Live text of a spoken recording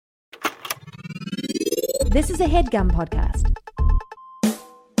This is a HeadGum podcast.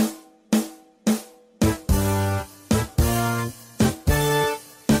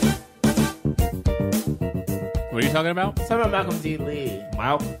 What are you talking about? Talking about Malcolm D. Lee.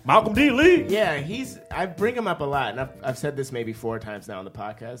 Malcolm D. Lee. Yeah, I bring him up a lot, and I've said this maybe 4 times now on the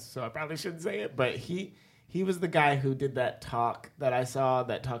podcast, so I probably shouldn't say it, but he was the guy who did that talk that I saw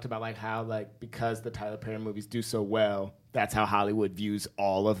that talked about like how like because the Tyler Perry movies do so well, that's how Hollywood views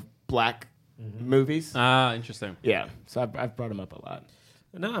all of black movies. Ah, interesting. Yeah, so I've brought him up a lot.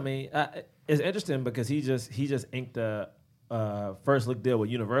 No, I mean it's interesting because he just inked a first look deal with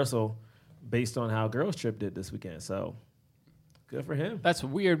Universal based on how Girls Trip did this weekend. So good for him. That's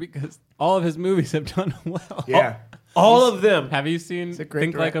weird because all of his movies have done well. Yeah, All of them. Have you seen a great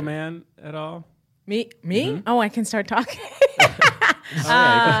Think Like a director. Man at all? Me? Oh, I can start talking.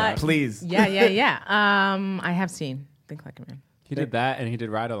 please. Yeah. I have seen Think Like a Man. He did that and he did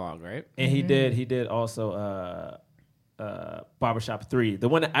Ride Along, right? And he did also Barbershop 3. The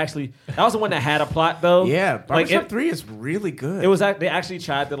one that was the one that had a plot though. Yeah, Barbershop it, 3 is really good. It was they actually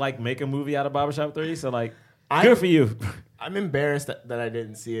tried to like make a movie out of Barbershop 3. So like, I- good for you. I'm embarrassed that I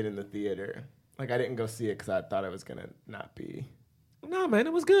didn't see it in the theater. Like I didn't go see it because I thought it was gonna not be. No man,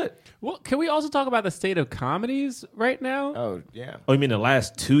 it was good. Well, can we also talk about the state of comedies right now? Oh yeah, Oh, you mean the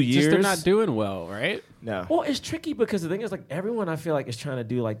last 2 years? Just they're not doing well, right? no. Well, it's tricky because the thing is, like, everyone I feel like is trying to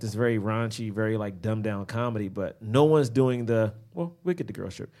do like this very raunchy, very like dumbed down comedy, but no one's doing we'll get the Girl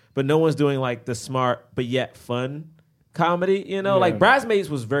Trip, but no one's doing like the smart but yet fun comedy. You know, like Bridesmaids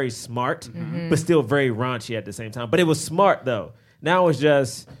was very smart, but still very raunchy at the same time. But it was smart though. Now it's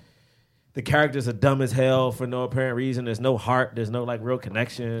just the characters are dumb as hell for no apparent reason. There's no heart. There's no like real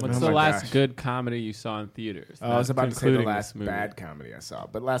connection. What's Oh the my last gosh. good comedy you saw in theaters? I was about to say the including last this movie? bad comedy I saw,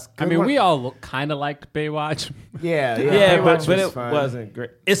 but last. I good mean, one- we all kind of liked Baywatch. Yeah, Yeah, but Baywatch it fun. wasn't great.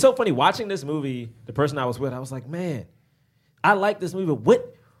 It's so funny watching this movie. The person I was with, I was like, man, I like this movie.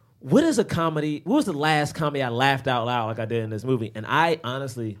 What is a comedy? What was the last comedy I laughed out loud like I did in this movie? And I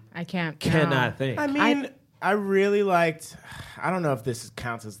honestly I can't. cannot think. I mean, I really liked. I don't know if this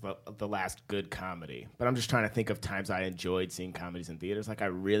counts as the last good comedy, but I'm just trying to think of times I enjoyed seeing comedies in theaters. Like I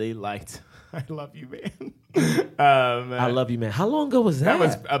really liked I Love You, Man. I love you, man. How long ago was that? That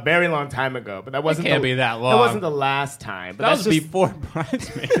was a very long time ago, but that wasn't can't the, be that That long. wasn't the last time. But That that's was just, before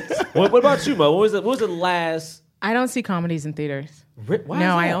Bridesmaids. what about you, Mo? What was the last? I don't see comedies in theaters. Why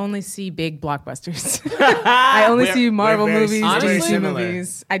No, is I that? only see big blockbusters. I only see Marvel very movies, honestly DC similar.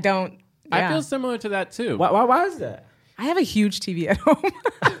 movies. I don't. I yeah. feel similar to that too. Why is that? I have a huge TV at home.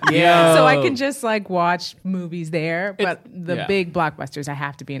 Yeah. So I can just like watch movies there, but the yeah. big blockbusters, I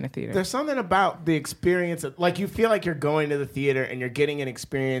have to be in a theater. There's something about the experience of, like, you feel like you're going to the theater and you're getting an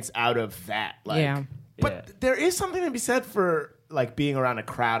experience out of that. Like, Yeah. But Yeah. there is something to be said for like being around a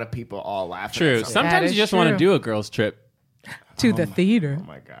crowd of people all laughing. True. At something. Sometimes is you just want to true. do a girls' trip. To the theater. Oh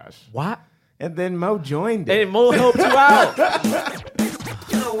my gosh. What? And then Mo joined it. Hey, Mo helped you out.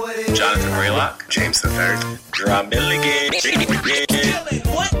 Jonathan Raylock, James III, Drum Milligan.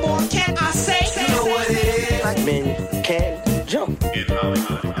 What more can I say? You know what it is. Black men can jump in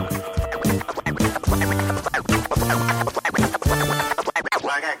Hollywood.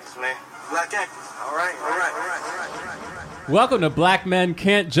 Black actors, man. Black actors. All right. Welcome to Black Men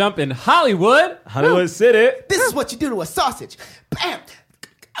Can't Jump in Hollywood. Hollywood City. This is what you do to a sausage. Bam.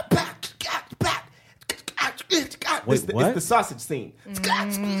 Wait, what? It's the sausage scene.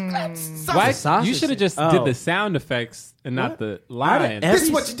 Why? sausage You should have just scene. did Oh. the sound effects and not What? the line. Every- This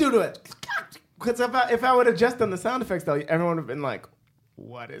is what you do to it. Because if I would have just done the sound effects, though, everyone would have been like,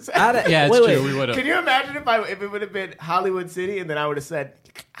 "What is that?" Yeah, it's Wait, true. wait. We would have. Can you imagine if it would have been Hollywood City and then I would have said,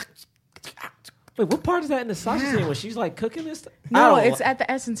 Wait, what part is that in the sausage scene when she's like cooking this? No, it's at the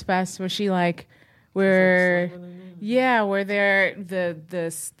Essence Fest where she like where they're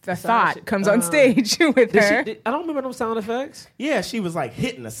the thought comes on stage with her. I don't remember those sound effects. "Yeah, she was like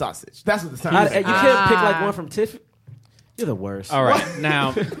hitting a sausage." That's what the sound You effects. can't pick like one from Tiff. You're the worst. All right.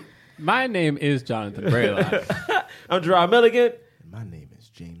 Now, my name is Jonathan Braylock. I'm Gerard Milligan. My name is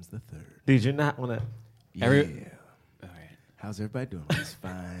James the Third. Did you not want to? Yeah. All right. How's everybody doing on this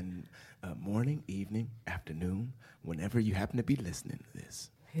fine morning, evening, afternoon, whenever you happen to be listening to this?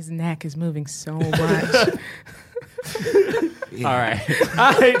 His neck is moving so much. All right.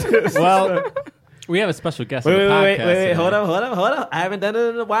 Well, Well, we have a special guest on the wait. podcast. today. Hold on. I haven't done it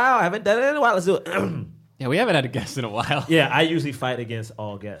in a while. Let's do it. Yeah, we haven't had a guest in a while. Yeah, I usually fight against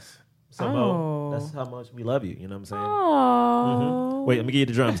all guests. So, Mo, Oh. that's how much we love you. You know what I'm saying? Oh. Wait, let me give you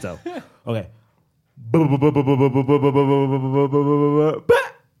the drums, though. Okay.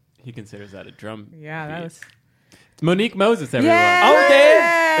 He considers that a drum. Yeah, that beat. was. It's Monique Moses, everyone. Yeah.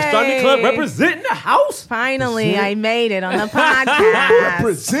 Okay. Astronomy Club representing the house. Finally, I made it on the podcast.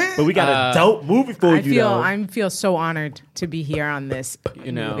 Present. But we got a dope movie for you, though. I feel so honored to be here on this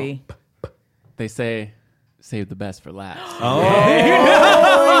You know, movie. They say save the best for last.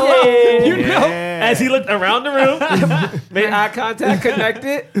 You know, as he looked around the room, made eye contact,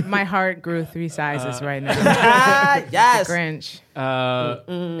 connected. My heart grew 3 sizes right now. Yes. Grinch.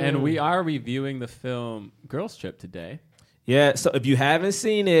 And we are reviewing the film Girls Trip today. Yeah, so if you haven't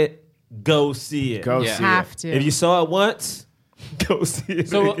seen it, go see it. Go Yeah. see Have it. to. If you saw it once, go see it.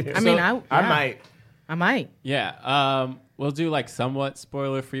 So- again. I mean, So, I yeah, might. I might. Yeah. We'll do like somewhat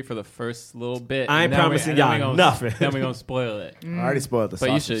spoiler free for the first little bit. I ain't and then promising and then y'all we nothing. Then we're going to spoil it. I already spoiled the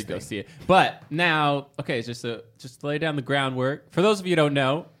But you sausage should go thing. see it. But now, okay, just to lay down the groundwork. For those of you who don't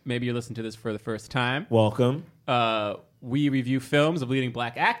know, maybe you're listening to this for the first time. Welcome. We review films of leading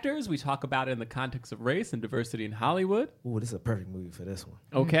black actors. We talk about it in the context of race and diversity in Hollywood. Ooh, this is a perfect movie for this one.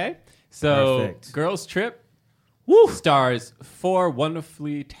 Okay. So, Perfect. Girls Trip Woo! stars 4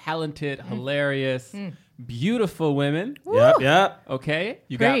 wonderfully talented, hilarious, beautiful women. Yep. Okay.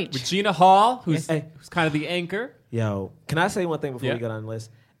 You Preach. got Regina Hall, who's Yes. who's kind of the anchor. Yo, can I say one thing before Yeah. we get on the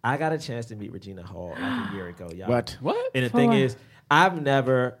list? I got a chance to meet Regina Hall like a year ago, y'all. What? What? And the thing is, I've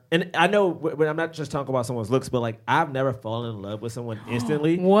never, and I know when I'm not just talking about someone's looks, but like I've never fallen in love with someone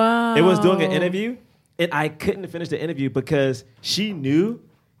instantly. Whoa. It was doing an interview, and I couldn't finish the interview because she knew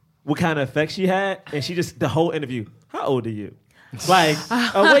what kind of effect she had, and she just, the whole interview, how old are you? Like,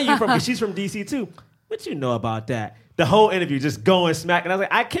 where are you from? 'Cause she's from DC too. What you know about that? The whole interview just going smack, and I was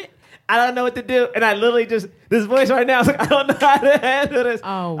like, I don't know what to do. And I literally just, this voice right now, I was like, I don't know how to handle this. Oh,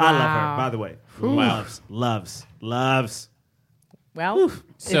 I love wow. her, by the way. Loves. Well,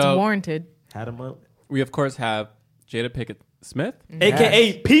 it's So- warranted. Had a moment. We, of course, have Jada Pinkett Smith.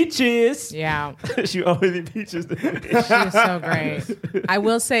 AKA Peaches. Yeah. She always be Peaches. She was so great. I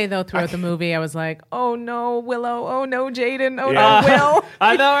will say, though, throughout the movie, I was like, oh, no, Willow. Oh, no, Jaden. Oh, no, Will.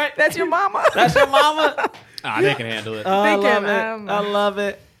 I know, right? That's your mama. That's your mama. They can handle it. I They love can, it. I love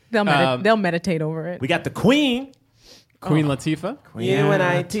it. They'll meditate over it. We got the Queen. Queen Latifah.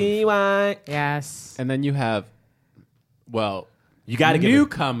 UNITY. Yes. And then you have, well, You got to get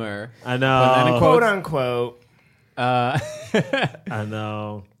newcomer. I But then in know. Quote quotes, unquote. I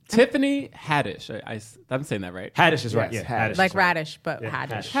know. Tiffany Haddish. I'm saying that right. Haddish is right. Yes, Yeah, Haddish. Like is right. radish, but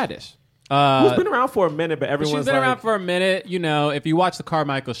Haddish. Haddish. Who's been around for a minute, but everyone's She's been like, around for a minute. You know, if you watch the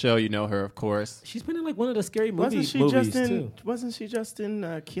Carmichael show, you know her, of course. she's been in like one of the scary Wasn't she movies just in? too. Wasn't she just in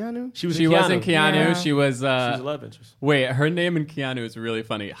Keanu? She was She was in Keanu. Yeah. She was. She was a love interest. Wait, her name in Keanu is really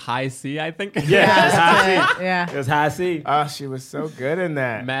funny. High C, I think. Yeah, it was high Yeah. C. Yeah. It was high C. Oh, she was so good in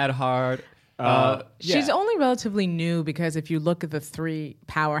that. Mad Hard. She's only relatively new because if you look at the 3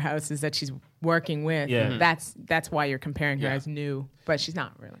 powerhouses that she's working with, Yeah. that's why you're comparing her Yeah. as new. But she's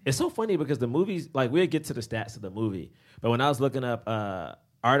not really. It's so funny because the movies, like we'll get to the stats of the movie, but when I was looking up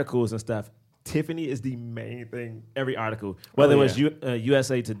articles and stuff, Tiffany is the main thing. Every article, whether it was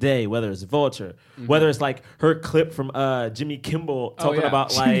USA Today, whether it's Vulture, whether it's like her clip from Jimmy Kimmel talking yeah.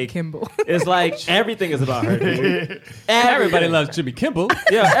 about Jimmy like Kimmel. it's like everything is about her. Dude. Everybody loves Jimmy Kimmel.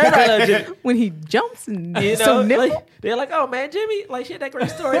 Yeah, everybody loves Jimmy. When he jumps and You so know, nimble. like, they're like, oh man, Jimmy, like she had that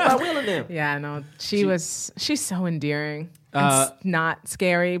great story about Will and them. Yeah, no, she's so endearing. It's not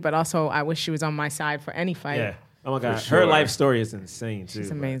scary, but also I wish she was on my side for any fight. Yeah. Oh my god, sure. her life story is insane too. She's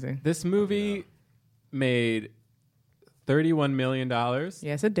amazing. This movie made $31 million.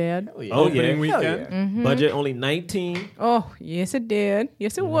 Yes, it did. Oh yeah, Opening weekend. budget only 19. Oh, yes, it did.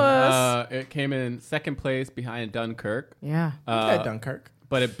 Yes, it was. It came in second place behind Dunkirk, Yeah. Okay, Dunkirk.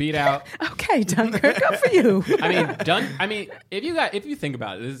 but it beat out. Okay, Dunkirk, good for you. I mean, if you think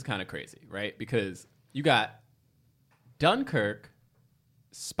about it, this is kind of crazy, right? Because you got Dunkirk,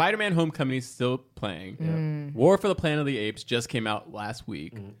 Spider-Man: Homecoming is still playing. War for the Planet of the Apes just came out last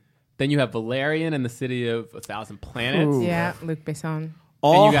week. Then you have Valerian and the City of 1,000 Planets. Yeah, Luc Besson.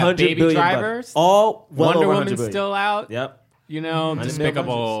 All you got 100 Baby billion Drivers. budget. All well Wonder over 100 Woman's billion. still out. Yep. You know,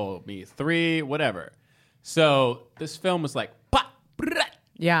 Despicable Me 3, whatever. So this film was like, bah, brah.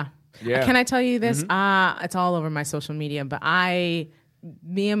 Yeah. Yeah. Can I tell you this? It's all over my social media, but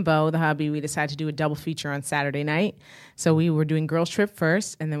me and Bo, the hubby, we decided to do a double feature on Saturday night. So we were doing Girls Trip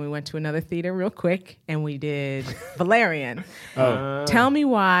first, and then we went to another theater real quick, and we did Valerian. Tell me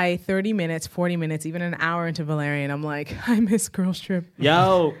why 30 minutes, 40 minutes, even an hour into Valerian, I'm like, I miss Girls Trip.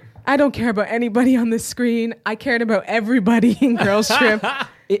 Yo, I don't care about anybody on the screen. I cared about everybody in Girls Trip.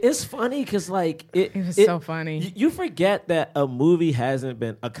 it is funny because like It was so funny. You forget that a movie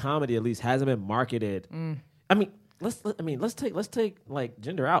a comedy at least hasn't been marketed. I mean, let's take like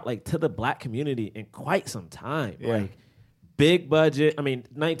gender out like to the black community in quite some time. Like big budget. I mean,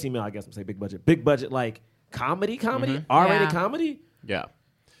 19 mil. I guess I'm saying big budget. Big budget, like comedy, R-rated Yeah. comedy. Yeah.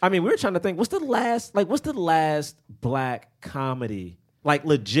 I mean, we were trying to think. What's the last black comedy, like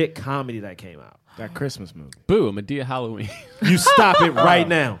legit comedy that came out? That Christmas movie. Boo, a Medea Halloween. You stop it right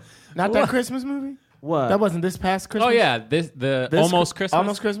now. Not that Christmas movie? What? That wasn't this past Christmas? Oh yeah, this Almost Christmas.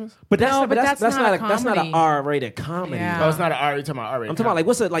 Almost Christmas? But that's, No, but but that's not an comedy. R-rated comedy. Yeah. Oh, it's not an R. You're talking about R-rated. I'm talking about like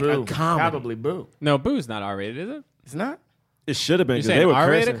what's it like Boo. a comedy? Probably Boo. No, Boo's not R-rated, is it? It's not? It should have been. You 'cause saying they were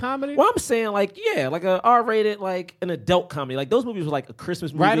R-rated cursing. comedy? Well, I'm saying like like a R-rated, like an adult comedy. Like those movies were like a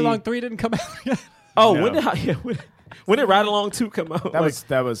Christmas movie. Ride Along 3 didn't come out yet. Oh, No. when did Ride Along 2 come out?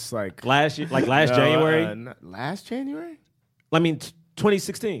 That was like last year, like last No, January. last January? I mean,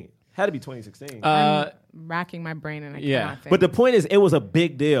 2016 had to be 2016. Racking my brain and I Yeah. cannot think. but the point is, it was a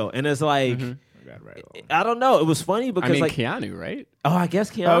big deal, and it's like I don't know. It was funny I because mean, like Keanu, right? I guess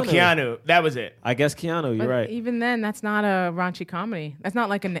Keanu. Oh, Keanu. That was it. I guess Keanu. You're But right. even then, that's not a raunchy comedy. That's not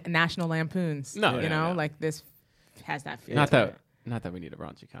like a National Lampoons. No, you no, know, no. like this has that feel. Not to it. that we need a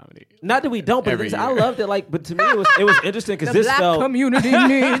raunchy comedy. Not that we don't, but Every the thing is, I year. loved it. Like, but to me, it was interesting because The this black felt. community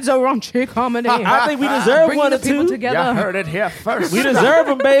needs a raunchy comedy. I think we deserve Bring one the or people two. together. Y'all heard it here first. We deserve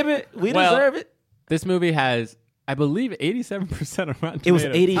them, baby. We Well, deserve it. This movie has, I believe, 87% of Rotten It was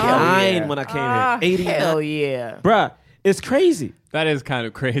Tomatoes. 89 yeah. when I came here. 89. Hell yeah. Bruh, it's crazy. That is kind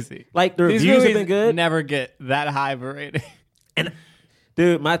of crazy. Like, the These reviews have movies been good. never get that high of a rating.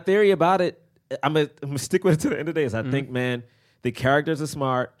 Dude, my theory about it, I'm gonna stick with it to the end of the day, is I think, man, the characters are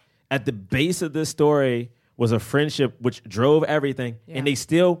smart. At the base of this story was a friendship which drove everything. Yeah. And they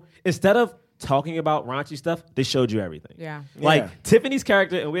still, instead of talking about raunchy stuff, they showed you everything. Yeah. Like Yeah. Tiffany's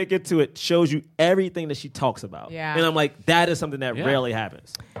character, and we'll get to it, shows you everything that she talks about. Yeah. And I'm like, that is something that Yeah. rarely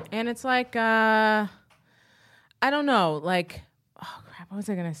happens. And it's like, I don't know, like, oh crap, what was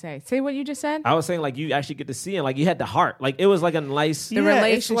I gonna say? Say what you just said. I was saying, like, you actually get to see it. Like, you had the heart. Like, it was like a nice. The Yeah,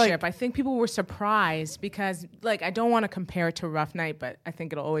 it's relationship. like- I think people were surprised because, like, I don't want to compare it to Rough Night, but I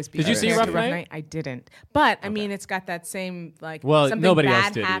think it'll always be. Did you see compared to Rough Night? I didn't, but I mean, it's got that same like. Well, something nobody bad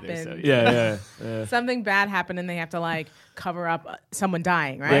else did happened. either. So Yeah. Something bad happened, and they have to like cover up someone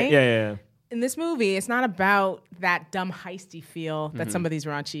dying, Yeah, right? yeah. In this movie, it's not about that dumb heisty feel that some of these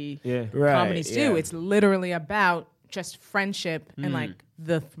raunchy Yeah. Right, comedies do. yeah. It's literally about just friendship and like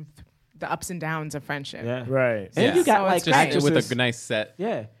the ups and downs of friendship. Yeah. Right. And Yeah. you got So like it's Just great. with actresses. a nice set.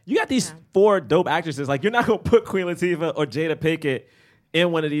 Yeah. You got these 4 dope actresses. Like, you're not going to put Queen Latifah or Jada Pinkett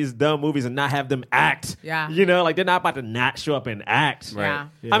in one of these dumb movies and not have them act. Yeah. You know, like, they're not about to not show up and act. Yeah.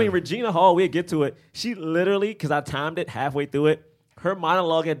 I mean, Regina Hall, we'll get to it. She literally, because I timed it halfway through it, her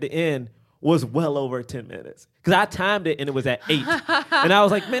monologue at the end was well over 10 minutes. Because I timed it and it was at 8. And I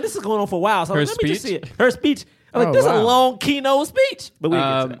was like, man, this is going on for a while. So I was Her like, let me just see speech? it. Her speech. I was like, Oh, this is a wow. long keynote speech. But we'll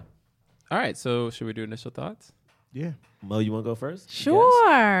get to that. All right, so should we do initial thoughts? Yeah. Mo, you want to go first?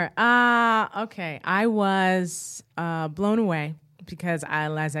 Sure. Okay. I was blown away because,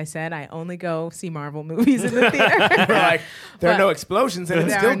 as I said, I only go see Marvel movies in the theater. Like, there are But- no explosions and it's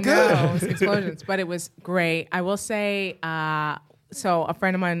There still are good. no explosions, but it was great. I will say, so a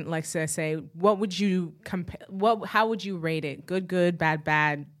friend of mine likes to say, "What would you compare? How would you rate it? Good,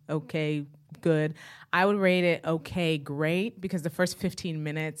 bad, okay, good." I would rate it okay, great, because the first 15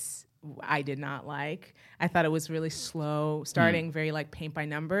 minutes I did not like. I thought it was really slow, starting very like paint by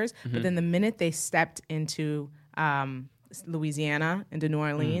numbers, but then the minute they stepped into Louisiana, into New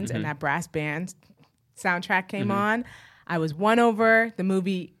Orleans, and that brass band soundtrack came on, I was won over. The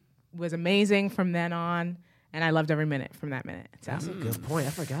movie was amazing from then on, and I loved every minute from that minute. So That's a good point. I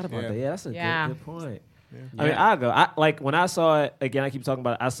forgot about that. Yeah, that's a Yeah. good point. I mean, I'll go. Like, when I saw it, again, I keep talking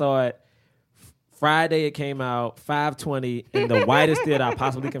about it. I saw it Friday. It came out 5:20 in the widest theater I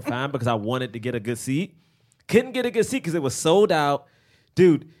possibly can find because I wanted to get a good seat. Couldn't get a good seat because it was sold out.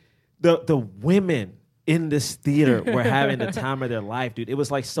 Dude, the women in this theater were having the time of their life, dude. It was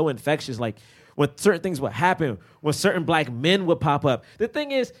like so infectious. Like, when certain things would happen, when certain black men would pop up. The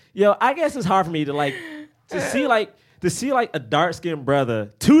thing is, I guess it's hard for me to see a dark-skinned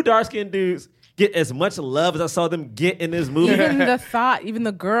brother, 2 dark-skinned dudes get as much love as I saw them get in this movie. even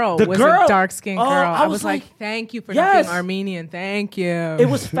the girl The was girl? a dark skinned Oh, girl. I I was was like, like, thank you for yes. not being Armenian. Thank you. It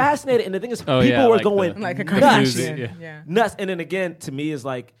was fascinating. And the thing is, Oh, people yeah, were like going the- like a nuts. Kardashian. Yeah. Yeah. Nuts. And then again, to me, is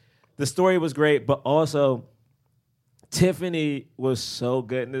like, the story was great, but also Tiffany was so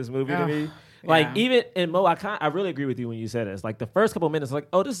good in this movie to Oh, me. Like, yeah. even in Mo, I really agree with you when you said it. It's like the first couple minutes, like,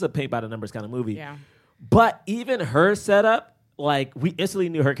 oh, this is a paint by the numbers kind of movie. Yeah. But even her setup, like, we instantly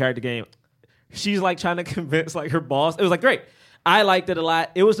knew her character game. She's like trying to convince like her boss. It was like great. I liked it a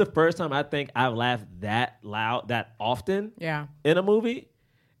lot. It was the first time I think I've laughed that loud, that often Yeah. in a movie.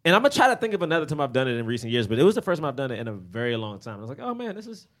 And I'm gonna try to think of another time I've done it in recent years, but it was the first time I've done it in a very long time. I was like, oh man, this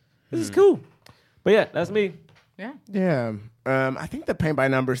is cool. But yeah, that's me. Yeah. Yeah. I think the paint by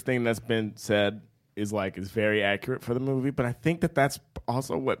numbers thing that's been said is very accurate for the movie, but I think that's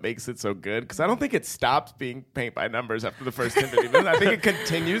also what makes it so good, because I don't think it stops being paint by numbers after the first 10 minutes. I think it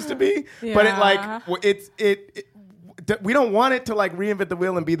continues to be, but we don't want it to reinvent the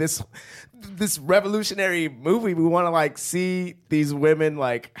wheel and be this revolutionary movie. We want to see these women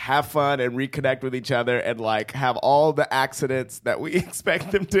have fun and reconnect with each other and have all the accidents that we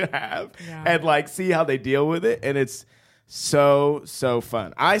expect them to have, and see how they deal with it. And it's so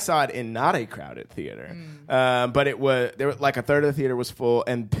fun. I saw it in not a crowded theater, but there was a third of the theater was full,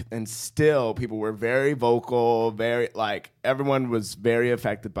 and still people were very vocal, very everyone was very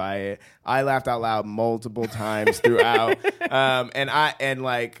affected by it. I laughed out loud multiple times throughout, and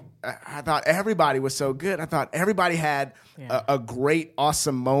I thought everybody was so good. I thought everybody had a great,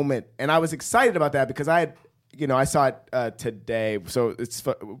 awesome moment, and I was excited about that because I saw it today. So it's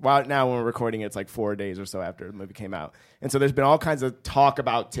now when we're recording, it's 4 days or so after the movie came out. And so there's been all kinds of talk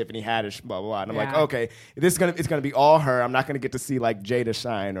about Tiffany Haddish, blah, blah, blah. And I'm like, okay, it's gonna be all her. I'm not going to get to see Jada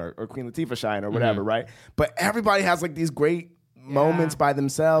shine or Queen Latifah shine or whatever, right? But everybody has these great moments by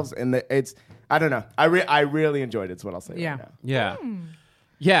themselves. And I don't know. I really enjoyed it. That's what I'll say right now. Yeah.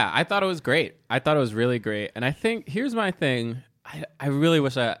 Yeah, I thought it was great. I thought it was really great. And I think, here's my thing. I really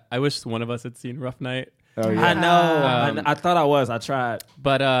wish I wish one of us had seen Rough Night. Oh, yeah. I know. I thought I was. I tried.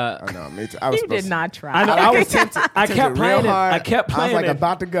 But I know, me too. You did not try. I know. I was tempted. I kept playing it. I kept playing it. I was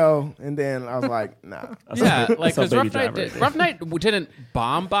about to go, and then I was like, nah. Yeah, because Rough Night didn't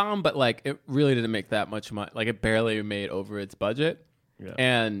bomb, but it really didn't make that much money. It barely made over its budget. Yeah.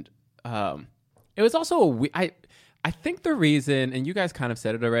 And it was also I think the reason, and you guys kind of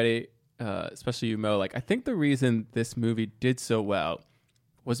said it already, especially you, Mo, I think the reason this movie did so well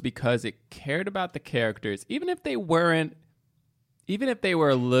was because it cared about the characters, even if they were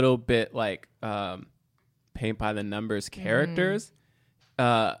a little bit paint by the numbers characters.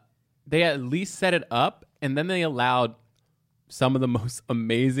 They at least set it up, and then they allowed some of the most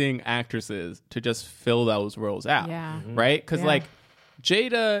amazing actresses to just fill those roles out. Yeah. Right? Because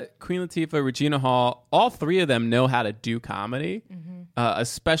Jada, Queen Latifah, Regina Hall, all three of them know how to do comedy,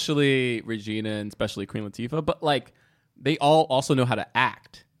 especially Regina and especially Queen Latifah, but they all also know how to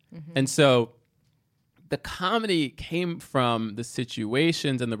act. And so the comedy came from the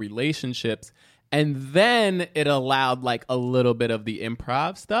situations and the relationships, and then it allowed a little bit of the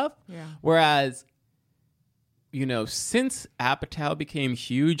improv stuff. Yeah. Whereas, since Apatow became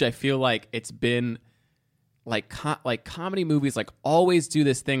huge, I feel it's been comedy movies always do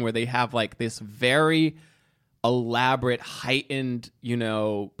this thing where they have this very elaborate, heightened,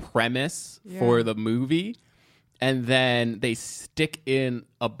 premise for the movie. And then they stick in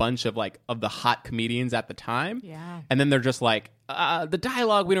a bunch of the hot comedians at the time. Yeah. And then they're just the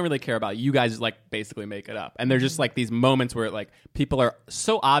dialogue we don't really care about. You guys just basically make it up. And they're just these moments where people are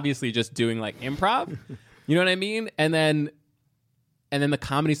so obviously just doing improv. You know what I mean? And then the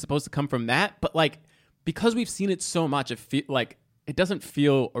comedy's supposed to come from that. But because we've seen it so much, it doesn't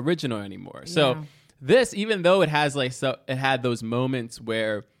feel original anymore. Yeah. So this, even though it has it had those moments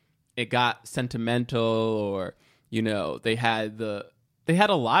where it got sentimental, or they had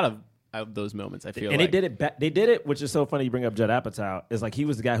a lot of those moments. I feel and they did it, which is so funny. You bring up Judd Apatow. Is he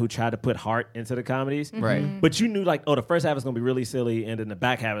was the guy who tried to put heart into the comedies, right? But you knew the first half is going to be really silly, and then the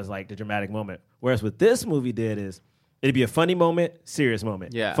back half is the dramatic moment. Whereas what this movie did is it'd be a funny moment, serious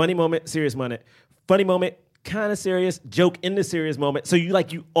moment, funny moment, serious moment, funny moment, kind of serious, joke in the serious moment. So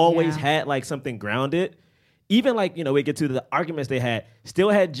you always had something grounded. Even we get to the arguments they had, still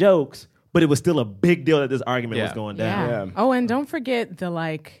had jokes, but it was still a big deal that this argument was going down. Yeah. Oh, and don't forget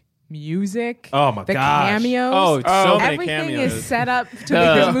the music. Oh my the gosh. Cameos. Oh, so many everything cameos. Is set up to make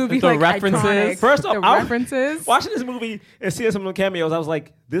this movie the references. Iconic. First off, the references. Watching this movie and seeing some of the cameos, I was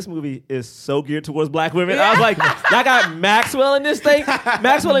like, this movie is so geared towards black women. I was like, y'all got Maxwell in this thing.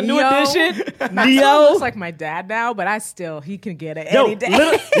 Maxwell in New Edition. Neo looks like my dad now, but he can get it any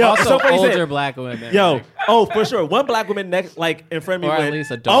day. Also older black women. For sure. One black woman next, in front of me, or went, at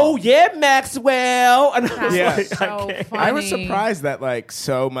least a dog. Oh yeah, Maxwell. And I was so funny. I was surprised that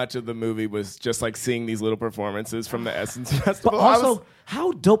so much of the movie was just seeing these little performances from the Essence Festival. But also,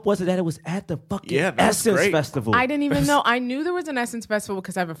 how dope was it that it was at the fucking Essence Festival? I didn't even know. I knew there was an Essence Festival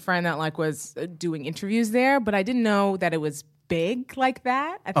because I have a friend that was doing interviews there, but I didn't know that it was big like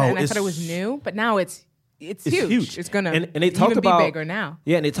that. I thought it was new, but now it's huge. It's gonna and they talked even about, be bigger now.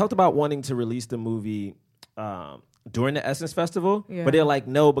 Yeah, and they talked about wanting to release the movie during the Essence Festival, Yeah. but they're like,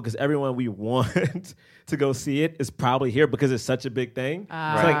 no, because everyone we want to go see it is probably here because it's such a big thing. It's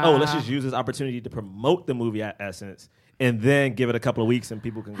like, oh, let's just use this opportunity to promote the movie at Essence and then give it a couple of weeks and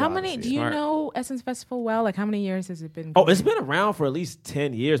people can go How out and many? see Do it. you Smart. know Essence Festival well? Like, how many years has it been? Oh, going? it's been around for at least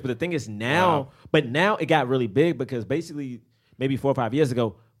 10 years. But the thing is now it got really big because basically maybe 4 or 5 years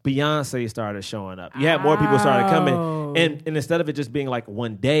ago, Beyonce started showing up. You had more people started coming. And instead of it just being like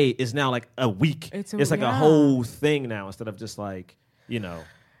one day, it's now like a week. It's It's, a- like a yeah. whole thing now instead of just like,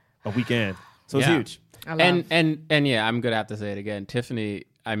 a weekend. So it's Yeah. huge. I love. And yeah, I'm gonna have to say it again. Tiffany,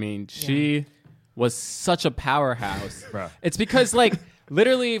 I mean, she was such a powerhouse. Bruh. It's because like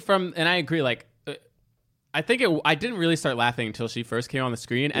literally and I agree, like I think I didn't really start laughing until she first came on the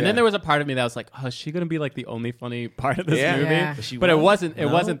screen, and then there was a part of me that was like, oh, is she gonna be like the only funny part of this Yeah. movie? Yeah. But she But it wasn't. wasn't. It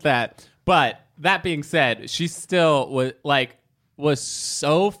No? wasn't that. But that being said, she still was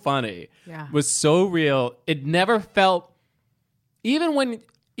so funny. Yeah. Was so real. It never felt even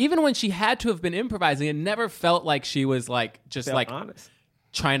when she had to have been improvising, it never felt like she was like just Felt like honest.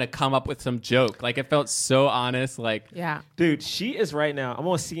 trying to come up with some joke. Like it felt so honest. Like yeah. Dude, she is right now. I'm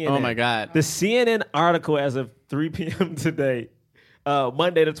on CNN. Oh my God. The CNN article as of 3 p.m. today,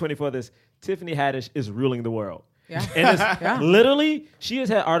 Monday the 24th, is Tiffany Haddish is ruling the world. Yeah. And it's literally, she has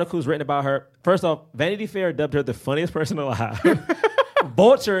had articles written about her. First off, Vanity Fair dubbed her the funniest person alive.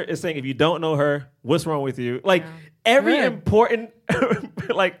 Vulture is saying, if you don't know her, what's wrong with you? Like every Good. important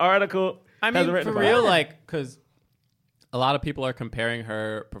like article. I has mean, been written for about real, her. like because a lot of people are comparing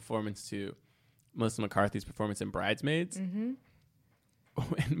her performance to Melissa McCarthy's performance in Bridesmaids. And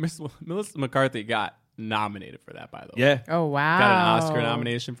Melissa McCarthy got nominated for that, by the way. Yeah, Oh wow. Got an Oscar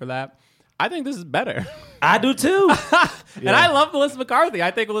nomination for that. I think this is better. I do too. And I love Melissa McCarthy.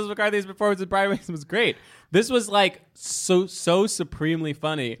 I think Melissa McCarthy's performance in Bridesmaids was great. This was like so supremely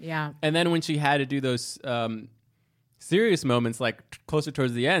funny. Yeah. And then when she had to do those serious moments, like closer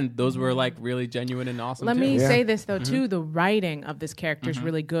towards the end, those were like really genuine and awesome. Let too. me say this though too: the writing of this character is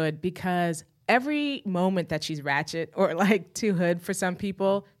really good because every moment that she's ratchet or like too hood for some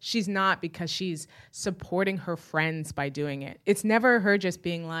people, she's not because she's supporting her friends by doing it. It's never her just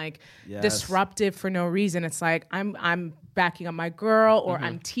being like disruptive for no reason. It's like I'm backing up my girl, or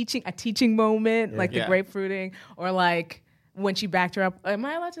I'm teaching a teaching moment, like the Yeah. grapefruiting, or like when she backed her up. Am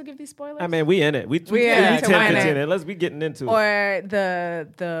I allowed to give these spoilers? I mean, we in it. We in 10, it. 15 in. Let's be getting into it. or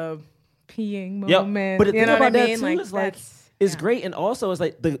the peeing Yep. moment. But the you thing know about what I that mean? too Like is like that's- it's great, and also it's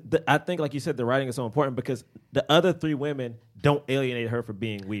like the I think like you said, the writing is so important because the other 3 women don't alienate her for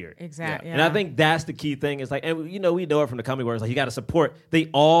being weird. Exactly. And I think that's the key thing. Is like, and we know her from the comedy world. It's like you got to support. They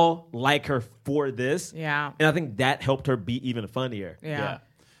all like her for this. Yeah. And I think that helped her be even funnier. Yeah.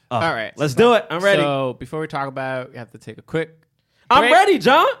 Oh, All right. let's do it. I'm ready. So before we talk about it, we have to take a quick I'm break ready,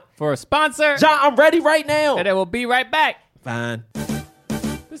 John. for a sponsor. John, I'm ready right now. And then we'll be right back. Fine.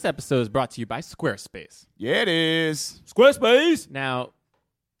 This episode is brought to you by Squarespace. Yeah, it is. Squarespace. Now,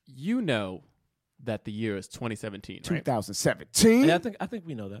 you know that the year is 2017, right? 2017. Yeah, I think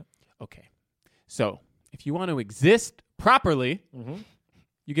we know that. Okay. So, if you want to exist properly,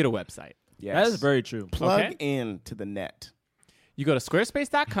 you get a website. Yes. That is very true. Plug Okay. into the net. You go to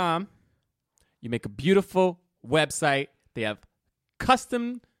squarespace.com, you make a beautiful website. They have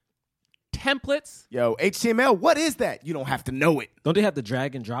custom templates. Yo, HTML, what is that? You don't have to know it. Don't they have the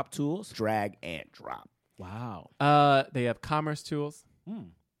drag and drop tools? Drag and drop. Wow. They have commerce tools.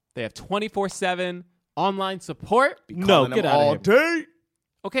 They have 24/7 online support. Be No, calling get them outta all here. day.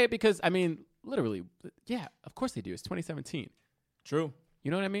 Okay, because I mean, literally, yeah, of course they do. It's 2017. True.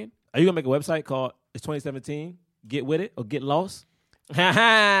 You know what I mean? Are you gonna make a website called It's 2017? Get with it or get lost?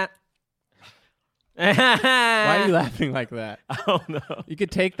 Why Why are you laughing like that? I don't know. You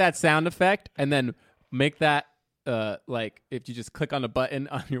could take that sound effect and then make that like if you just click on a button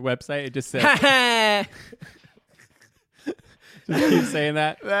on your website, it just says just keep saying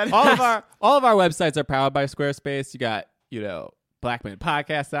that. all of our websites are powered by Squarespace. You got,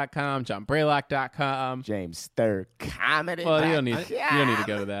 blackmanpodcast.com, johnbraylock.com. James Third Comedy. Well, you don't need to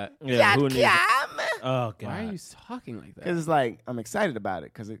go to that. Yeah, who needs it? Oh god. Why are you talking like that? Because it's like, I'm excited about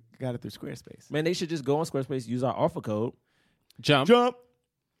it because it got it through Squarespace. Man, they should just go on Squarespace, use our offer code. Jump. Jump.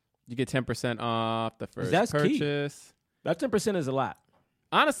 You get 10% off the first That's key. purchase. That 10% is a lot.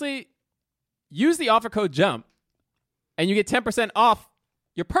 Honestly, use the offer code JUMP and you get 10% off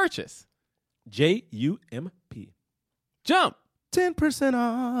your purchase. JUMP. Jump. 10%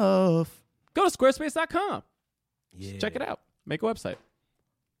 off. Go to squarespace.com. Yeah. Check it out. Make a website.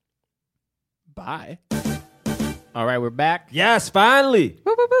 Bye. All right, we're back. Yes, finally.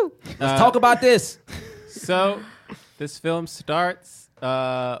 Woo, woo, woo. Let's talk about this. So, this film starts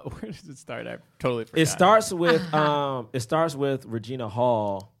Where does it start? I totally forgot. It starts with Regina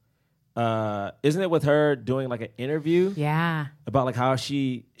Hall. Isn't it with her doing like an interview Yeah. about like how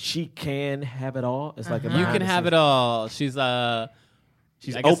she can have it all? It's like a You can have it all. She's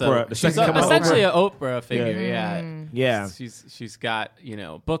She's I guess Oprah. The she's second coming of essentially Oprah. an Oprah figure. Yeah. Yeah. She's got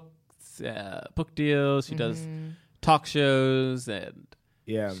books, book deals. She does talk shows and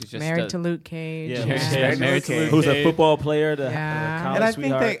Yeah. she's just Married to Luke Cage. Yeah, Yeah. Married to Luke who's a Cage. football player, the Yeah. college And I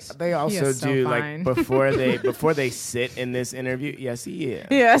think sweethearts. they also is so do fine. like before they sit in this interview. Yes, he is.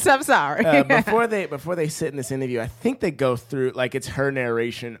 Yes, I'm sorry. Before they sit in this interview, I think they go through like it's her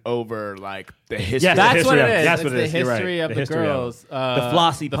narration over like the history. Yes, That's what it history of- is. that's It's what it the is. You're right. history of The the history of it. girls. The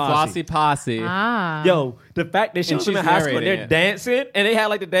Flossie the Posse. Flossie Posse. Ah. Yo, the fact that she And was in she's high school and narrating they're it. dancing and they had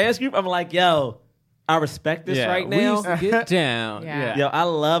like the dance group, I'm like, yo, I respect this right we now. used to get down. Yeah. Yeah. Yo, I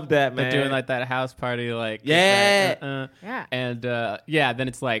love that, man. They're doing like that house party, like Yeah. Yeah. and then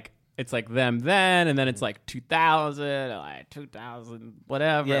it's like them then, and then it's like 2000, like 2000,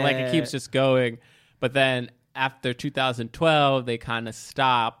 whatever. Like Yeah. it keeps just going, but then after 2012, they kind of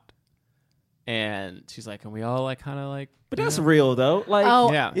stopped, and she's like, and we all like kind of like, But that's real though. Like,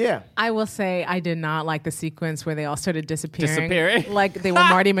 Oh, yeah, Yeah. I will say I did not like the sequence where they all started disappearing. Disappearing? Like they were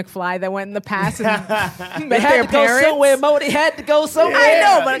Marty McFly that went in the past and they met had their to go parents. somewhere, Mo. They had to go somewhere. I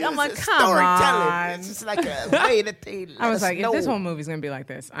know, but It's I'm like, a come storytelling. on. It's just like a way that they I was like, if this know. whole movie's gonna be like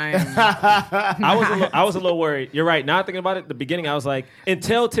this, I am. I was a little worried. You're right. Now thinking about it, at the beginning, I was like,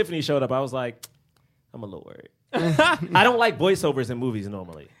 until Tiffany showed up, I was like, I'm a little worried. I don't like voiceovers in movies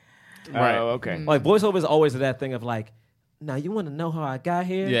normally. Right. Oh, okay. Like voiceovers always that thing of like, now you want to know how I got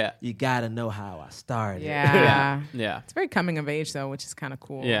here? Yeah. You got to know how I started. Yeah. yeah, It's very coming of age though, which is kind of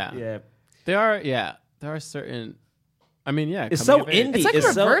cool. yeah. Yeah. There are certain. I mean, yeah, It's coming so of age. indie. It's like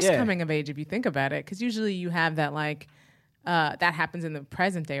It's so- reverse yeah. coming of age if you think about it, because usually you have that like that happens in the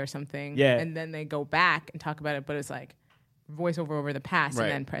present day or something, Yeah. and then they go back and talk about it, but it's like voiceover over the past Right.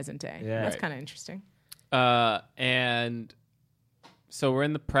 and then present day. Yeah. That's Right. kind of interesting. And so we're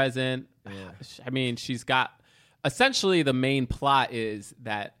in the present. I mean, she's got essentially the main plot is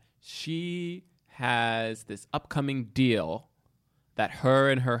that she has this upcoming deal that her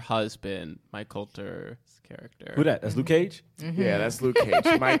and her husband, Mike Coulter's character, Who that? That's Luke Cage? Yeah, that's Luke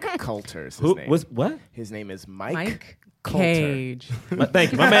Cage. Mike Coulter's his Who name. was what? His name is Mike, Mike Coulter. Cage.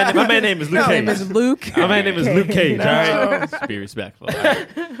 Thank you. My man name is Luke Cage. Name is Luke. My man name is Luke Cage. All right. Just be respectful. All right.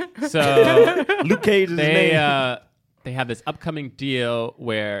 So Luke Cage is his name. they have this upcoming deal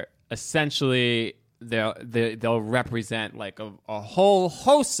where essentially they'll represent like a whole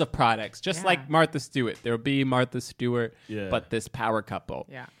host of products, just Yeah. like Martha Stewart. There'll be Martha Stewart, Yeah. but this power couple.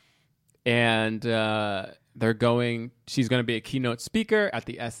 Yeah. And she's going to be a keynote speaker at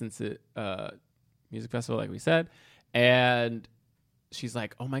the Essence Music Festival, like we said. And she's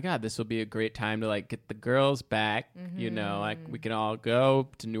like, oh my God, this will be a great time to like get the girls back. You know, like we can all go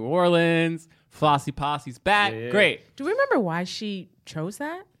to New Orleans. Flossie Posse's back. Yeah. Great. Do we remember why she chose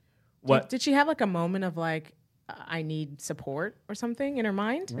that? What? Did she have like a moment of like, I need support or something in her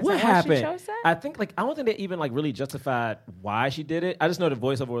mind? Is What that why happened? She chose that? I think I don't think they even like really justified why she did it. I just know the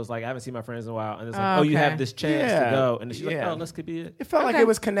voiceover was like, I haven't seen my friends in a while, and it's like, Oh, oh, you okay. have this chance to Yeah. go, and then she's Yeah. like, oh, this could be it. It felt like Okay. it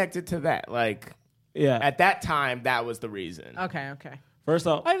was connected to that. Like Yeah. at that time, that was the reason. Okay. First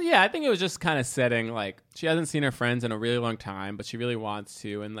off, I think it was just kind of setting like she hasn't seen her friends in a really long time, but she really wants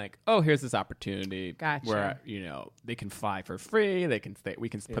to, and like, oh, here's this opportunity Gotcha. where they can fly for free, they can stay, we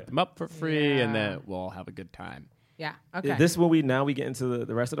can put them up for free, and Yeah. then we'll all have a good time. Yeah. Okay. this is when we get into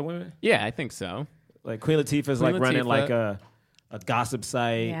the rest of the women. Yeah, I think so. Like Queen Latifah's Queen like running Latifah. like a gossip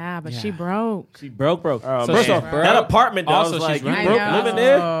site. yeah, but she broke. She broke. So First she off, broke. that apartment, though, I Also, was she's like, you running broke a living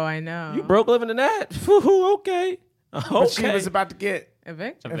there? Oh, I know. You broke living in that? Whew, okay. But she Okay. was about to get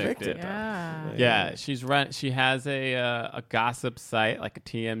Evicted. Evicted. Yeah. Yeah, she has a gossip site, like a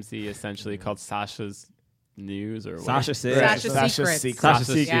TMZ, essentially called Sasha's News or whatever. Sasha said. Sasha's Sasha's Secrets. Secrets. Sasha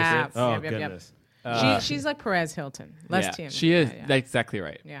Secrets. Yeah. Oh, Yep, yep, yep. goodness. She's like Perez Hilton. Less Yeah, TMZ. she is. Yeah, yeah. That's exactly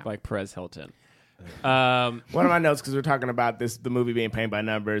right. Yeah. Like Perez Hilton. one of my notes because we're talking about the movie being paint by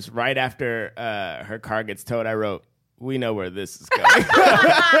numbers. Right after her car gets towed, I wrote, "We know where this is going."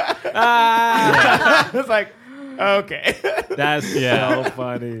 It's like, okay, That's so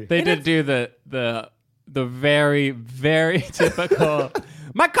funny. They did do the very, very typical.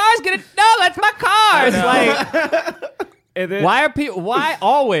 My car's gonna that's my car. It's like And then, why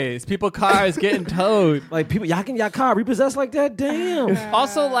always people cars getting towed? like people, y'all can y'all car repossessed like that? Damn.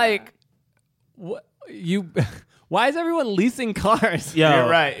 Also, like why is everyone leasing cars? Yo, You're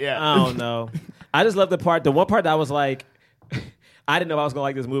right, yeah. I don't know. I just love the one part that I was like, I didn't know I was gonna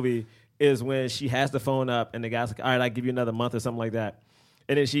like this movie is when she has the phone up and the guy's like, all right, I'll give you another month or something like that.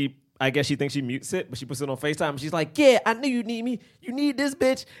 and then I guess she thinks she mutes it, but she puts it on FaceTime. And she's like, yeah, I knew you need me. You need this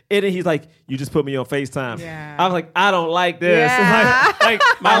bitch. And then he's like, you just put me on FaceTime. Yeah. I was like, I don't like this. Yeah. like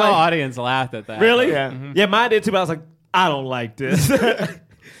My whole audience laughed at that. really? Yeah. Yeah, mine did too, but I was like, I don't like this.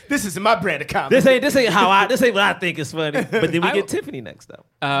 This is my brand of comedy. this ain't this ain't what I think is funny. But then we get Tiffany next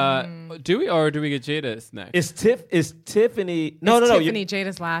though. Do we or do we get Jada's next? Is Tiffany? No. Tiffany,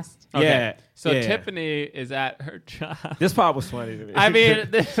 Jada's last. Okay. Yeah. So yeah. Tiffany is at her job. This part was funny to me. I mean,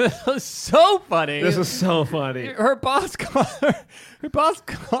 this was so funny. this was so funny. Her boss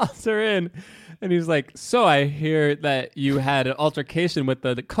calls her in, and he's like, "So I hear that you had an altercation with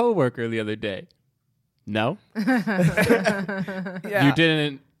the coworker the other day." No, you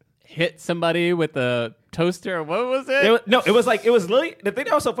didn't hit somebody with a toaster. What was it? It was literally the thing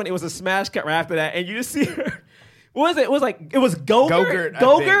that was so funny. It was a smash cut right after that, and you just see her. What was it? It was Gogurt. Gogurt.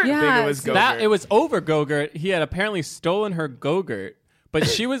 Gogurt. I think it was Gogurt. It was over Gogurt. He had apparently stolen her Gogurt, but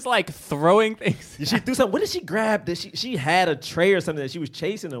she was like throwing things. She threw something. What did she grab? She had a tray or something that she was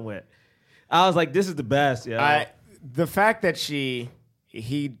chasing him with. I was like, this is the best. Yeah. The fact that he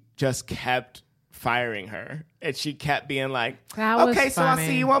just kept firing her and she kept being like, That was okay, so I'll funny.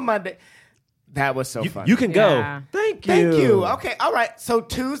 see you on Monday. That was so funny. You can Yeah. go. Thank you. Thank you. Okay, all right. So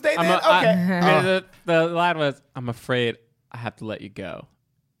Tuesday then? Okay. The line was, "I'm afraid I have to let you go."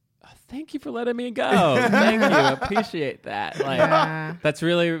 Thank you for letting me go. Thank you. Appreciate that. Like, Yeah. that's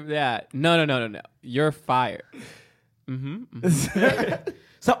really, yeah. No. You're fired.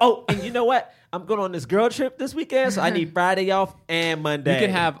 So, and you know what? I'm going on this girl trip this weekend, so I need Friday off and Monday. You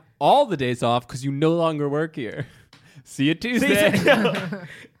can have all the days off because you no longer work here. See you Tuesday.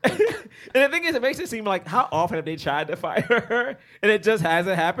 And the thing is, it makes it seem like how often have they tried to fire her, and it just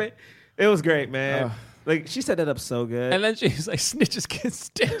hasn't happened. It was great, man. Like she set that up so good. And then she's like, "Snitches get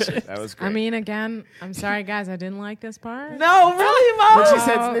stitches." That was great. I mean, again, I'm sorry, guys. I didn't like this part. No, really, Mom. when she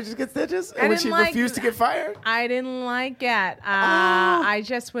said snitches get stitches, and when didn't she like refused to get fired. I didn't like it. I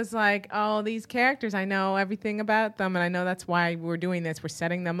just was like, oh, these characters, I know everything about them, and I know that's why we're doing this. We're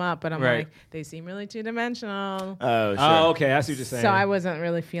setting them up, but I'm Right. like, they seem really two-dimensional. Oh, sure. Oh, okay. I see what you're saying. So I wasn't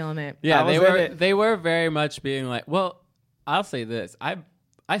really feeling it. Yeah, I was in it. they were very much being like, well, I'll say this.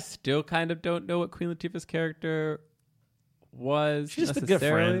 I still kind of don't know what Queen Latifah's character was. She's just a good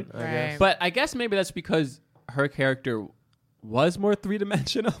necessarily. friend, I Right. guess. But I guess maybe that's because her character was more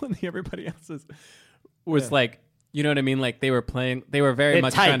three-dimensional than everybody else's. Was like, you know what I mean? Like they were very It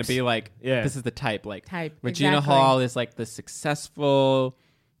much trying to types. be like, Yeah. this is the type. Like Type, Regina exactly. Hall is like the successful,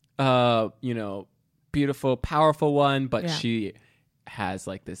 beautiful, powerful one, but Yeah. she has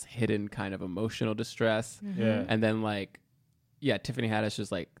like this hidden kind of emotional distress. Yeah. And then like, yeah, Tiffany Haddish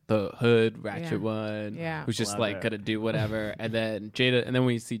is like the hood ratchet Yeah. one, Yeah. who's just Love like it. gonna do whatever. And then Jada, and then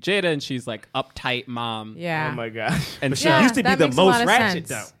we see Jada, and she's like uptight mom. Yeah. Oh my gosh. and She Yeah, used to be that the makes a lot most of ratchet,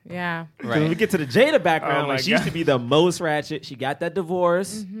 sense. though. Yeah. When we get to the Jada background, Oh my like she used God. to be the most ratchet. She got that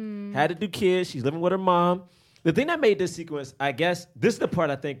divorce, had to do kids. She's living with her mom. The thing that made this sequence, I guess, this is the part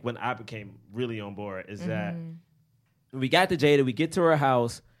I think when I became really on board is that we got to Jada, we get to her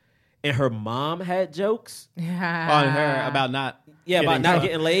house, and her mom had jokes. Yeah. on her about not. Yeah, about getting not caught.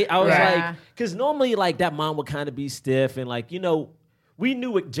 getting late. I was Yeah. like, because normally, like, that mom would kind of be stiff and, like, we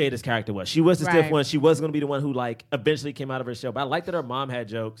knew what Jada's character was. She was the stiff Right. one. She was going to be the one who, like, eventually came out of her shell. But I liked that her mom had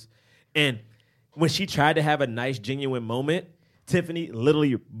jokes. And when she tried to have a nice, genuine moment, Tiffany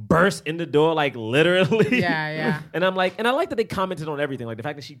literally burst in the door, like, literally. Yeah. And I'm like, and I like that they commented on everything. Like, the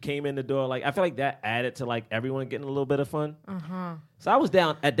fact that she came in the door, like, I feel like that added to, like, everyone getting a little bit of fun. So I was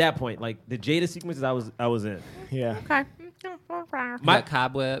down at that point. Like, the Jada sequences I was in. Yeah. Okay. My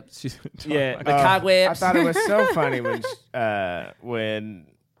cobwebs. She's Yeah, the I cobwebs. thought it was so funny when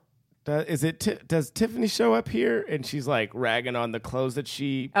does Tiffany show up here and she's like ragging on the clothes that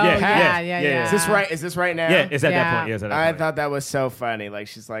she Oh, had? yeah. Is this right? Is this right now? Yeah, it's at Yeah. that point. Yeah, it's at that I point. thought that was so funny. Like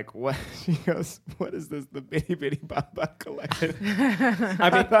she's like, what? She goes, what is this? The Bitty Bitty Baba collection.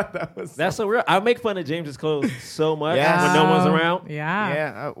 I thought that was That's so real. I make fun of James's clothes so much Yes. when no one's around. Yeah.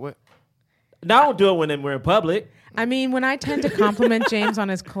 yeah. What? Now I don't do it when we're in public. I mean, when I tend to compliment James on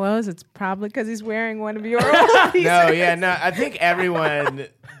his clothes, it's probably because he's wearing one of your own. No. I think everyone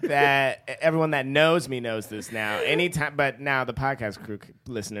that knows me knows this now. Anytime, but now the podcast crew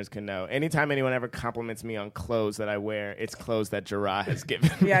listeners can know. Anytime anyone ever compliments me on clothes that I wear, it's clothes that Gerard has given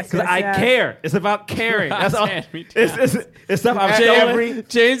me. Yes, Because I care. It's about caring. That's all. Hand-me-down. It's stuff I'm At showing. every-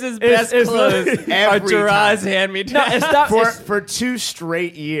 James's best it's clothes like- are every Gerard's time. hand-me-down. No, it's stuff. For 2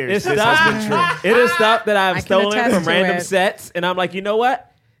 straight years. It's this stuff. has been true. It is stuff that I I've can stolen attest from to random it. sets, and I'm like, you know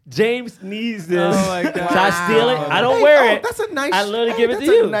what? James needs this. Oh my God. So I steal it. I don't wear it. That's a nice. I literally give it to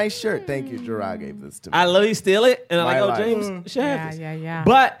that's you. a nice shirt. Thank you, Gerard gave this to me. I literally steal it, and I'm My like, oh, life. James, you should have this. Yeah.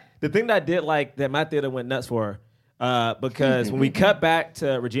 But the thing that I did like that my theater went nuts for, because when we cut back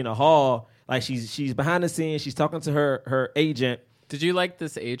to Regina Hall, like she's behind the scenes, she's talking to her agent. Did you like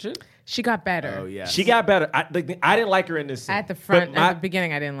this agent? She got better. Oh yeah. She got better. I didn't like her in this scene. At the front, But my- at the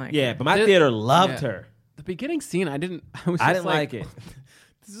beginning, I didn't like yeah, it. but my Did- theater loved yeah. her. The beginning scene, I didn't like it.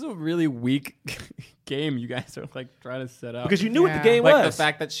 This is a really weak game you guys are like trying to set up. Because you knew what the Yeah. game like was. the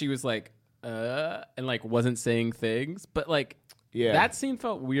fact that she was like, and like wasn't saying things, but like, Yeah. that scene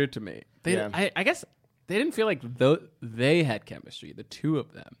felt weird to me. They, Yeah. I guess they didn't feel like they had chemistry, the two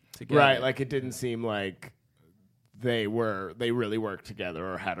of them together. Right, like it didn't seem like they really worked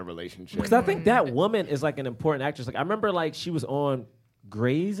together or had a relationship. Because I think that woman is like an important actress. Like I remember, like she was on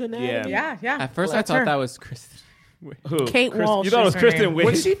Grey's Anatomy. Yeah. At first, I That's thought her. that was Kristen. Who? Kate Walsh You thought it was is her Kristen name. Wiig.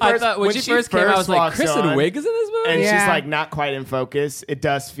 when she I first, thought when she first came, I was like, walks Kristen on, Wiig is in this movie. and Yeah. she's like not quite in focus. It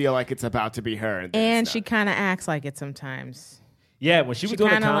does feel like it's about to be her, and, then And it's she not. kind of acts like it sometimes. Yeah, when she was She doing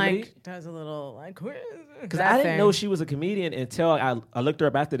a kind of comedy. like does a little like. Because I didn't know she was a comedian until I looked her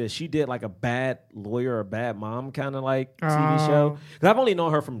up after this. She did like a bad lawyer or bad mom kind of like TV Oh. show. Because I've only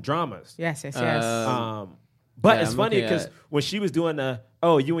known her from dramas. Yes. But Yeah, it's I'm funny looking because at- when she was doing the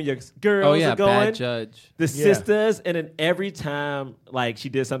you and your girls Oh yeah, are going, Bad Judge. the Yeah. sisters, and then every time like she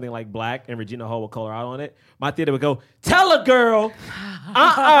did something like black and Regina Hall would call her out on it, my theater would go, "Tell a girl,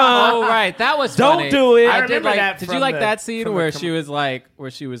 Oh right, that was Don't funny. do it. I I did remember like. that Did you from like the- that scene from the where com- she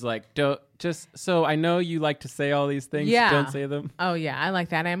was like, "Don't just so I know you like to say all these things. Yeah. Don't say them." Oh yeah, I like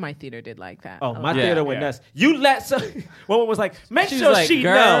that, and my theater did like that. Oh, my Yeah. theater went Yeah. nuts. You let some woman was like, make She was sure like, she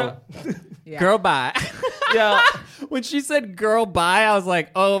 "Girl." know. Yeah. Girl, bye. Yeah. When she said "girl, bye," I was like,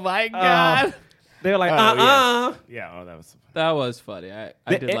 "Oh my god." They were like, Oh, yeah. Oh, that was. That was funny. I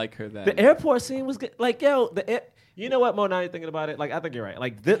did like her then. The airport scene was good. Like, yo, you know what, Mo? Now you're thinking about it. Like, I think you're right.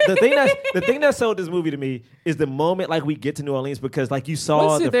 Like, the thing that sold this movie to me is the moment like we get to New Orleans because like you saw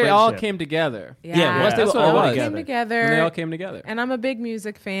Once the they all friendship. came together. Yeah, once they That's were what it all was. came together. together. When they all came together. And I'm a big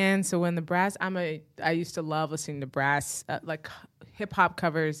music fan, so when the brass, I used to love listening to brass, like hip hop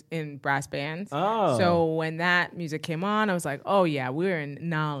covers in brass bands. Oh. So when that music came on, I was like, oh yeah, we're in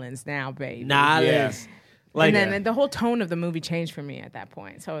Nolans now, baby. Nolans. Like, and then the whole tone of the movie changed for me at that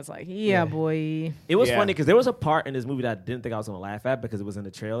point. So I was like, yeah, boy. it was Yeah. funny because there was a part in this movie that I didn't think I was gonna laugh at because it was in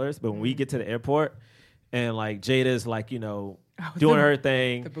the trailers. But when we get to the airport and like Jada's like, doing her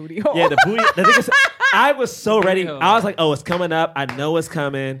thing, the booty hole. Yeah, the booty. The thing is, I was so ready. hole. I was like, oh, it's coming up. I know it's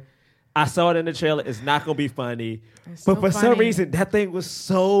coming. I saw it in the trailer. It's not gonna be funny. It's But so for some funny. reason, that thing was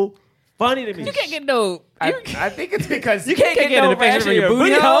so funny to me. You can't get no. I think it's because You can't get get no an affection reaction for your your booty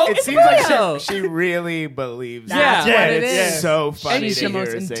booty hole. hole. It It's seems booty like hole. she really believes That's that. what And it it's is. so funny She's to the hear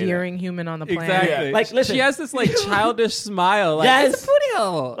most her say that. endearing human on the planet. Exactly. Yeah. Like, listen. She has this like childish smile. Like, Yes. it's a booty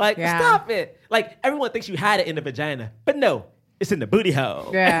hole. Like, Yeah. stop it. Like, everyone thinks you had it in the vagina, but no, it's in the booty hole.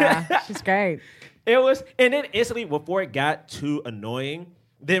 Yeah, she's great. It was, and then instantly before it got too annoying,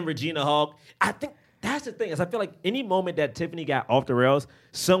 then Regina Hall. I think that's the thing is I feel like any moment that Tiffany got off the rails,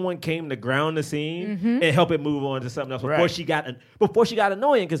 someone came to ground the scene and help it move on to something else before Right. she got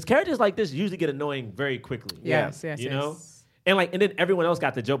annoying. Because characters like this usually get annoying very quickly. Yes, you know, and then everyone else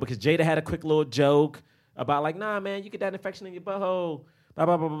got the joke because Jada had a quick little joke about like, nah, man, you get that infection in your butthole, blah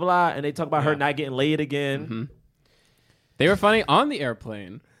blah blah blah blah, and they talk about her not getting laid again. They were funny on the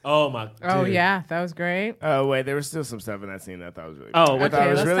airplane. Oh my! Oh dude. yeah, that was great. Oh wait, there was still some stuff in that scene that I thought was really. Oh, funny. I okay, thought it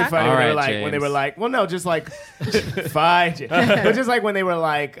was let's really talk funny about when it. they were All right, like when they James. were like, well, no, just like fine, but just like when they were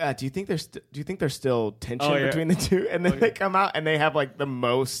like, do you think there's still tension Oh, yeah. between the two? And then they come out and they have like the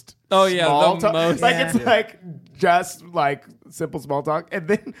most. Oh, yeah, small the talk. most- Like Yeah. it's like just like simple small talk, and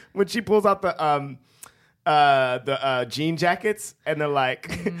then when she pulls out the jean jackets, and they're like,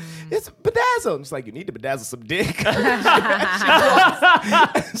 "It's bedazzled." And she's like, "You need to bedazzle some dick."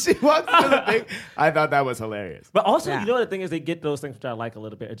 she walks into the thing. I thought that was hilarious. But also, Yeah. you know, the thing is, they get those things which I like a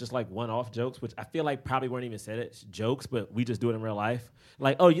little bit. It's just like one-off jokes, which I feel like probably weren't even said it's jokes, but we just do it in real life.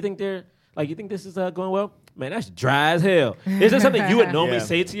 Like, oh, you think this is going well? Man, that's dry as hell. It's just something you would normally Yeah.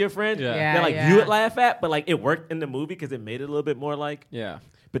 say to your friend. Yeah. Yeah, that like yeah. you would laugh at, but like it worked in the movie because it made it a little bit more like Yeah.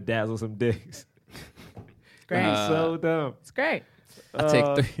 bedazzle some dicks. Great. So dumb. It's great. I'll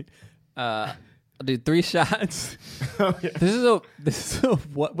take three. I'll do 3 shots. This is a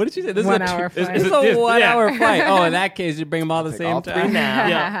what did you say? This 1 is hour a, flight. This is a 1 hour flight. Oh, in that case, you bring them all at the same all three time. now.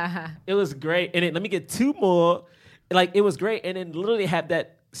 Yeah, it was great. And then let me get 2 more. Like it was great, and then literally have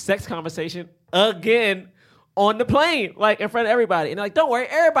that sex conversation again on the plane, like in front of everybody. And like, don't worry,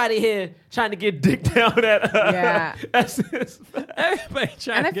 everybody here trying to get dick down at Yeah. Everybody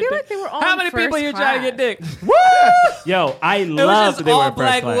trying And to I get feel dick. like they were all How in many first people here trying to get dick? Yo, I It was love just that they were all in first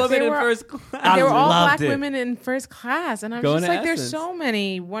black class. women They in were- first class. I They were all loved black it. women in first class, and I'm Going just to like, there's Essence. so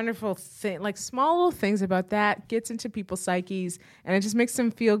many wonderful things, like small little things about that gets into people's psyches, and it just makes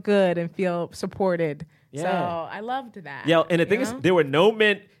them feel good and feel supported. Yeah. So I loved that. Yo, and the thing you is, know? there were no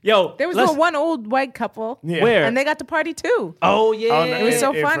men. Yo, there was let's- no one old white couple, Yeah. Where? and they got to party too. Oh yeah, Oh, no, It was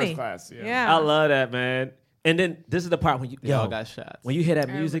so in funny. First class, yeah. Yeah. I love that, man. And then this is the part when you They all got shots. when you hear that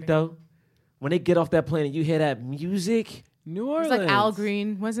music Everybody. though, when they get off that plane and you hear that music. New It Orleans. was like Al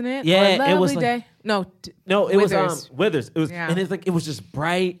Green, wasn't it? Yeah, Or it Lovely was like- Day. No, No, it Withers. was Withers. It was, Yeah. and it's like it was just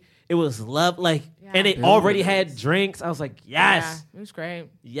bright. It was love, like, Yeah. and they Bill already had drinks. I was like, yes, Yeah, it was great.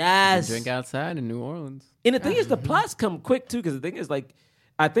 yes. Drink outside in New Orleans. And the thing is, the plots come quick too, because the thing is, like,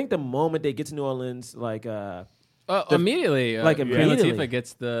 I think the moment they get to New Orleans, like, Immediately, like, Queen immediately. Latifah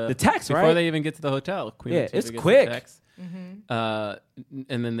gets the text, before right? they even get to the hotel. Queen Yeah, Latifah it's gets quick. The text.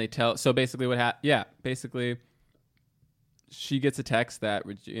 And then they tell. So basically, what happened? Yeah, basically, she gets a text that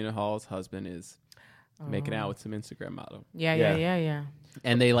Regina Hall's husband is making out with some Instagram model, Yeah.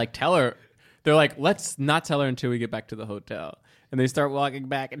 and they like tell her. They're like, let's not tell her until we get back to the hotel. And they start walking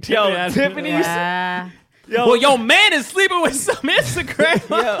back. And Tiffany, you Yeah. well, your man is sleeping with some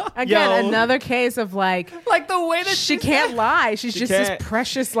Instagram. Again, another case of like like the way that she can't lie. She's just can't. this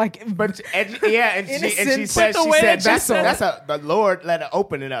precious, like, But and she Innocent, said but the way that she that's said the Lord let her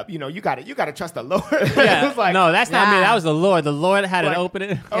open it up. You know, you got to trust the Lord. Yeah. It was like, no, that's not me. Yeah. That was the Lord. The Lord had Like- it open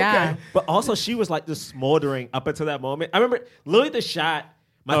it. yeah. But also, she was like just smoldering up until that moment. I remember literally the shot.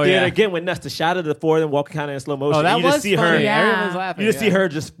 My Oh, theater yeah. again went nuts. The shot of the four of them walking kind of in slow motion. Oh, that you was just see funny. her. Yeah. Everyone was laughing. You just see her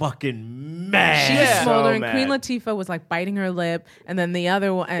just fucking mad. She was Yeah. smoldering. So Queen mad. Latifah was like biting her lip, and then the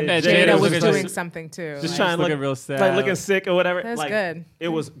other one, and Yeah, Jada Jada was was doing looking- something too. just Like, trying to looking look real sad. like looking sick or whatever. That's like, good. It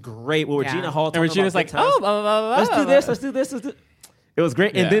was great. With Yeah. Regina Hall, And talking Regina's about like, good times. oh, blah, blah, blah, let's blah, do blah. this. Let's do this. Let's do. It was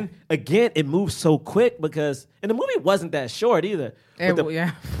great. Yeah. And then again, it moved so quick because, and the movie wasn't that short either. But the,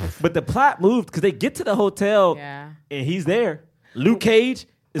 yeah. but the plot moved because they get to the hotel Yeah. and he's there. Luke Cage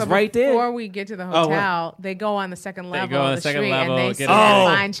is But right there. Before we get to the Oh, hotel, they go on the second level go on of the the second street level, and they get see it. that Oh.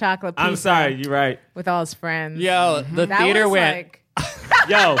 fine chocolate pizza I'm sorry, you're right. with all his friends. Yo, the That theater was went. like,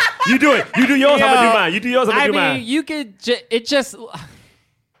 Yo, you do it. You do yours. I'm gonna do Yo, mine. You do yours. I'm gonna I do mean, mine. you could. It just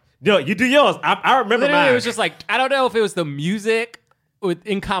Yo, you do yours. I remember literally. mine. It was just like I don't know if it was the music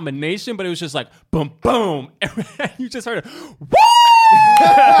in combination, but it was just like boom, boom. And you just heard it. Woo!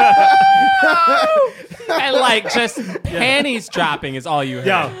 And like just panties dropping is all you heard.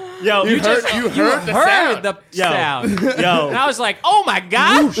 yo, You heard- just you heard the sound. the Yo. sound. Yo. And I was like, oh my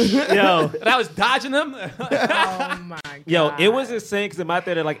gosh. yo. And I was dodging them. oh my god. Yo, it was insane because in my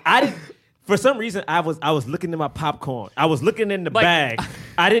theater, like I didn't. For some reason, I was looking at my popcorn. I was looking in the Like- bag.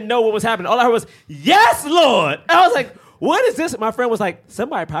 I didn't know what was happening. All I heard was, "Yes, Lord." I was like, "What is this?" My friend was like,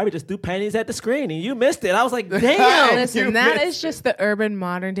 "Somebody probably just threw panties at the screen and you missed it." I was like, "Damn." Listen, that is just the urban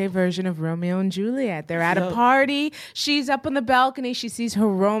modern day version of Romeo and Juliet. They're at a party. She's up on the balcony. She sees her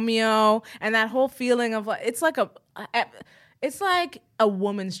Romeo, and that whole feeling of like it's like a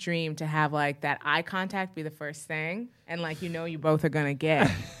woman's dream to have like that eye contact be the first thing, and like you both are gonna get.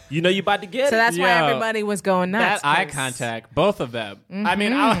 You know you about to get So it. that's why Yo, everybody was going nuts. That eye 'cause- contact, both of them. I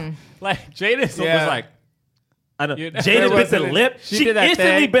mean, like Jada Yeah. was like, I know. You- Jada there bit the wasn't- lip. she She did that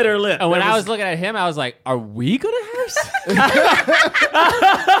instantly thing. bit her lip. and when There I was looking at him, I was like, are we gonna have sex?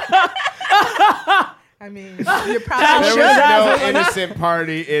 I mean, you There probably was should. no innocent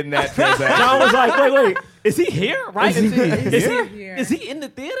party in that transaction. John was like, "Wait, is he here? Right? Is here? he is he in the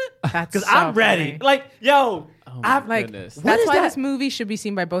theater? That's Because so I'm ready. funny. Like, yo, I'm Like Goodness. What that's is why that? this movie should be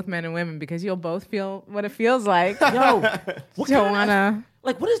seen by both men and women because you'll both feel what it feels like. yo, what Don't kind of- wanna.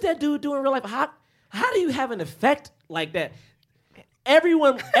 Like, what is that dude doing in real life? How do you have an effect like that? Every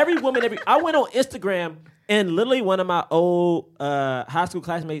woman, I went on Instagram and literally one of my old high school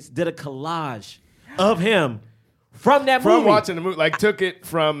classmates did a collage of him from that From movie. watching the movie, like took it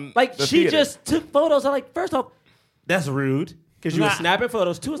from Like the she theater. just took photos. I'm like, first off, that's rude because you were Nah. snapping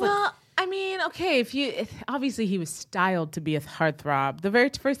photos too. It's like, Well, I mean, okay, obviously he was styled to be a heartthrob. The very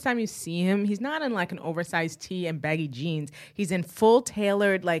first time you see him, he's not in like an oversized tee and baggy jeans. He's in full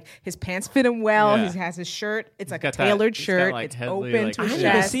tailored, like his pants fit him well. Yeah. He has his shirt. It's like a got that- tailored he's got, shirt. like, It's heavily, open like, to I his didn't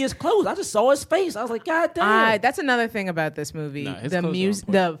even chest. see his clothes. I just saw his face. I was like, God damn. That's another thing about this movie. No, his the clothes are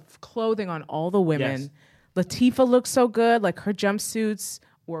on the clothing on all the women. Yes. Latifah looked so good. Like her jumpsuits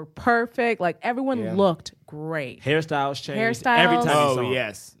were perfect. Like everyone Yeah. looked great. Hairstyles changed Hairstyles. every time you saw Oh him.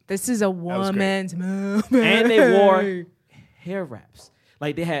 yes. This is a was great. woman's movie. And they wore hair wraps.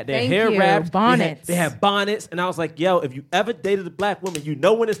 Like they had their Thank hair you. wrapped. Bonnets. They had bonnets, and I was like, "Yo, if you ever dated a black woman, you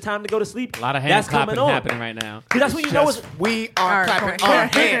know when it's time to go to sleep. A lot of hand that's clapping coming on. happening right now. 'Cause that's when you know it's. We are clapping All our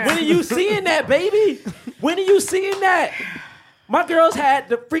right. hands. When are you seeing that, baby? When are you seeing that? My girls had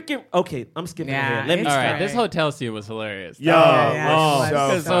the freaking. Okay, I'm skipping Yeah, ahead. Let me. it's All stop. right, this hotel scene was hilarious. Yo, yeah, oh, it was.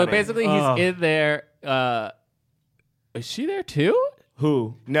 so So funny. basically, he's in there. Is she there too?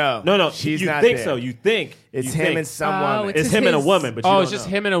 who? No, She's you not think there. so? You think It's you him think. and some Oh, woman. It's him and a his- woman, but you Oh, don't it's just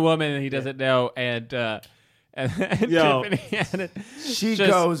know. him and a woman, and he doesn't know. And Yo. Tiffany and She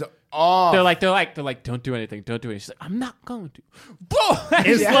just- goes off. They're like, don't do anything, don't do anything. She's like, I'm not going to. Boom!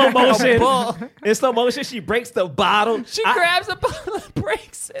 In slow motion. Bull. In slow motion, she breaks the bottle. She I- grabs a bottle and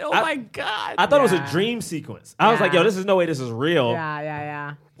breaks it. Oh I- my god! I thought it was Yeah. a dream sequence. I was like, Yeah. "Yo, this is no way. This is real."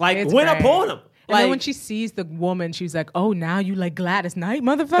 Yeah. Like It's when great. upon him. And Like then when she sees the woman, she's like, "Oh, now you like Gladys Knight,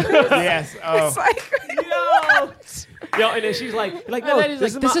 motherfucker." Yes. Oh. It's like, yo, and then she's like, And no, then he's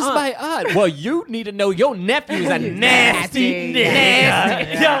like, this is aunt." my aunt. Well, you need to know your nephew's a nasty nigga.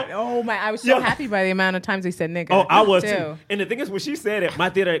 Yeah. Yo. Oh my! I was so Yo. happy by the amount of times they said nigga. Oh, I was too. And the thing is, when she said it, my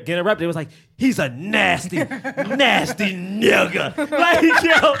theater get interrupted. It was like, he's a nasty, nasty nigga. Like,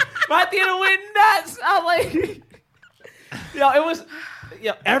 yo, my theater went nuts. I was like, yo, it was,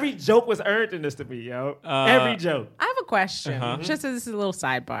 yo, every joke was earned in this to me, yo. Every joke. I have a question. Just as this is a little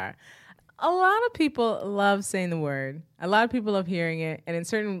sidebar. A lot of people love saying the word. A lot of people love hearing it, and in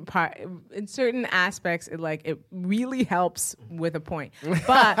certain aspects, it really helps with a point.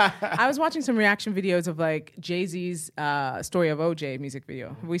 But I was watching some reaction videos of like Jay-Z's Story of OJ music video.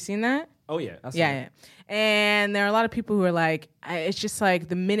 Have we seen that? Oh, yeah. I see Yeah, it. yeah. And there are a lot of people who are like, it's just like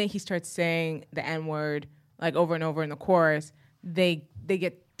the minute he starts saying the N word like over and over in the chorus, they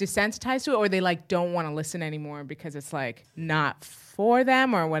get desensitized to it, or they like don't want to listen anymore because it's like not for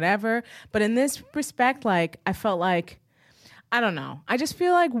them or whatever. But in this respect, like I felt like, I don't know. I just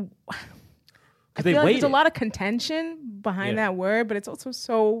feel like I they feel like there's a waited. lot of contention behind Yeah. that word, but it's also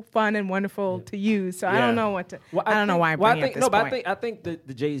so fun and wonderful to use. So I Yeah. don't know what to. Well, I don't know why I'm well, bringing it at this but point. I think the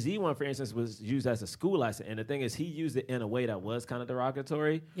Jay-Z one, for instance, was used as a school lesson. And the thing is, he used it in a way that was kind of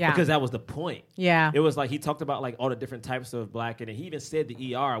derogatory. Yeah. Because that was the point. Yeah. It was like he talked about like all the different types of black, and he even said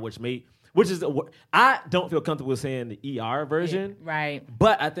the ER, which is I don't feel comfortable saying the ER version. Right.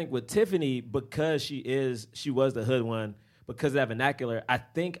 But I think with Tiffany, because she was the hood one, because of that vernacular, I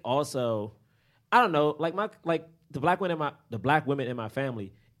think also, I don't know, like the black women in my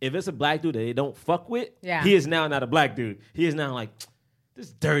family, if it's a black dude that they don't fuck with, Yeah. he is now not a black dude. He is now like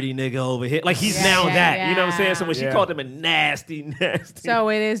this dirty nigga over here. Like he's Yeah, now yeah, that. You know what I'm saying? yeah. So when she Yeah. called him a nasty. So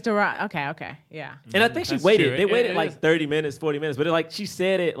it is Okay, yeah. And I think she That's waited. true. They It waited is. like 30 minutes, 40 minutes, but she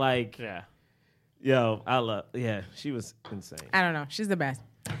said it like, Yeah. yo, she was insane. I don't know. She's the best.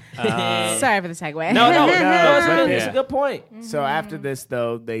 Sorry for the segue. No, but it's yeah. a good point. So after this,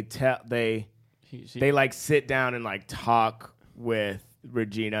 though, they like sit down and like talk with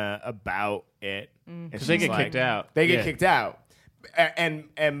Regina about it, Because they get kicked out. They get Yeah. kicked out.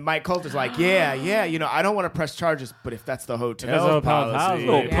 And Mike Coulter's like, yeah, I don't want to press charges, but if that's the hotel policy,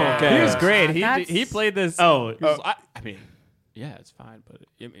 Little punk He was ass. great. That's- He played this. Oh, he was- I mean, yeah, it's fine, but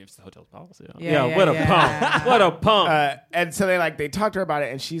it's the hotel's policy. yeah, what a punk. What a punk. and so they talked to her about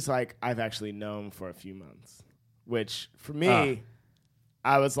it, and she's like, I've actually known for a few months, which for me,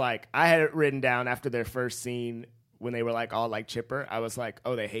 I was like, I had it written down after their first scene when they were like all like chipper. I was like,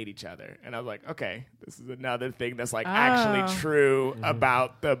 oh, they hate each other, and I was like, okay, this is another thing that's like actually true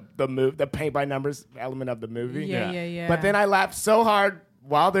about the paint by numbers element of the movie. Yeah. But then I laughed so hard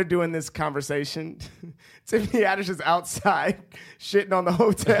while they're doing this conversation. Tiffany Haddish is outside shitting on the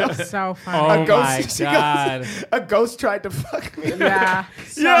hotel. So funny. Oh my God. A ghost tried to fuck me. Yeah.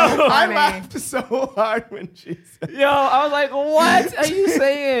 So I funny. laughed so hard when she said, Yo, I was like, what are you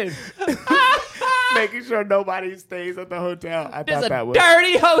saying? making sure nobody stays at the hotel. I It's thought a that was.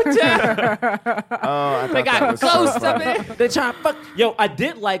 dirty hotel. I They thought that got was so ghosts funny. up in. They trying to fuck. Yo, I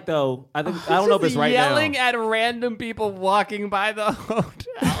did like though. I don't know if it's right yelling now. at random people walking by the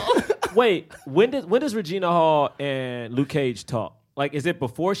hotel. Wait, when does Regina Hall and Luke Cage talk? Like, is it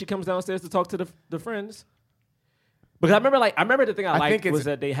before she comes downstairs to talk to the friends? Because I remember the thing I think liked it's- was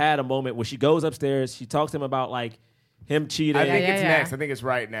that they had a moment where she goes upstairs, she talks to him about like him cheating. I think Yeah, it's yeah. next. I think it's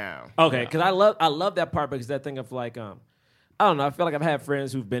right now. Okay, because I love that part because that thing of like I don't know. I feel like I've had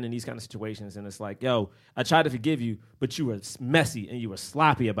friends who've been in these kind of situations, and it's like, yo, I tried to forgive you, but you were messy and you were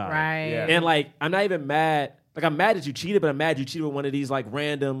sloppy about Right. it. Yeah. And like, I'm not even mad. Like, I'm mad that you cheated, but I'm mad you cheated with one of these like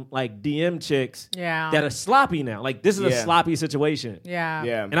random like DM chicks Yeah. that are sloppy now. Like, this is a Yeah. sloppy situation. Yeah.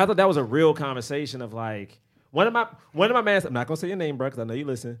 Yeah. And I thought that was a real conversation of like one of my mans. I'm not gonna say your name, bro, because I know you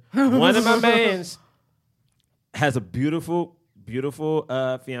listen. One of my mans has a beautiful beautiful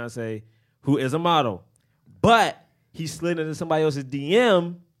fiance who is a model, but he slid into somebody else's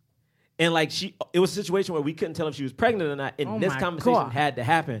DM. And like it was a situation where we couldn't tell if she was pregnant or not. And this my conversation God. had to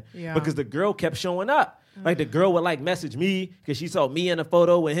happen Yeah. because the girl kept showing up. Like the girl would like message me because she saw me in a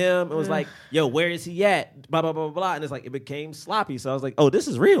photo with him and was like, "Yo, where is he at?" Blah blah blah blah blah. And it's like it became sloppy. So I was like, "Oh, this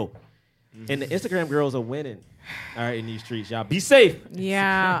is real." And the Instagram girls are winning. All right, in these streets, y'all be safe.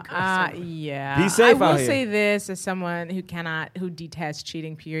 Yeah, yeah. Be safe I will out here. say this as someone who detests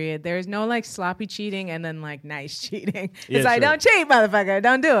cheating. Period. There is no like sloppy cheating and then like nice cheating. Yeah, It's like true. don't cheat, motherfucker.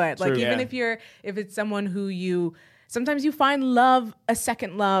 Don't do it. Like True. even Yeah. if it's someone who you. Sometimes you find love, a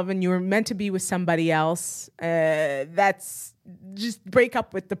second love, and you're meant to be with somebody else. That's just break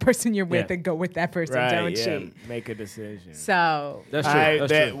up with the person you're with Yeah. and go with that person. Right, Don't yeah. cheat. Make a decision. So That's true.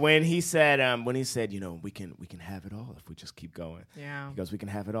 That's true. When he said, you know, we can have it all if we just keep going. Yeah. He goes, we can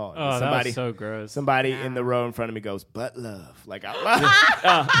have it all. And Oh, that was so gross. Somebody in the row in front of me goes, but love. Like, out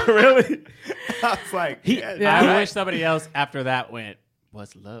loud. Really? I was like, I wish somebody else after that went,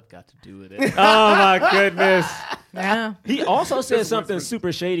 what's love got to do with it? Oh my goodness. yeah. He also said something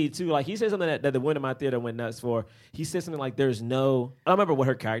super shady too. Like he said something that the women in my theater went nuts for. He said something like, "There's no," I don't remember what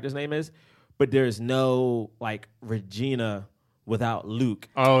her character's name is, but there's no like Regina without Luke.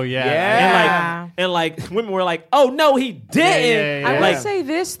 Oh, yeah. Yeah. And like women were like, "Oh no, he didn't." yeah, I Like, will say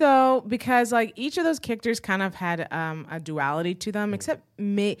this though, because like each of those characters kind of had a duality to them, except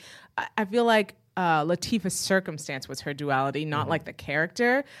me. I feel like Latifah's circumstance was her duality, not like the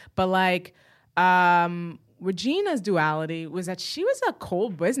character, but like Regina's duality was that she was a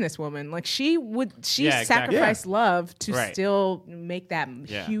cold businesswoman. Like she Yeah, exactly. sacrificed love to Right. still make that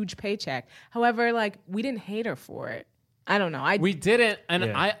Yeah. huge paycheck. However, like we didn't hate her for it. I don't know. We didn't. And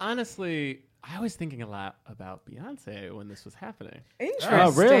Yeah. I honestly, I was thinking a lot about Beyonce when this was happening. Interesting.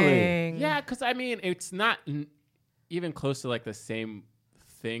 Oh, really? Yeah, because I mean, it's not even close to like the same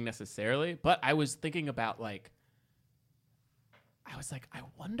thing necessarily, but I was thinking about like, I was like, I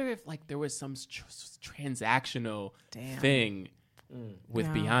wonder if like there was some transactional thing with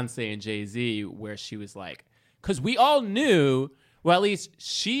Yeah. Beyonce and Jay-Z where she was like, because we all knew, well, at least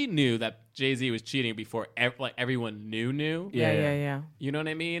she knew that Jay-Z was cheating before like everyone knew. Yeah. You know what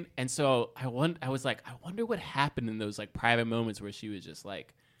I mean? And so I was like, I wonder what happened in those like private moments where she was just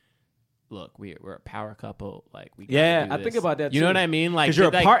like, look, we're a power couple. Like we Yeah, gotta do I this. think about that. You too. know what I mean? Like because you're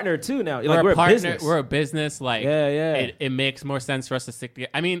a like, partner too now. We're Like a partner. business. We're a business. Like Yeah. It makes more sense for us to stick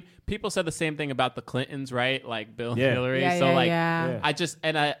together. I mean, people said the same thing about the Clintons, right? Like Bill and Yeah. Hillary. Yeah, so yeah, like, yeah. I just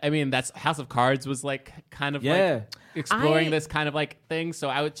I mean that's House of Cards was like kind of Yeah. like exploring I- this kind of like thing. So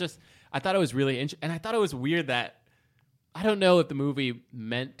I thought it was really interesting, and I thought it was weird that I don't know if the movie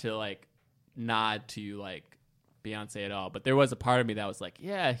meant to like nod to like Beyonce at all, but there was a part of me that was like,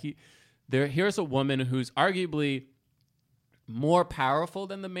 yeah, here's a woman who's arguably more powerful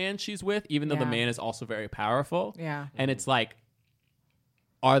than the man she's with, even though the Yeah. man is also very powerful. Yeah. And it's like,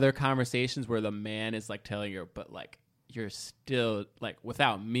 are there conversations where the man is like telling her, but like you're still like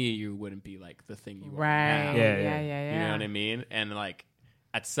without me, you wouldn't be like the thing you are Right. now. Yeah. You know what I mean? And like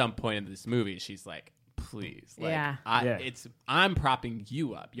at some point in this movie, she's like, please, like Yeah. I'm propping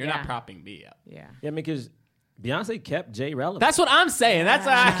you up. You're Yeah. not propping me up. Yeah. Yeah, because Beyonce kept Jay relevant. That's what I'm saying. That's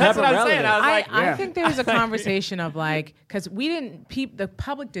what I'm relevant. saying. I was like, I think there was a conversation of like, because the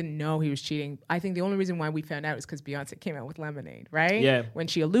public didn't know he was cheating. I think the only reason why we found out is because Beyonce came out with Lemonade, right? Yeah. When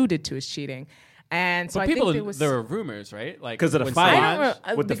she alluded to his cheating. And so but I people, think there was. there were rumors, right? Like 'Cause of the when fight. I Solange- don't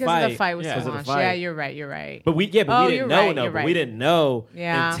know, with the because fight. of the fight with Yeah. 'Cause of Solange. the fight. Yeah, you're right. But we Oh, didn't you're know. right, No, you're but we right. didn't know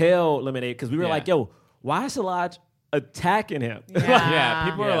Yeah. until Lemonade because we were Yeah. like, "Yo, why is Solange attacking him?" yeah,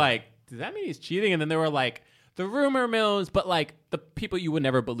 people Yeah. were like, does that mean he's cheating? And then there were like the rumor mills, but like the people you would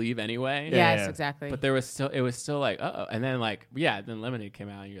never believe anyway. Yes, Yeah. exactly. But it was still like, oh, and then like, yeah, then Lemonade came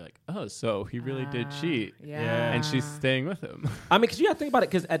out, and you're like, oh, so he really did cheat, yeah. and she's staying with him. I mean, because you got to think about it.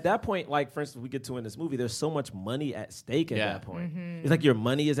 Because at that point, like for instance, we get to in this movie, there's so much money at stake at Yeah. that point. Mm-hmm. It's like your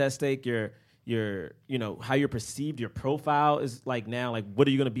money is at stake. Your you know how you're perceived. Your profile is like now. Like, what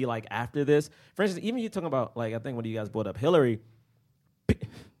are you going to be like after this? For instance, even you talking about like I think when you guys brought up Hillary,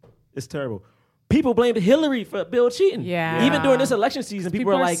 it's terrible. People blamed Hillary for Bill cheating. Yeah. Even during this election season,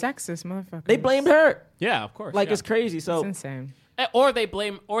 people are were like, sexist, motherfuckers. they blamed her. Yeah, of course. Like yeah. it's crazy. It's So insane. Or they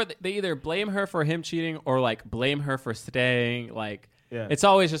either blame her for him cheating, or like blame her for staying. Like, Yeah. it's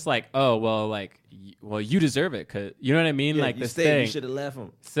always just like, oh, well, like, well, you deserve it, cause you know what I mean. yeah, like you this stayed, thing. you should have left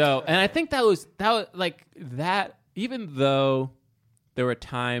him. So, and I think that was like that. Even though there were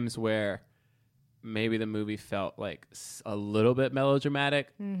times where maybe the movie felt like a little bit melodramatic,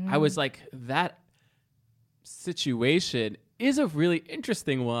 I was like, that situation is a really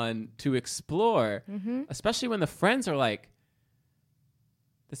interesting one to explore, especially when the friends are like,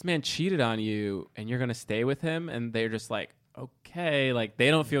 this man cheated on you and you're going to stay with him. And they're just like, okay. Like,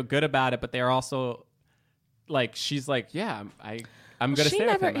 they don't feel good about it, but they're also like, she's like, yeah, I'm going to She stay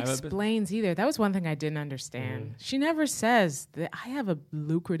with never him. explains either. That was one thing I didn't understand. She never says that I have a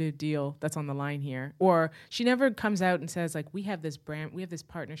lucrative deal that's on the line here. Or she never comes out and says, like, we have this brand, we have this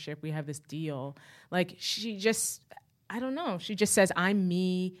partnership, we have this deal. Like, she just, I don't know. She just says, I'm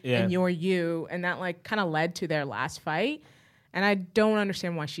me and you're you. And that, like, kind of led to their last fight. And I don't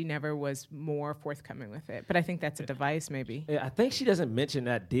understand why she never was more forthcoming with it. But I think that's a device, maybe. Yeah, I think she doesn't mention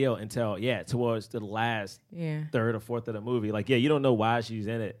that deal until, towards the last third or fourth of the movie. Like, you don't know why she's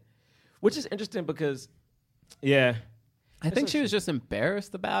in it. Which is interesting because, I think she was just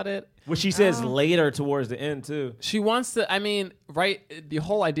embarrassed about it. What she says later towards the end, too. She wants to, I mean, right, the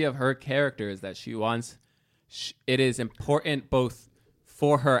whole idea of her character is that she wants, it is important both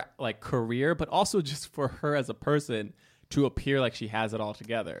for her, like, career, but also just for her as a person to appear like she has it all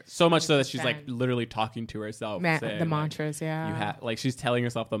together. So much so that she's like literally talking to herself. Saying, the mantras, you have, like, she's telling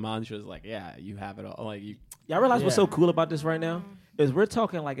herself the mantras, like, yeah, you have it all. Like, you. Yeah, I realize what's so cool about this right now is we're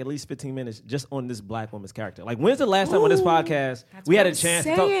talking like at least 15 minutes just on this black woman's character. Like, when's the last time on this podcast we had a chance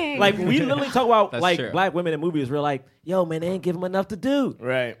to talk? Like, we literally talk about like black women in movies. We're like, yo, man, they ain't giving them enough to do.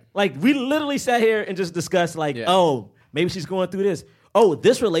 Right. Like, we literally sat here and just discussed like, oh, maybe she's going through this. Oh,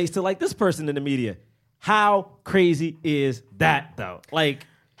 this relates to like this person in the media. How crazy is that, though? Like,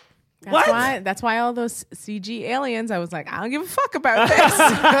 that's why all those CG aliens, I was like, I don't give a fuck about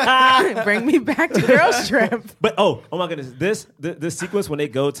this. Bring me back to Girls Trip. But, oh my goodness. This sequence when they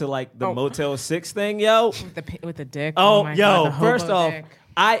go to, like, the Motel 6 thing, yo. With the dick. Oh, my yo, God, the first hobo off, dick.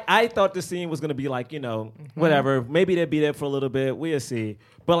 I thought the scene was going to be, like, whatever. Maybe they'd be there for a little bit. We'll see.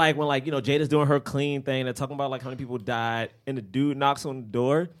 But, like, when, like, Jada's doing her clean thing, they're talking about, like, how many people died, and the dude knocks on the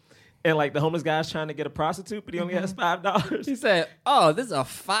door. And, like, the homeless guy's trying to get a prostitute, but he only has $5. He said, oh, this is a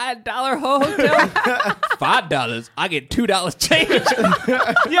 $5 hotel? $5? I get $2 change.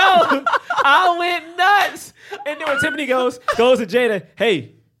 Yo, I went nuts. And then when Tiffany goes to Jada,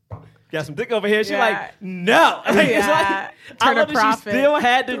 hey, got some dick over here. She's like, no. Like, it's like, I love that she still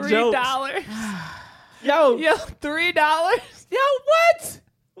had the jokes. $3. Yo, $3? Yo, what?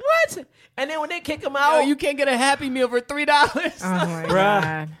 And then when they kick him out. Yo, you can't get a Happy Meal for $3. Oh, my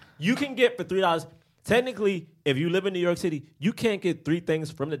God. You can get for $3. Technically, if you live in New York City, you can't get 3 things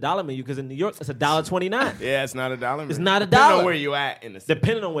from the dollar menu because in New York, it's $1.29. Yeah, it's not a dollar. It's not a Depending dollar. on where you at in the city.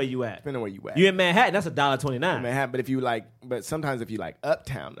 Depending on where you at. Depending on where you at. You in Manhattan, that's $1.29. Manhattan, but if you like, sometimes if you like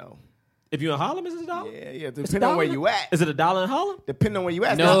uptown though. If you're in Harlem, is it $1? Yeah. Depending on where you at. Is it $1 in Harlem? Depending on where you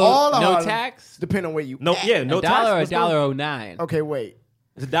at. No Harlem, tax. Depending on where you. No, at. yeah, no $1 tax. or $1.09. Okay, wait.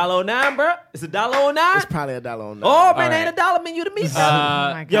 It's $1.09, bro. It's $1.09. It's probably $1.09. Oh man, right. ain't a dollar menu to me. Oh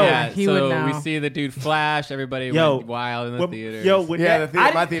my God. Yeah, He so would know. we see the dude flash. Everybody went wild in the theater.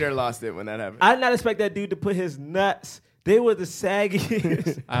 My theater lost it when that happened. I did not expect that dude to put his nuts. They were the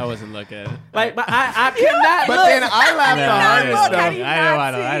saggiest. I wasn't looking. Like, I could not But look. then I laughed the hardest. I though.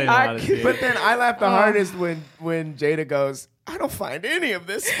 didn't want to see it. But then I laughed the hardest when Jada goes, I don't find any of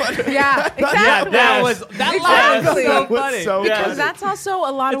this funny. Yeah, exactly. That line was Exactly. so That was funny. so Because funny. that's also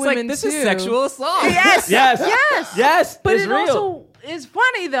a lot of It's like, women this too. is sexual assault. Yes. But it's it real. also is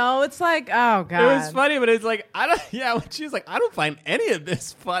funny though. It's like, oh God. It was funny, but it's like, when she was like, I don't find any of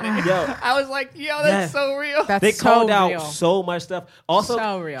this funny. Yo. I was like, that's so real. That's They so called real. out so much stuff. Also,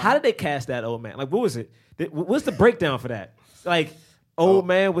 So real. how did they cast that old man? Like, what was it? What's the breakdown for that? Like, old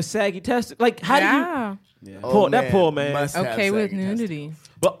man with saggy testicles. Like, how do you? That poor man. must have Okay with saggy nudity.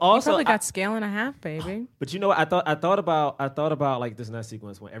 But also, Probably got scale and a half, baby. but you know what? I thought about like this next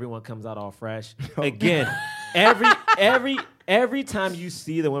sequence when everyone comes out all fresh. Again, every time you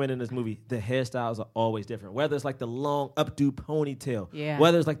see the women in this movie, the hairstyles are always different. Whether it's like the long updo ponytail,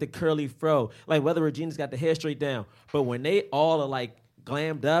 whether it's like the curly fro, like whether Regina's got the hair straight down. But when they all are like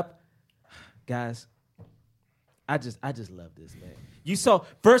glammed up, guys, I just love this, man. You saw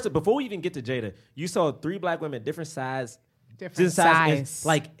first before we even get to Jada, you saw 3 black women, different size. Different size.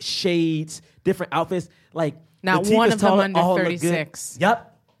 Like shades, different outfits. Like Not Latifah's one of them taller, under all look 36. good.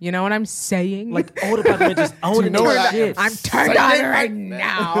 Yep. You know what I'm saying? Like older black women just owning know their what shit. I'm turned on right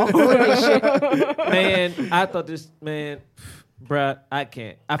now. Man, I thought this, man, bruh, I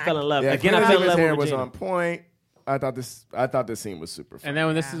can't. I fell in love. Yeah, Again, I fell in his love hair with was Regina. on point. I thought this scene was super fun. And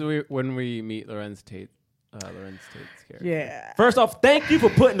then when we meet Lorenz Tate's character. Yeah. First off, thank you for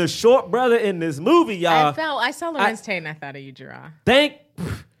putting the short brother in this movie, y'all. I saw Lorenz Tate and I thought of you, Gerard.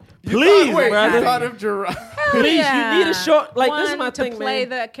 Please, Wait, brother. you thought of Gerard. Please, you need a short. Like this is One, my to thing, play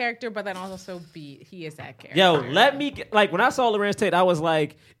man. the character, but then also be he is that character. Yo, let me like when I saw Lorenz Tate, I was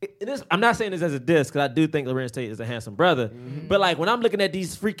like, I'm not saying this as a diss because I do think Lorenz Tate is a handsome brother. But like when I'm looking at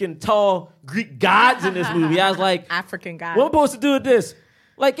these freaking tall Greek gods in this movie, I was like, African guy. what am I supposed to do with this?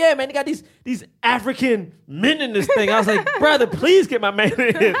 Like, yeah, man, they got these African men in this thing. I was like, brother, please get my man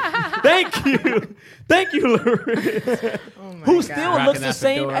in here. Thank you, Lorenz. Who still Rocking looks the that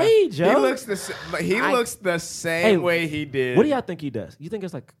same fedora. age, yo. He looks the same way he did. What do y'all think he does? You think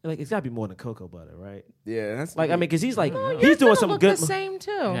it's like it's gotta be more than cocoa butter, right? Yeah, that's Like, I mean, because he's like Yours he's doing gonna some look good. the same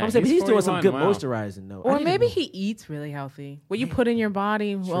too. Yeah. I'm saying He's he's doing some 41, good wow. moisturizing though. I Or didn't maybe even know. he eats really healthy. What you put in your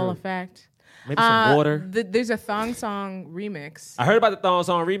body will affect. Maybe some water. There's a Thong Song remix. I heard about the Thong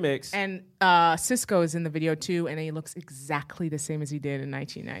Song remix. And Cisco is in the video too, and he looks exactly the same as he did in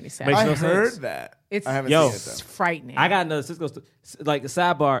 1997. Makes I no heard sense. that. It's I haven't Yo. seen it It's though. frightening. I got another Cisco, like the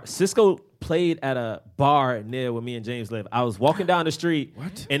sidebar. Cisco played at a bar near where me and James live. I was walking down the street,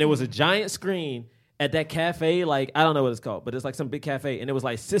 and it was a giant screen at that cafe. Like I don't know what it's called, but it's like some big cafe, and it was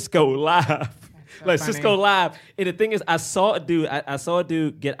like Cisco Live, like funny. Cisco Live. And the thing is, I saw a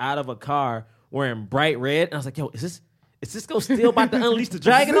dude get out of a car wearing bright red, and I was like, yo, is Cisco still about to unleash the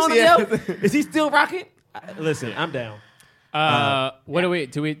dragon on him, yo? Is he still rocking? Listen, I'm down. What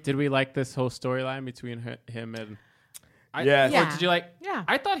did we like this whole storyline between him and? Yes. Or Yeah. did you like? Yeah.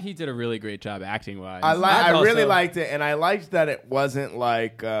 I thought he did a really great job acting wise. I thought really so. liked it, and I liked that it wasn't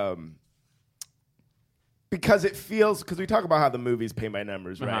like because it feels because we talk about how the movie's paint by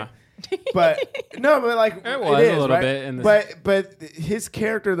numbers, right? But like It was is, a little right? bit in this- But his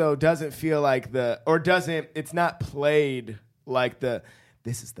character though doesn't feel like it's not played like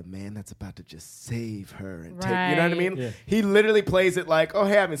this is the man that's about to just save her and take, you know what I mean? Yeah. He literally plays it like, oh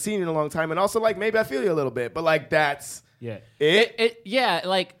hey, I haven't seen you in a long time, and also like maybe I feel you a little bit, but like that's Yeah.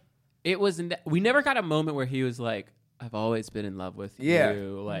 It was. We never got a moment where he was like, "I've always been in love with Yeah.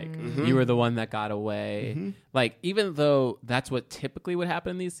 you." Like you were the one that got away. Like even though that's what typically would happen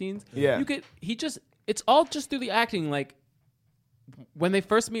in these scenes. Yeah. You could. It's all just through the acting. Like when they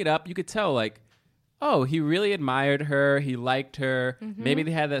first meet up, you could tell like, oh, he really admired her. He liked her. Maybe they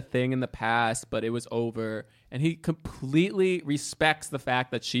had that thing in the past, but it was over. And he completely respects the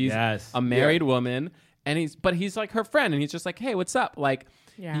fact that she's Yes. a married woman. And he's like her friend, and he's just like, hey, what's up? Like,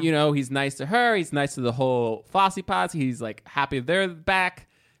 Yeah. you know, he's nice to her. He's nice to the whole Fosse posse. He's like happy they're back.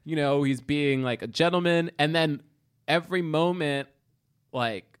 You know, he's being like a gentleman. And then every moment,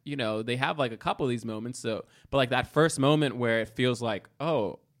 like, you know, they have like a couple of these moments. So, but like that first moment where it feels like,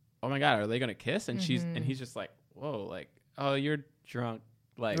 oh my God, are they gonna kiss? And he's just like, whoa, like, oh, you're drunk.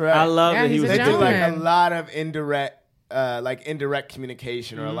 Like, Right. I love Yeah, that he he's was a They do like a gentleman. lot of indirect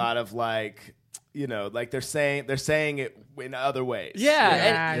communication, or a lot of like, you know, like they're saying it in other ways.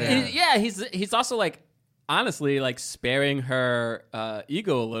 He's also like honestly like sparing her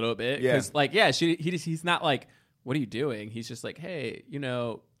ego a little bit because he's not like, what are you doing? He's just like, hey, you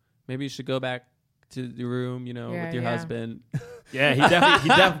know, maybe you should go back to the room, you know, Yeah, with your yeah. husband. Yeah, he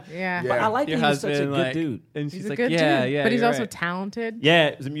definitely. Yeah. But I like Your that he was such a husband, good like, dude. And He's she's a like, good yeah, dude. yeah. But he's you're also right. talented.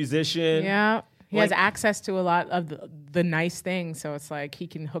 Yeah, he's a musician. Yeah. He has Like- access to a lot of the nice things, so it's like he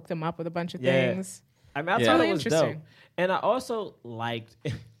can hook them up with a bunch of Yeah. things. I mean, I Yeah. thought Really it was dope. interesting. And I also liked,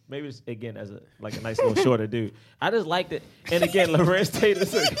 maybe it's, again, as a nice little shorter dude. I just liked it. And again, Lorenz Tate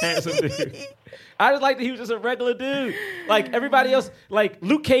is a handsome dude. I just liked that he was just a regular dude. Like everybody else, like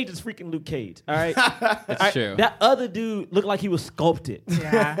Luke Cage is freaking Luke Cage. All right, That's true. That other dude looked like he was sculpted.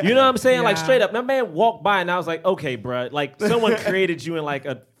 Yeah. You know what I'm saying? Like Yeah. straight up. That man walked by and I was like, okay, bruh. Like someone created you in like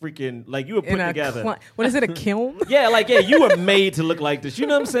a freaking, like you were put In a together. what is it, a kiln? Yeah, like, yeah, you were made to look like this. You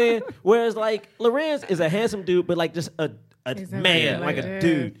know what I'm saying? Whereas, like, Lorenz is a handsome dude, but, like, just a He's a man, regular like a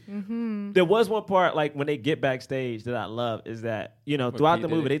dude. There was one part, like, when they get backstage that I love is that, you know, throughout P. the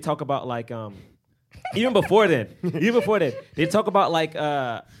movie, Diddy. they talk about, like, even before then, they talk about, like,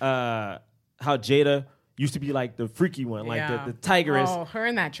 how Jada used to be, like, the freaky one, like, Yeah. the tigress. Oh, her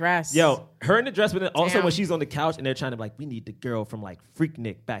in that dress. Yo, her in the dress, but then also Damn. when she's on the couch and they're trying to be like, we need the girl from like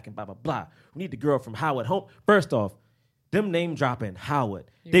Freaknik back and blah, blah, blah. We need the girl from Howard Home. First off, them name dropping Howard.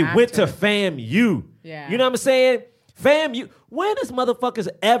 They have went to to. FAMU. Yeah. You know what I'm saying? FAMU. When has motherfuckers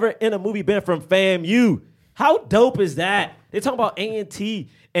ever in a movie been from FAMU? How dope is that? They talking about A&T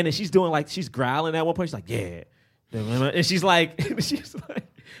and then she's doing like, she's growling at one point. She's like, yeah. And she's like,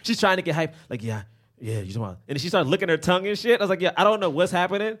 she's trying to get hype. Like, yeah, you talking about. And then she started licking her tongue and shit. I was like, yeah, I don't know what's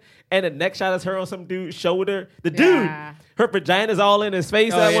happening. And the next shot is her on some dude's shoulder. The Yeah. dude, her vagina's all in his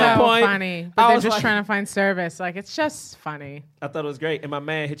face at So one point. funny. But I they're was just like- trying to find service. Like, it's just funny. I thought it was great. And my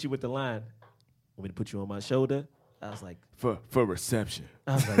man hit you with the line, want me to put you on my shoulder? I was like, for reception.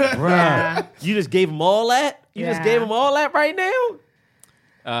 bruh, you just gave him all that? You just Yeah. gave him all that right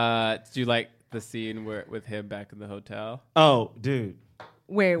now? Did you like the scene with him back in the hotel? Oh, dude.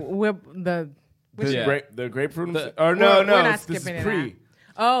 Wait, the Yeah. The grapefruit. The- Or no, We're no. not This is skipping it pre. out.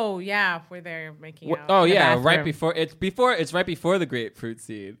 Oh yeah, where they're making out. Oh in the yeah, bathroom. right before it's right before the grapefruit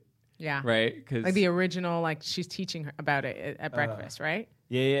scene, Yeah. right? Because Like the original, like she's teaching her about it at breakfast, right?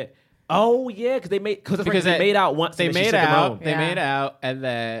 Yeah. Oh, yeah, because they made out once. they and then she made sent them out, home. they Yeah. made out, and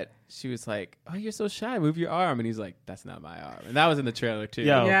then she was like, "Oh, you're so shy. Move your arm." And he's like, "That's not my arm." And that was in the trailer too.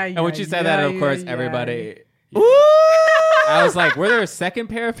 Yo. Yeah, And when she said that, of course, everybody. Ooh! I was like, "Were there a second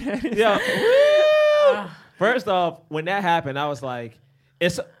pair of panties?" Yo. First off, when that happened, I was like,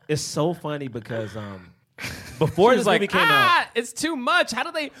 it's so funny because before She this was like, movie came out, it's too much. How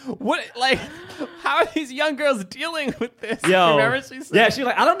do they? What? Like, how are these young girls dealing with this? yo, Remember she said? yeah, she's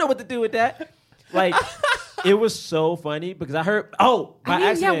like, I don't know what to do with that. Like, it was so funny because I heard, by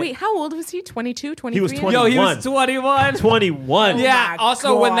accident, yeah, wait, how old was he? 22, 23? was 20. Yo, he 21. was 21. 21. Yeah. my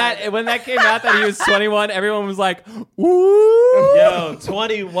Also, when God. that came out that he was 21, everyone was like, "Ooh!" Yo,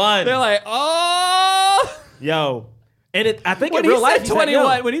 21. They're like, "Oh!" Yo. And I think When in real he life, said he's like,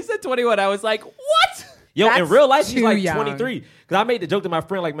 21, yo. when he said 21, I was like, "What?" Yo, in That's real life, he's too like young. 23. Because I made the joke to my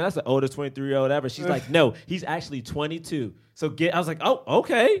friend, like, man, that's the oldest 23-year-old ever. She's like, no, he's actually 22. So I was like, oh,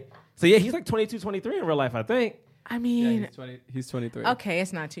 okay. So yeah, he's like 22, 23 in real life, I think. I mean, He's 23. okay,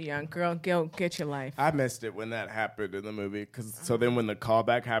 it's not too young. Girl, go get your life. I missed it when that happened in the movie. So then when the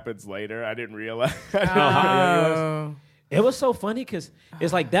callback happens later, I didn't realize. Oh. It was so funny because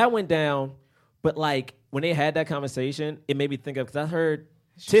it's like that went down, but like when they had that conversation, it made me think of, because I heard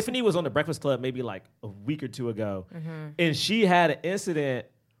Tiffany was on the Breakfast Club maybe like a week or two ago, and she had an incident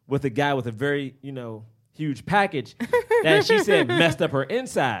with a guy with a very, huge package that she said messed up her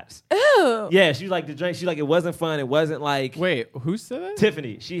insides. Ew. Yeah, she was like the drink. She's like, it wasn't fun. It wasn't like Wait, who said that?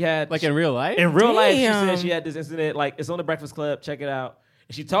 Tiffany. She had Like in real life? in real life. She Damn. said she had this incident. Like it's on the Breakfast Club. Check it out.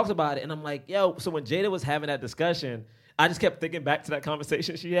 And she talks about it, and I'm like, yo. So when Jada was having that discussion, I just kept thinking back to that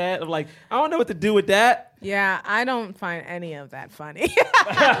conversation she had. I'm like, I don't know what to do with that. Yeah, I don't find any of that funny.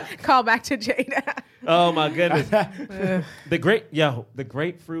 Call back to Jada. Oh my goodness. the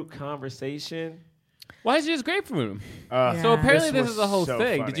grapefruit conversation. Why is it just grapefruit? Yeah. So apparently This this is a whole was so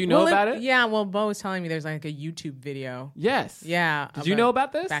thing. funny. Did you know about it? Yeah, well, Bo was telling me there's like a YouTube video. Yes. Yeah. Did you know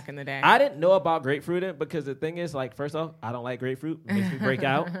about this? Back in the day. I didn't know about grapefruit because the thing is, like, first off, I don't like grapefruit. It makes me break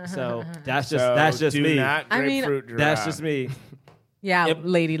out. So that's just do me. not I mean, grapefruit dry. That's just me. yeah, Yep.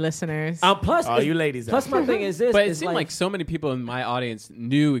 lady listeners. Plus, All you ladies Plus, out my thing is this. But it is seemed like so many people in my audience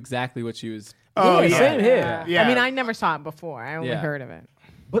knew exactly what she was. Oh, yeah, yeah. same here. Yeah. I mean, I never saw it before. I only Yeah. heard of it.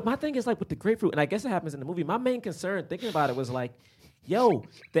 But my thing is like with the grapefruit, and I guess it happens in the movie. My main concern thinking about it was like, yo,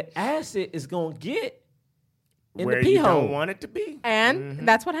 the acid is gonna get in where the pee you hole. don't want it to be. And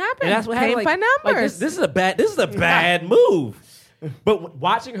that's what happened. And that's what Paid happened. by Like, numbers. this is a bad move. But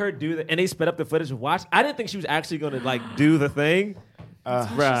watching her do that, and they sped up the footage of watch, I didn't think she was actually gonna like do the thing. Bruh.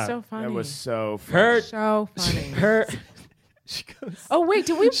 She's so funny. That was so funny. Her, so funny. her. She goes. Oh wait,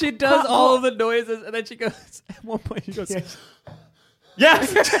 did we? She does all of the noises, and then she goes. At one point, she goes. Yes,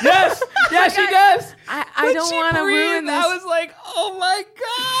 she does. I don't want to ruin this. I was like, oh my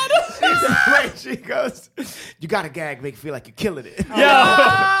god. Right, she goes, you got to gag, make it feel like you're killing it.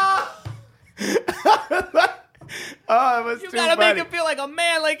 Oh, it was You too gotta funny. make him feel like a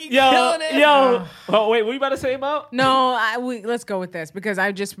man, like he's Yo, killing it. yo. Oh wait, what you about to say about? No, let's go with this because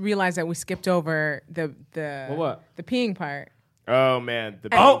I just realized that we skipped over the what? the peeing part. Oh man, the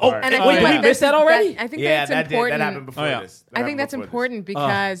Oh, big part. And I wait, think did we that miss that already? I think yeah, that's that important. did. That happened before Oh, yeah. this. I think that's important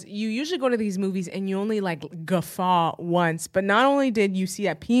because you usually go to these movies and you only like guffaw once, but not only did you see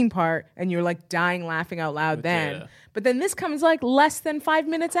that peeing part and you're like dying laughing out loud then, Jada. but then this comes like less than 5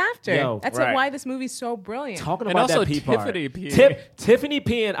 minutes after. Yo, That's right. why this movie's so brilliant. Talking And about also that pee part. Tiffany peeing. Tiffany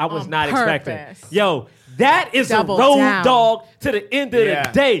peeing, I was On not expecting. purpose. Yo, that is Double a road down. dog to the end of Yeah.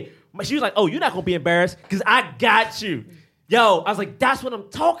 the day. She was like, "Oh, you're not gonna be embarrassed because I got you." Yo, I was like, "That's what I'm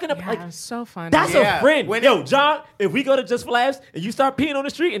talking about." Yeah, Like, it was so funny. that's Yeah. a friend. When Yo, John, if we go to Just for Laughs and you start peeing on the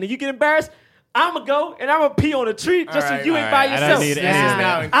street and then you get embarrassed, I'm gonna go and I'm gonna pee on a tree just so right, you all ain't by right. I don't yourself. need This any is of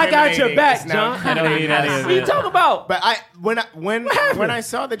now that. I got your incriminating. back, It's now John. I don't need any of What are you that. talking about? But when happened? I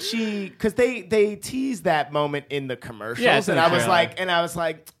saw that because they teased that moment in the commercials, Yeah, it's in and the I was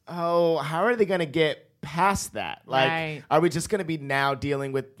like, oh, how are they gonna get past that? Like, Right. are we just gonna be now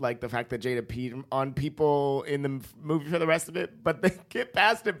dealing with like the fact that Jada peed on people in the movie for the rest of it? But they get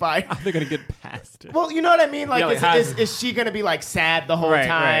past it by. They're gonna get past it. Well, you know what I mean. Like, Yeah, like how- is she gonna be like sad the whole Right,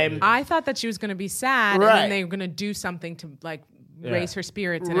 time? right. I thought that she was going to be sad and Right. then they were going to do something to like raise her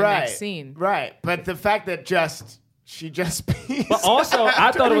spirits in the Right. next scene. Right. But the fact that just she just pees. But also,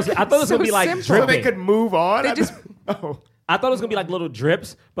 I thought it was So gonna be like simple. so dripping. they could move on. They just- I thought it was gonna be like little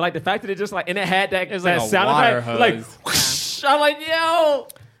drips, but like the fact that it just like and it had that, It's that like a sound water effect, like hose. whoosh, I'm like, yo,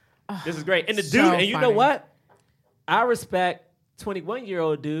 this is great. And the So dude, and you know funny. what? I respect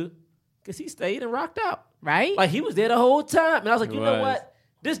 21-year-old dude because he stayed and rocked out. Right? Like he was there the whole time, and I was like, He you know was. what?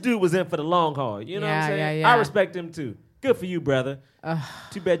 This dude was in for the long haul. You know what I'm Yeah, saying? yeah, yeah. I respect him too. Good for you, brother.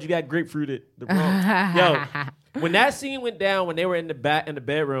 Too bad you got grapefruited the wrong. Yo, when that scene went down, when they were in the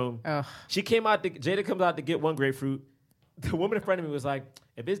bedroom, Ugh. she came out. Jada comes out to get one grapefruit. The woman in front of me was like,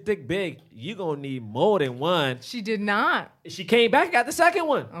 "If it's dick big, you gonna need more than one." She did not. She came back and got the second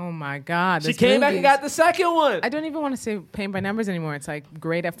one. Oh my God. She this came back movie and got the second one. I don't even want to say paint by numbers anymore. It's like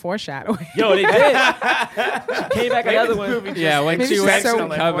great at foreshadowing. Yo, they did. She came back another one. Yeah, when Maybe she she's went so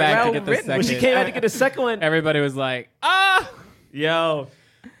to come back to get the well-written. second, When she came back to get the second one, everybody was like, "Ah!" yo, I was like,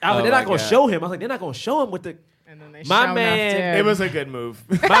 Oh they're my not gonna God. show him. I was like, they're not gonna show him with the. And then they My sure man, enough did. It was a good move.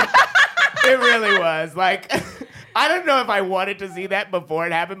 It really was. Like, I don't know if I wanted to see that before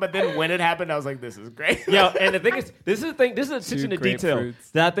it happened, but then when it happened, I was like, this is great. Yo, and the thing is, this is the thing. This is attention to detail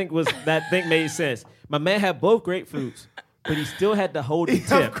grapefruits. that I think made sense. My man had both grapefruits, but he still had to hold the Of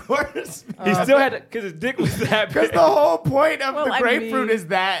tip. course. He still had to, because his dick was that Because big. the whole point of Well, the I grapefruit mean- is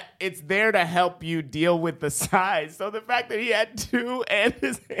that it's there to help you deal with the size. So the fact that he had two and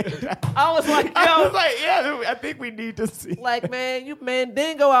his hand out, I was like, I yo, was like, yeah, I think we need to see. like, man, you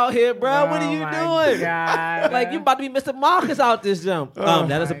mandingo out here, bro. What are you my doing? God. Like, you about to be Mr. Marcus out this jump.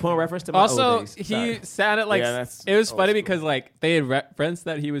 That is a point reference to my Also, old days. he Sorry. sounded like Yeah, that's it was old funny school. because like they had referenced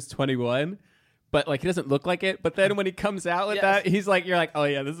that he was 21, but like he doesn't look like it. But then when he comes out with Yes. that, he's like, "You're like, oh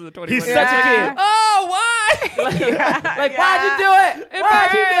yeah, this is a 21." He's year such old." a kid. Yeah. Oh, why? Like, why'd you do it?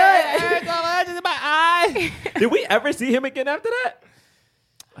 Why'd you do it? It's in my eye. Did we ever see him again after that?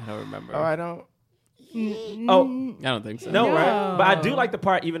 I don't remember. Oh, I don't. Oh, I don't think so. no, right? But I do like the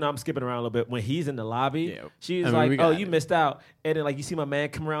part, even though I'm skipping around a little bit, when he's in the lobby, Yeah. she's I mean, like, we oh, got you it. missed out. And then, like, you see my man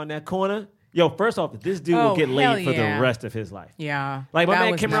come around that corner. Yo, first off, this dude Oh, will get hell laid for yeah. the rest of his life. Yeah. Like, my That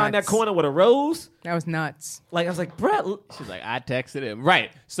man was came around that nuts. corner with a rose. That was nuts. Like, I was like, Brett, She's like, I texted him.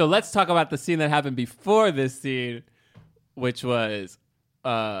 Right. So let's talk about the scene that happened before this scene, which was,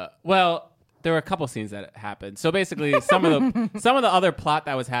 well, there were a couple scenes that happened. So basically, some of the other plot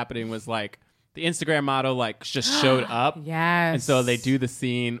that was happening was like the Instagram model like just showed up. Yes. And so they do the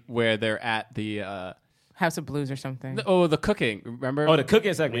scene where they're at the House of Blues or something. the cooking. Remember? oh, the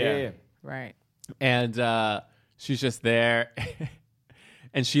cooking segment. Yeah. Yeah. Right. And she's just there.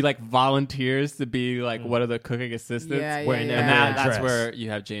 And she like volunteers to be like one of the cooking assistants. Yeah, Wearing yeah, that And yeah. that's dress. where you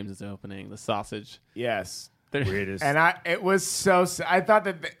have James's opening, the sausage. Yes. Weirdest. And it was so, I thought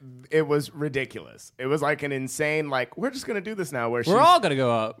that it was ridiculous. It was like an insane, like, we're just going to do this now. Where We're all gonna go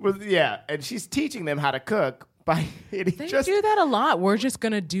up. yeah. And she's teaching them how to cook by hitting They just. do that a lot. We're just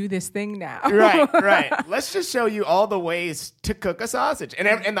going to do this thing now. Right. Let's just show you all the ways to cook a sausage.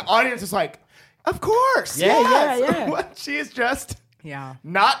 And the audience is like, of course. Yeah, yes. yeah, yeah. What? She is just Yeah.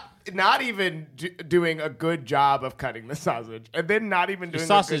 not even doing a good job of cutting the sausage. And then not even Your doing a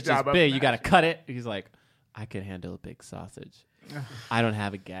sausage good job is of big. You got to mashing. cut it. He's like, I can handle a big sausage. I don't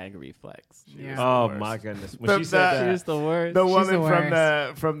have a gag reflex. Yeah. Oh, worst. my goodness. When The- she said the- She's the worst. The She's woman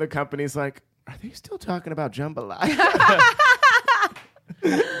the from the company's like, are they still talking about jambalaya?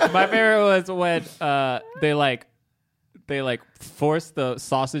 My favorite was when they like force the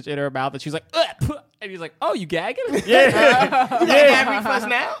sausage in her mouth, and she's like, "Ugh," and he's like, "Oh, you gagging?" Gag reflex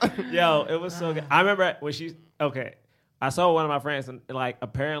now? Yo, it was so good. I remember when I saw one of my friends and like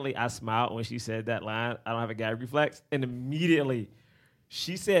apparently I smiled when she said that line, I don't have a gag reflex, and immediately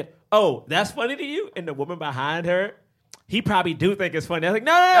she said, "Oh, that's funny to you?" And the woman behind her, he probably do think it's funny. I was like,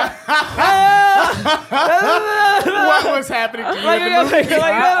 no. What was happening to you Like, in the movie? no.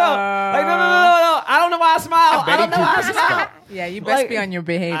 I don't know why I smile. I don't know why I smile. Yeah, you best Like, be on your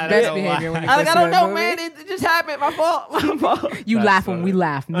behavior. I don't Best know behavior why. when it I comes like, I to don't that know, movie. man. It just happened. My fault. My fault. You laugh when we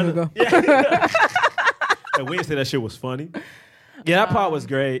laugh, nigga. And we didn't say that shit was funny. Yeah, that part was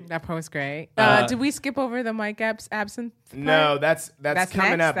great. That part was great. Uh, Did we skip over the Mike absent? No, that's That's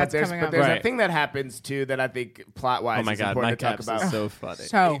coming next? up. That's coming but up. there's a Right. thing that happens too that I think plot wise Oh my is god, important Mike to talk Epps about. is so funny.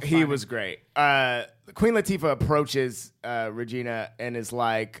 So He funny. was great. Queen Latifah approaches Regina and is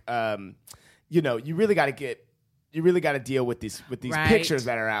like, you really got to deal with these Right. pictures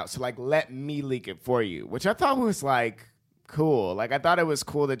that are out. So like, let me leak it for you, which I thought was like cool. Like I thought it was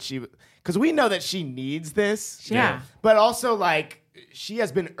cool that because we know that she needs this. Yeah. But also like she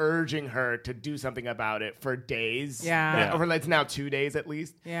has been urging her to do something about it for days. Yeah. Or it's now 2 days at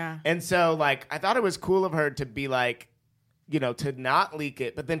least. Yeah. And so, like, I thought it was cool of her to be like, to not leak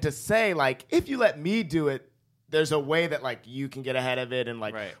it, but then to say, like, if you let me do it, there's a way that like you can get ahead of it and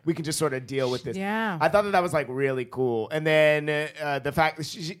like Right. we can just sort of deal with this. Yeah. I thought that was like really cool. And then the fact that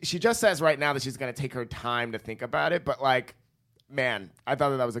she just says right now that she's going to take her time to think about it. But like, man, I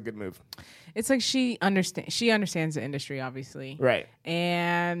thought that was a good move. It's like she understands the industry, obviously. Right.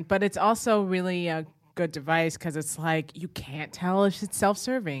 But it's also really a good device because it's like you can't tell if it's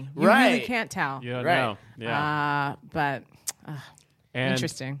self-serving. You really Right. can't tell. You don't Right. know. Yeah. But And,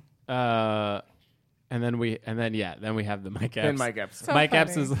 interesting. And then we have the Mike Epps. Then Mike Epps. So Mike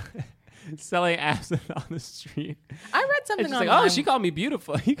Epps funny. is selling absinthe on the street. I read And something she's online. like, oh, she called me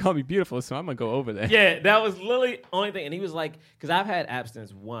beautiful. He called me beautiful, so I'm gonna go over there. Yeah, that was literally the only thing. And he was like, because I've had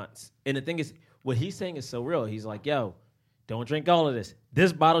abstinence once. And the thing is, what he's saying is so real. He's like, yo, don't drink all of this.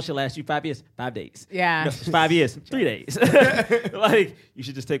 This bottle should last you 5 years, 5 days. Yeah. No, 5 years, 3 days. Like, you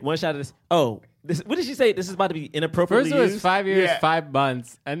should just take one shot of this. Oh, what did she say? This is about to be inappropriately First it was used? 5 years, Yeah. 5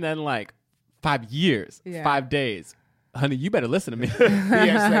 months, and then like 5 years, Yeah. 5 days. Honey, you better listen to me. Yeah,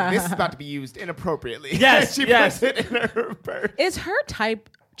 she's like, this is about to be used inappropriately. Yes, she yes. puts it in her purse. Is her type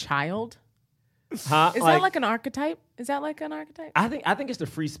child? Huh? Is that like an archetype? Is that like an archetype? I think it's the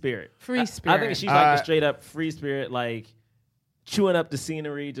free spirit. Free I spirit. think she's like the straight up free spirit, like chewing up the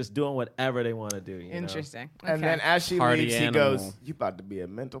scenery, just doing whatever they want to do. You know? Interesting. And Okay. then as she Party leaves, he animal. goes, you about to be a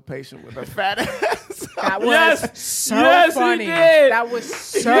mental patient with a fat ass. That was Yes! so Yes, he funny. did! That was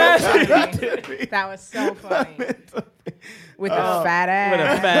so Yes, funny. That was so funny. With a fat ass. With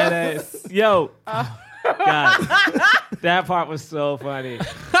a fat ass. Yo. God. That part was so funny.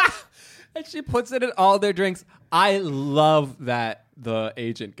 And she puts it in all their drinks. I love that the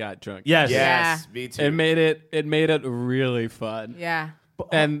agent got drunk. Yes. Yes, me too. It made it really fun. Yeah.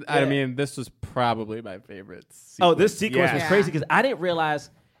 And I Yeah. mean, this was probably my favorite. Oh, this sequence Yeah. was crazy because I didn't realize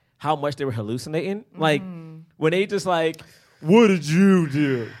how much they were hallucinating. Like when they just like, what did you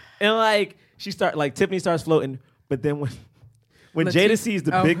do? And like Tiffany starts floating, but then when Jada sees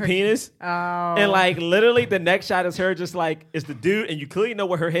the big her- penis, Oh. and like literally the next shot is her just like it's the dude, and you clearly know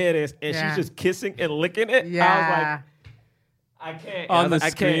where her head is, and Yeah. she's just kissing and licking it. Yeah. I was like, I can't On I was the like, I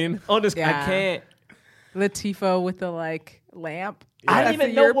can't. screen? On the screen, Yeah. I can't. Latifah with the like lamp. I That's didn't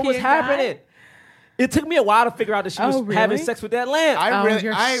even the know what was European guy? happening. It took me a while to figure out that she was Oh, having really? sex with that lamp.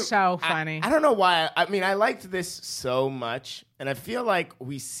 You're so funny. I don't know why. I mean, I liked this so much, and I feel like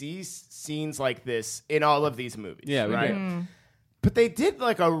we see scenes like this in all of these movies. Yeah, we right. do. But they did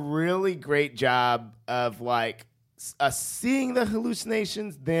like a really great job of like us seeing the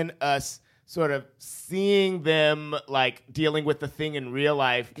hallucinations, then us sort of seeing them like dealing with the thing in real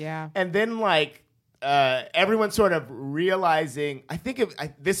life. Yeah. And then like everyone sort of realizing, I think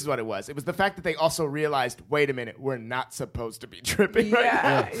this is what it was. It was the fact that they also realized, wait a minute, we're not supposed to be tripping right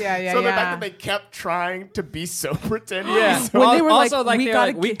now. Yeah. So the fact that they kept trying to be so pretending. Yeah. When they were also, like, we they're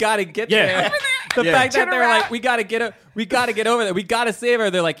gotta like, we get- gotta get Yeah. there. The Yeah. fact that Turn they're around. like, we gotta get over there. We gotta save her.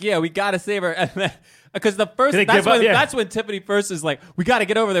 They're like, yeah, we gotta save her. And then, because Did they that's give up? when Yeah. that's when Tiffany first is like, we gotta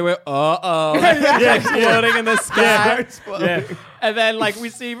get over there. We're exploding in the sky. Yeah. And then like we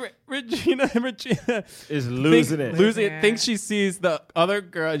see Regina Is losing it. losing it. Yeah. Thinks she sees the other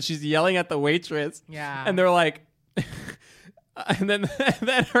girl and she's yelling at the waitress. Yeah. And they're like. And then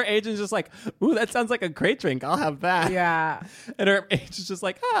her agent's just like, ooh, that sounds like a great drink. I'll have that. Yeah. And her agent's just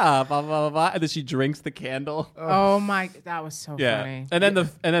like, blah, blah, blah, blah. And then she drinks the candle. Oh my, that was so Yeah. funny. And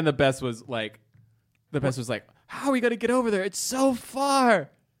then the best was like, how are we going to get over there? It's so far.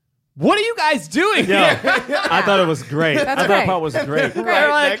 What are you guys doing Yo, here? I thought it was great. I thought great. that part was great. They're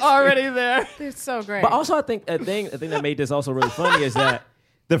like already there. It's so great. But also, I think a thing that made this also really funny is that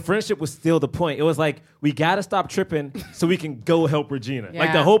the friendship was still the point. It was like, we got to stop tripping so we can go help Regina. Like,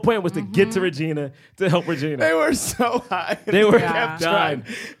 Yeah. the whole point was to get to Regina, to help Regina. They were so high. They were Yeah. done.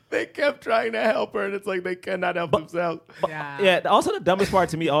 They kept trying to help her, and it's like they cannot help themselves. yeah. Yeah, also the dumbest part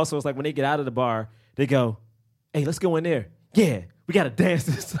to me also is like when they get out of the bar, they go, hey, let's go in there. Yeah, we got to dance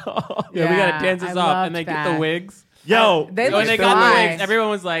this off. Yeah, we got Yeah, to dance this I off. loved And they get that. the wigs. Yo, They When looked they got the fly. wigs, everyone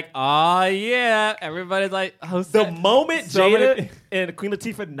was like, oh, yeah. Everybody's like, oh, the moment so Jada many- and Queen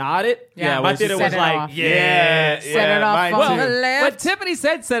Latifah nodded, Yeah, my when she theater set was it like, off. yeah, Set it off mine on too. the When left. Tiffany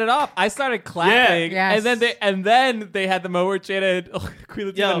said set it off, I started clapping. Yeah. Yes. And then they had the moment where Jada and Queen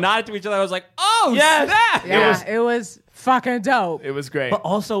Latifah Yo. nodded to each other. I was like, oh, Yes. snap. Yeah, it was fucking dope. It was great. But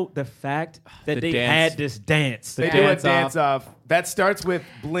also the fact that The they dance. had this dance. They do a dance dance off that starts with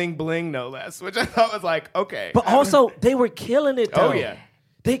bling bling, no less, which I thought was like, okay. But also, they were killing it, though. Oh, yeah.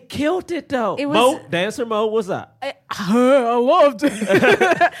 They killed it, though. It was- Mo, Dancer Mo, what's up? I loved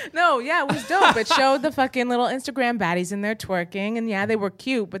it. No, yeah, it was dope. It showed the fucking little Instagram baddies in there twerking, and yeah, they were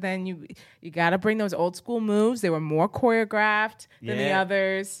cute. But then you got to bring those old school moves. They were more choreographed than the Yeah.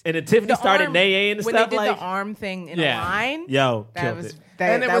 others. And then Tiffany started naying and when stuff they did like. the arm thing in Yeah. a line. Yo, That killed was it.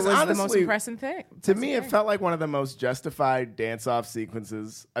 And it that was was the most honestly- impressive thing. To me, it felt like one of the most justified dance-off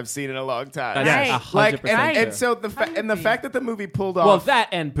sequences I've seen in a long time. Right. Yeah, Like, 100%. and, sure. and so the fact that the movie pulled off well, that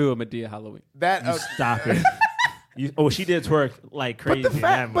and Boo Medea Halloween. that Stop it. She did twerk like crazy. But in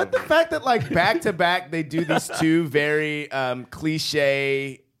that the movie. fact that like back to back they do these two very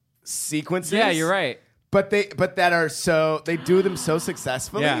cliche sequences. Yeah, you're right. But they do them so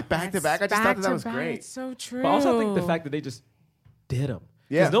successfully Yeah. back to back. I just thought that was great. It's so true. But I also think the fact that they just did them.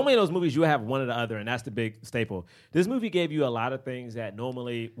 Yeah. Because normally in those movies you have one or the other, and that's the big staple. This movie gave you a lot of things that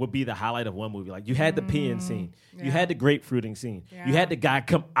normally would be the highlight of one movie. Like you had the peeing scene, you had the grapefruiting scene, you had the guy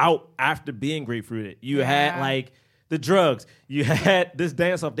come out after being grapefruited. You had like the drugs, you had this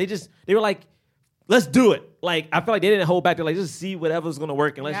dance off. They were like, let's do it. Like I feel like they didn't hold back. They're like, just see whatever's gonna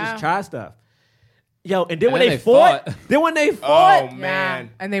work and let's just try stuff. Yo, and then when then they they fought, Oh Yeah.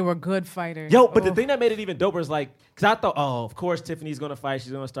 man. And they were good fighters. Yo, but the Oh. thing that made it even doper is like, because I thought, oh, of course Tiffany's gonna fight,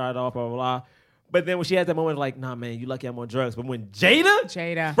 she's gonna start it off, blah blah blah. But then when she had that moment, like, nah, man, you lucky I'm on drugs. But when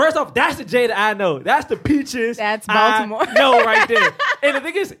Jada, first off, that's the Jada I know. That's the peaches. That's Baltimore. No, right there. And the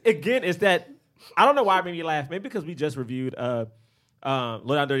thing is, again, is that I don't know why it made me laugh. Maybe because we just reviewed Low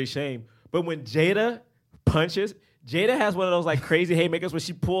Down Dirty Shame. But when Jada punches. Jada has one of those like crazy haymakers where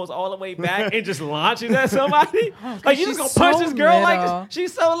she pulls all the way back and just launches at somebody. Like you just gonna she's punch so this girl little. like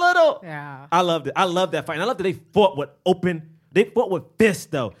she's so little. Yeah. I loved it. I love that fight. And I love that they fought with fists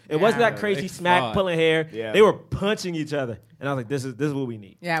though. It wasn't that crazy They smack fought. pulling hair. Yeah. They were punching each other. And I was like, this is what we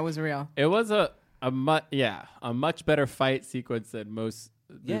need. Yeah, it was real. It was a much better fight sequence than most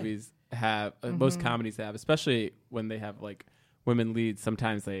movies have, most comedies have, especially when they have like women leads.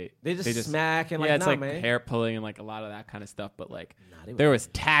 Sometimes they just smack and like, it's nah, like man. hair pulling and like a lot of that kind of stuff. But like there was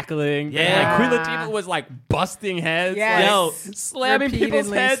tackling. Yeah. Like Queen Latifah was like busting heads, Yes. like, slamming people's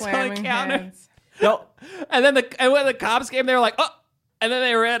Repeatedly heads on the slamming counter. heads. Yo, And when the cops came, they were like, oh, and then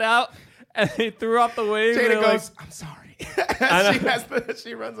they ran out and they threw off the wings. and Jada they were goes, I'm sorry.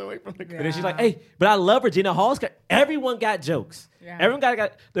 she runs away from the and then she's like, hey, but I love Regina Hall's. Everyone got jokes. Yeah. Everyone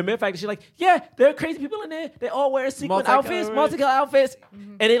got the mere fact that she's like, yeah, there are crazy people in there. They all wear sequin outfits, Multicolored. multicolored outfits,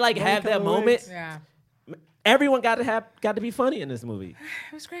 and they like have that moment. Yeah. Everyone got to be funny in this movie.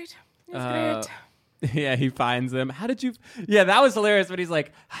 It was great. It was great. Yeah, he finds them. How did you? Yeah, that was hilarious. But he's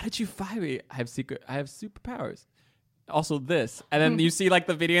like, "How did you find me? I have superpowers. Also, this." And then you see like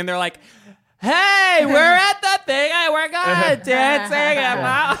the video, and they're like, "Hey, we're at the thing. Hey, we're going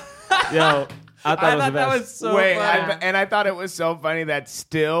dancing." Yo, I thought it was the that best. was so Wait, funny. I thought it was so funny that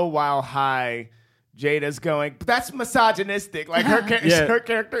still while high, Jada's going, that's misogynistic. Like her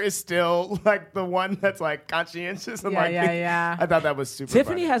character is still like the one that's like conscientious and like Yeah. I thought that was super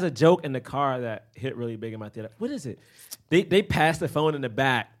Tiffany funny. has a joke in the car that hit really big in my theater. What is it? They pass the phone in the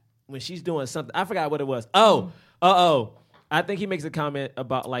back when she's doing something. I forgot what it was. I think he makes a comment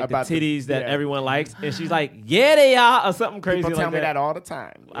about like About the titties that yeah. everyone likes, and she's like, "Yeah, they are," or something crazy People like tell me that all the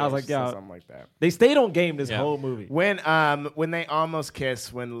time. I was like, she said yo. something like that. They stayed on game this Yeah. whole movie. When they almost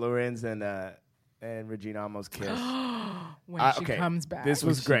kiss, when Lorenz and Regina almost kiss. When she comes back. This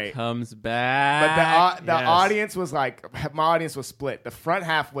was great. Comes back. But the audience was like, my audience was split. The front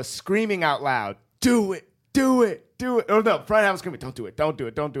half was screaming out loud, do it, do it, do it. Oh no, front half was screaming, don't do it, don't do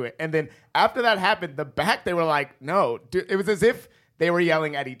it, don't do it. And then after that happened, the back, they were like, no. It was as if they were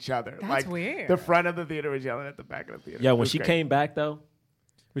yelling at each other. That's like, weird. The front of the theater was yelling at the back of the theater. Yo, It when was she great. came back though,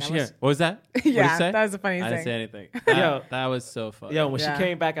 Was she here? What was that? What did you Yeah, say? that was the funniest I didn't thing. say anything. Yo. That was so funny. yo, when Yeah. she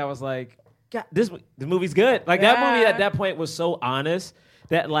came back, I was like, God, the movie's good. Like that movie at that point was so honest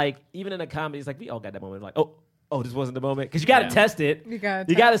that like even in a comedy, it's like we all got that moment. Like, oh, this wasn't the moment because you got to Yeah. test it. You gotta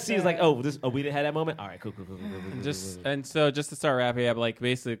You got to test see. It's it. like, we didn't have that moment. All right, cool. Just to start wrapping up, like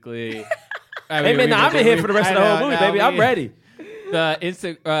basically. Hey man, I'm in here for the rest of the whole movie, baby. I'm ready. The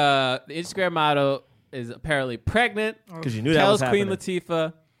Instagram model is apparently pregnant. 'Cause you knew that tells was Queen happening.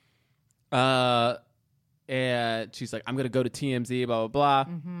 Latifah, and she's like, "I'm gonna go to TMZ." Blah blah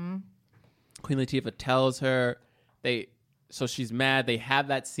blah. Queen Latifah tells her so she's mad. They have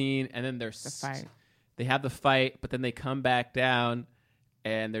that scene, and then fight. They have the fight, but then they come back down,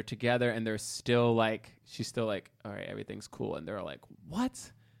 and they're together, and they're still like, she's still like, "All right, everything's cool," and they're like,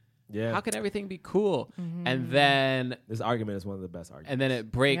 "What? Yeah. How can everything be cool?" And then This argument is one of the best arguments. and then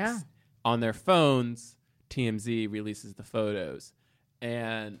it breaks Yeah. on their phones. TMZ releases the photos,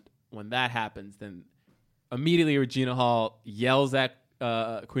 and when that happens, then immediately Regina Hall yells at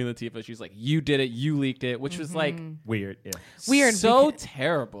Queen Latifah. She's like, "You did it. You leaked it," which was like Weird. Yeah. Weird. so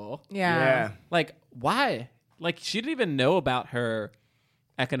terrible. Yeah. Like, why? Like, she didn't even know about her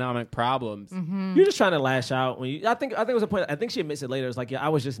economic problems. You're just trying to lash out when you. I think it was a point. I think she admits it later. It's like, yeah, I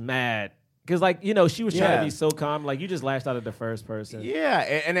was just mad because, like, you know, she was trying to be so calm. Like, you just lashed out at the first person. Yeah,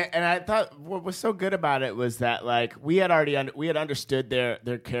 and I thought what was so good about it was that like we had understood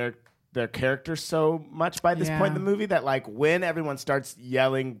their character so much by this point in the movie that like when everyone starts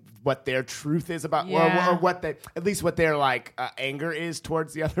yelling what their truth is about or what they at least what their like anger is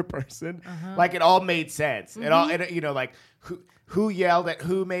towards the other person, like it all made sense. It all you know like who yelled at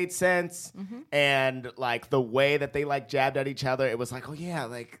who made sense, and like the way that they like jabbed at each other, it was like, oh yeah,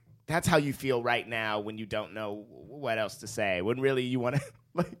 like that's how you feel right now when you don't know what else to say. When really you want to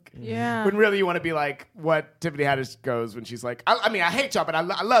like, when really you want to be like what Tiffany Haddish goes when she's like, I mean, I hate y'all, but I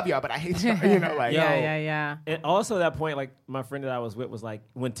love y'all, but I hate y'all. You know, like Yeah. And also that point, like my friend that I was with was like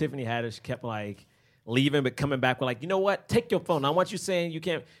when Tiffany Haddish kept like leaving but coming back with like, you know what? Take your phone. I want you saying you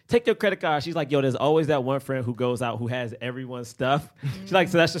can't take your credit card. She's like, yo, there's always that one friend who goes out who has everyone's stuff. She's like,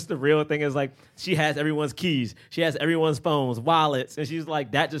 so that's just the real thing is like she has everyone's keys. She has everyone's phones, wallets. And she's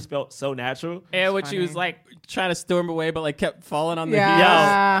like, that just felt so natural. And when she was like trying to storm away, but like kept falling on the heels.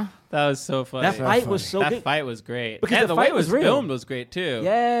 Yeah. That was so funny. That fight was so that good. fight was great. Because and the the way fight it was was real. filmed was great too.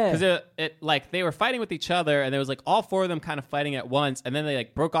 Yeah. Because it like they were fighting with each other, and there was like all four of them kind of fighting at once, and then they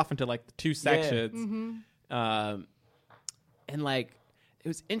like broke off into like the two sections. And like it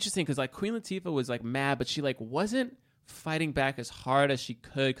was interesting because like Queen Latifah was like mad, but she like wasn't fighting back as hard as she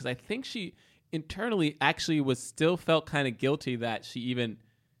could because I think she internally actually was still felt kind of guilty that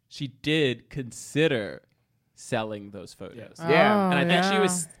she did consider selling those photos. Yeah. And I think she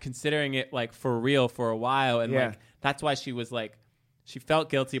was considering it like for real for a while, and Yeah. like that's why she was like she felt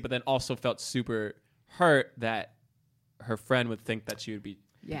guilty, but then also felt super hurt that her friend would think that she would be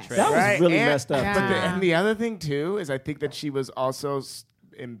Yes. betrayed. That was Right, really and- messed up. Yeah. But and the other thing too is I think that she was also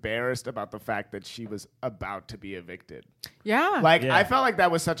embarrassed about the fact that she was about to be evicted. Yeah. Like Yeah. I felt like that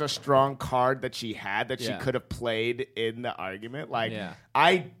was such a strong card that she had that she Yeah. could have played in the argument. Like Yeah.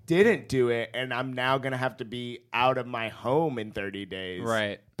 I didn't do it, and I'm now gonna have to be out of my home in 30 days.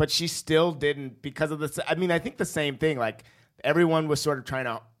 Right. But she still didn't because of the. I mean, I think the same thing. Like everyone was sort of trying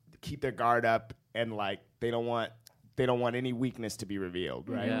to keep their guard up, and like they don't want any weakness to be revealed,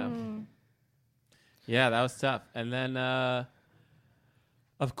 right? Yeah. Yeah, that was tough. And then,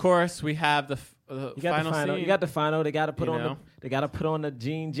 of course, we have the You got final the final. scene. You got the final. They got to put You on know? they got to put on the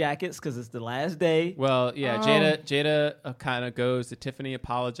jean jackets because it's the last day. Well, yeah, Jada kind of goes to Tiffany,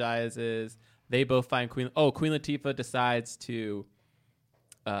 apologizes. They both find Queen Latifah decides to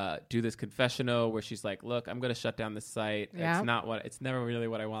do this confessional where she's like, "Look, I'm going to shut down the site. Yeah. It's never really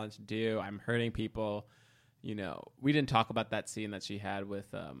what I wanted to do. I'm hurting people." You know, we didn't talk about that scene that she had with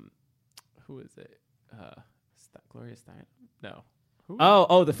who is it? Gloria Steinem? No. Who?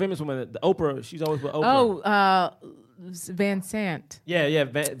 Oh, the famous woman, the Oprah. She's always with Oprah. Van Sant. Yeah.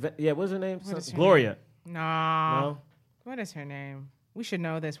 What's her name? is her Gloria. No. What is her name? We should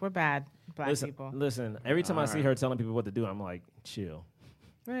know this. We're bad black people. Listen. Every time I see her telling people what to do, I'm like, chill.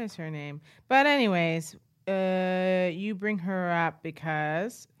 What is her name? But anyways, you bring her up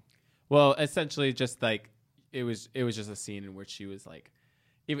because Well, essentially, just like it was just a scene in which she was like,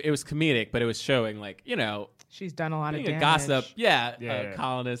 it was comedic, but it was showing like, you know, she's done a lot being of a damage. gossip,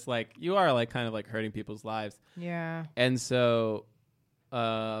 columnist, like you are like kind of like hurting people's lives, Yeah. and so,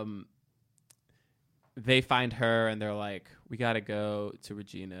 they find her and they're like, we got to go to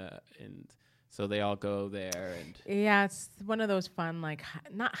Regina, and so they all go there, and Yeah, it's one of those fun, like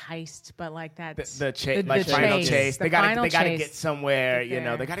not heist, but like that. The final chase. The They got final to chase. get somewhere. Get You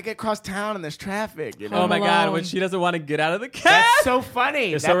know, there. they got to get across town, and there's traffic. You know, oh my god, Alone. when she doesn't want to get out of the cab, that's so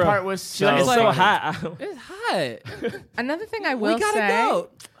funny. It's That so real. part was She's so. like, it's so funny. hot. it's hot. Another thing I will we gotta say go.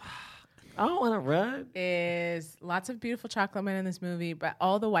 I don't want to run. is lots of beautiful chocolate men in this movie, but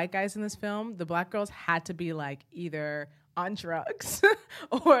all the white guys in this film, the black girls had to be like either on drugs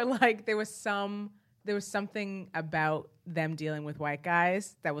or like there was something about them dealing with white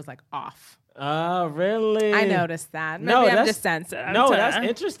guys that was like off. Oh, really? I noticed that. Maybe No, I'm that's just sensitive. No, to- that's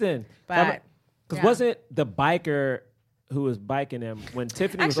interesting. But Because yeah. wasn't the biker who was biking him when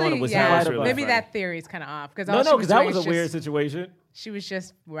Tiffany was on Actually, him? Was yeah, he right or maybe left? that theory is kind of off. No, because that was a weird situation. She was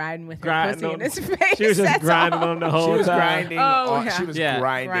just riding with her Grinding pussy in on- his face. She was just that's grinding all. on the She whole was time. grinding. Oh, yeah. She was Yeah.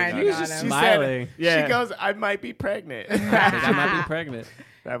 grinding. Grinding on it. on him. She Smiling. said, Yeah. She goes, "I might be pregnant." She might be pregnant.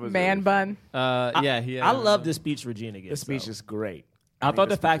 That was Man really bun. I love the speech Regina gets. The speech though. is great. I thought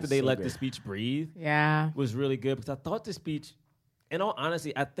the fact that they so let good. the speech breathe Yeah. was really good because I thought the speech, in all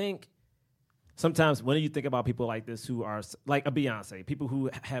honesty, I think sometimes when you think about people like this who are like a Beyonce, people who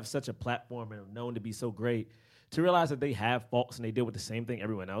have such a platform and are known to be so great, to realize that they have faults and they deal with the same thing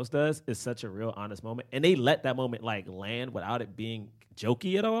everyone else does is such a real honest moment. And they let that moment like land without it being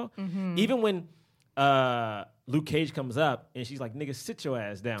jokey at all. Even when Luke Cage comes up and she's like, nigga, sit your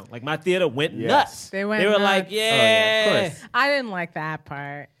ass down. Like my theater went nuts. They went They were nuts. like, of course. I didn't like that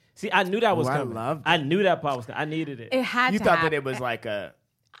part. See, I knew that was I coming. loved I knew that part was coming. I needed it. It had You to thought happen. that it was like a.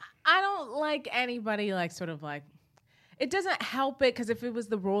 I don't like anybody like sort of like. It doesn't help it because if it was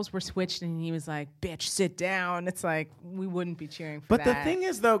the roles were switched and he was like, "Bitch, sit down," it's like we wouldn't be cheering for But that. the thing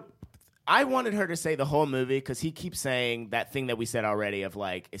is, though, I wanted her to say the whole movie because he keeps saying that thing that we said already of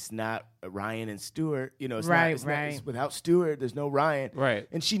like, it's not Ryan and Stewart. You know, it's Right, not, it's right. Not, it's without Stewart, there's no Ryan. Right.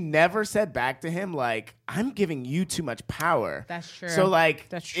 And she never said back to him, like, I'm giving you too much power. That's true. So, like,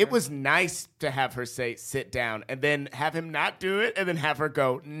 That's true. it was nice to have her say, sit down, and then have him not do it, and then have her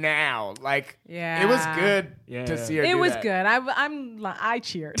go, now. Like, Yeah. it was good Yeah. to see her It do was that. good. I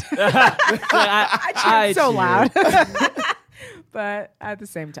cheered. I cheered so cheered. loud. But at the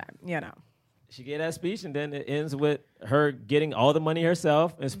same time, you know. She gave that speech, and then it ends with her getting all the money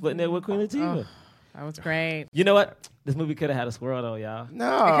herself and splitting it with Queen Latifah. That was great. You know what? This movie could have had a swirl, though, y'all. No.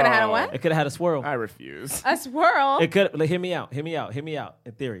 It could have had a what? It could have had a swirl. I refuse. A swirl. It could. Like, hear me out.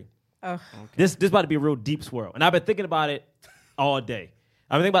 In theory, Oh. this about to be a real deep swirl, and I've been thinking about it all day.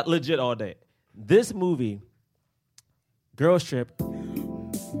 I've been thinking about it legit all day. This movie, Girls Trip.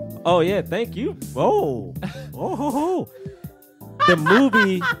 Oh yeah, thank you. Oh. The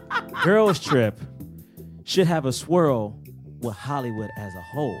movie Girls Trip should have a swirl with Hollywood as a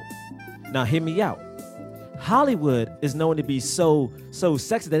whole. Now, hear me out. Hollywood is known to be so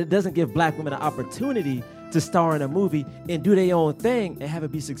sexy that it doesn't give black women an opportunity to star in a movie and do their own thing and have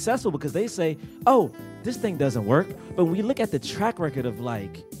it be successful because they say, oh, this thing doesn't work. But when you look at the track record of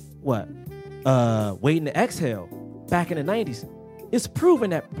like, Waiting to Exhale back in the 90s, it's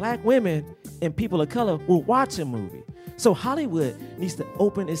proven that black women and people of color will watch a movie. So Hollywood needs to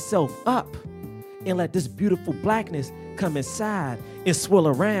open itself up and let this beautiful blackness come inside and swirl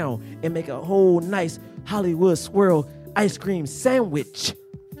around and make a whole nice Hollywood swirl ice cream sandwich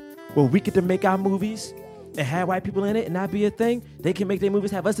where we get to make our movies and have white people in it and not be a thing. They can make their movies,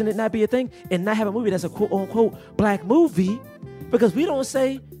 have us in it, not be a thing, and not have a movie that's a quote-unquote black movie because we don't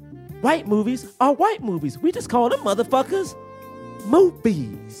say white movies are white movies. We just call them motherfuckers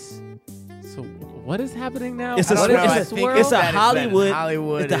movies. So what is happening now? It's a What swirl. is I the think swirl? It's a that is that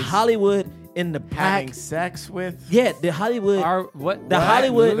Hollywood. It's the is Hollywood in the black. Having sex with. Yeah, the Hollywood. Are what? The what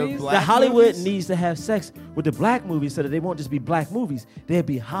Hollywood, movies? The black the Hollywood movies? needs to have sex with the black movies so that they won't just be black movies. They'll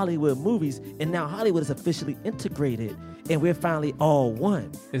be Hollywood movies, and now Hollywood is officially integrated, and we're finally all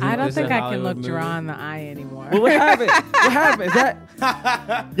one. Is I it- don't is it think a I can Hollywood look Dra movie? in the eye anymore. Well, what happened? What happened? Is that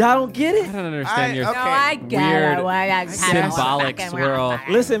y'all don't get I it? don't understand your okay. No, I get weird it. Well, I symbolic swirl.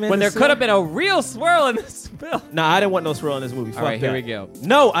 Listen, man. When the there could have swirl- been a real swirl in this film. No, I didn't want no swirl in this movie. Fuck All right, here that. we go.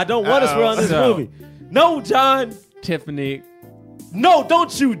 No, I don't want a swirl in this So- movie. No, John. Tiffany, No,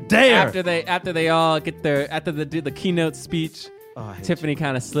 don't you dare. after they all get after they do the keynote speech, Oh, I hate Tiffany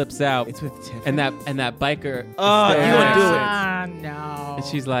kind of slips out, It's with Tiffany. and that biker. is Oh, staring you at wanna do her, it. Ah, no. and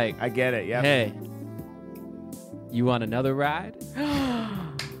she's like, I get it. Yeah. "Hey, you want another ride?"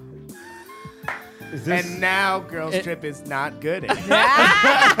 Is this, And now Girls Trip is not good. is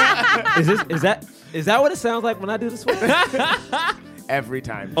that what it sounds like when I do the swirl? Every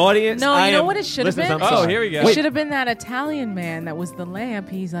time. Audience, No, I you know am- what it should have Listeners, been? I'm Oh, sorry. here we go. It should have been that Italian man that was the lamp.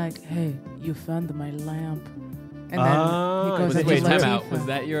 He's like, "Hey, you found my lamp," and then Ah, he goes was up it- to Wait, time Latifah. out. Was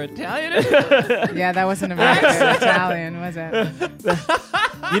that your Italian? Yeah, that wasn't a very good Italian, was it?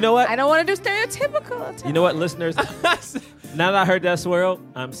 You know what? I don't want to do stereotypical Italian. You know what, listeners? Now that I heard that swirl,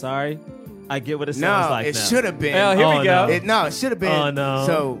 I'm sorry. I get what it sounds No, like it now. should have been. Oh, here we go. No, it should have been. Oh, no.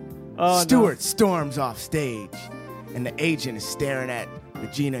 So Oh, no. Stewart storms off stage, and the agent is staring at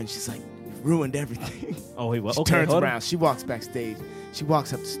Regina, and she's like, "You've ruined everything." Oh, wait, what? She Okay, turns hold around. on. She walks backstage. She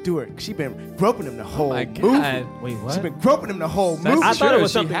walks up to Stewart. She's been groping him the whole My movie. God. Wait, what? She's been groping him the whole That's movie. I thought it true,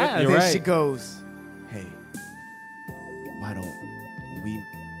 was she something. has. And You're then right. she goes, "Hey, why don't we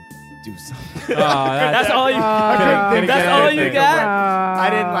do something?" Oh, That's all you. couldn't That's get all anything. you got. I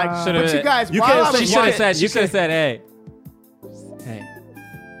didn't like. Should've But you been- guys, you while can't I say- was She should have watching- said. She should have said, "Hey,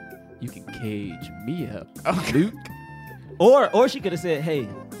 you can cage me up, Luke." Or she could have said, "Hey,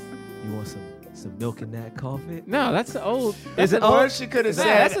 you want some milk in that coffee?" No, that's old. Is it? Or she could have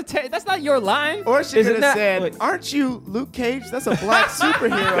Yeah, said, that's not your line. or she Is it could have not- said, wait. "Aren't you Luke Cage? That's a black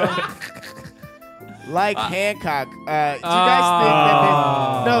superhero." like Hancock. Do you guys think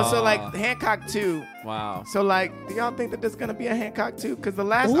that no? So like Hancock 2. Wow. So like, do y'all think that there's gonna be a Hancock 2? Because the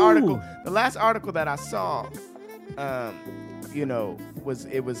last article that I saw,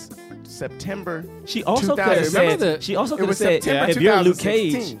 was September. She also could 2000. have said. Remember She also It could have was said, September if you're Luke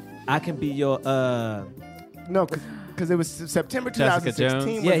 2016. Cage, I can be your. No, because it was September Jessica 2016. Jones?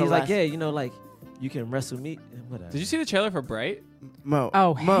 was Yeah, the he's like, last- yeah, like you can wrestle me. Whatever. Did you see the trailer for Bright? Mo.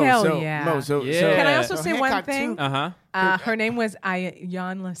 Oh, Mo, hell so, yeah. Mo, so, Yeah. so- Can I also so say one Hancock thing? 2 Her name was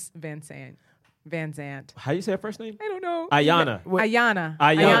Ayanlis Van Zant. How you say her first name? I don't know. Ayana. Ayana.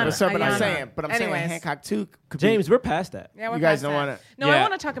 Ayana. So, but I'm Ayana. saying, Anyways. Hancock 2 could James, we're past that. Yeah, we're You guys past don't that. wanna- No, Yeah. I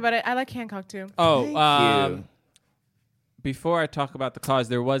want to talk about it. I like Hancock too. Oh, Thank you. before I talk about the cause,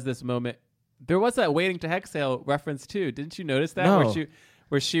 there was this moment. There was that Waiting to Exhale reference too. Didn't you notice that? No.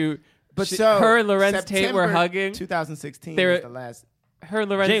 But But so her and Lorenz Tate September were hugging. 2016 They were- was the last. Her and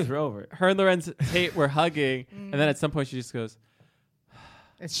Lorenz, James, we're over it. her and Lorenz Tate were hugging, and then at some point she just goes,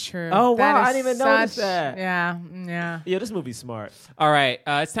 It's true. Oh, That wow, is I didn't even notice such- that. Yeah. Yeah, this movie's smart. "All right,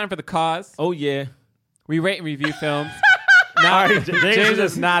 it's time for the cause. Oh yeah. We rate and review films." Now, James James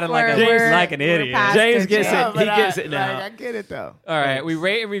is nodding like We're an idiot. past James it, gets James. it. He gets it now. I get it though. All right, we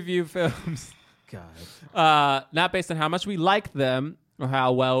rate and review films, God. not based on how much we like them or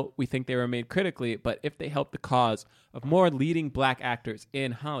how well we think they were made critically, but if they help the cause of more leading black actors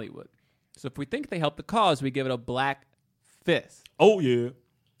in Hollywood. So if we think they help the cause, we give it a black fist. Oh yeah.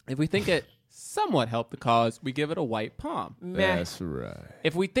 If we think it somewhat helped the cause, we give it a white palm. That's right.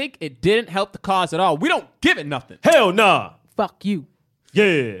 If we think it didn't help the cause at all, we don't give it nothing. Hell nah. Fuck you.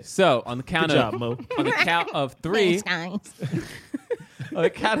 Yeah. So on the count Good of job, Mo. on the count of three, on the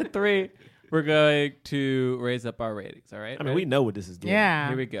count of three, we're going to raise up our ratings. All right. I mean, we know what this is doing. Yeah.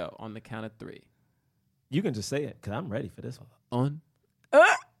 Here we go. On the count of three. You can just say it because I'm ready for this one. On.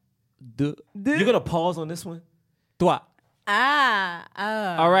 Deux. You're gonna pause on this one. Trois. All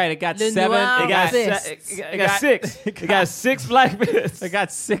All right. It got Le seven. Noir It got Fists. It got six. It got six black fists. I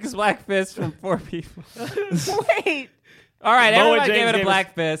got 6 black fists from 4 people. Wait. All right. Mo and Everybody James gave it a gave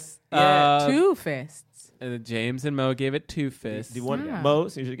black fist. Two fists. James and Mo gave it 2 fists. Do you want Mo?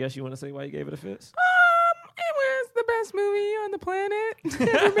 So you should guess you want to say why you gave it a fist? It was the best movie on the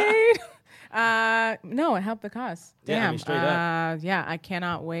planet ever made. No, it helped the cause. Yeah, I Damn. mean, straight up. Yeah, I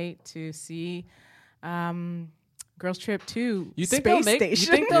cannot wait to see Girls Trip 2. You think Space they'll make? You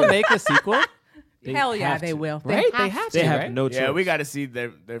Station. think they'll make a sequel? Hell yeah, have they to. will. Right? They have They to, have right? no choice. Yeah, we got to see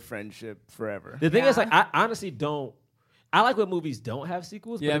their friendship forever. The thing is, Yeah. like, I honestly don't. I like when movies don't have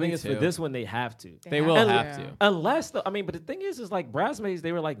sequels, Yeah, but the thing me is, too. for this one, they have to. They will have to. Unless, though, I mean, but the thing is like Bridesmaids,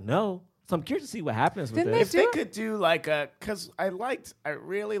 they were like, no. So I'm curious to see what happens with Didn't this. If they Do it? could do like because I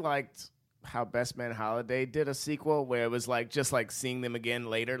really liked how Best Man Holiday did a sequel where it was like just like seeing them again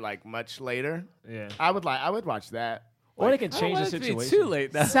later, like much later. Yeah. I would watch that. Or they can I don't change the want it to be situation. too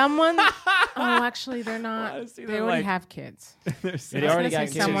late. Now. Someone. Oh, actually, they're not. wanna see They them, already like- have kids. Yeah, they I was already gonna got say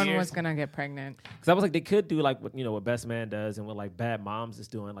kids. someone years. was gonna get pregnant. Because I was like, they could do like what Best Man does and what like Bad Moms is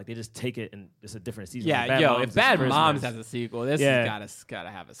doing. Like they just take it and it's a different season. Like, Yeah, Bad yo, Moms if is Bad Christmas. Moms has a sequel, this Yeah. has gotta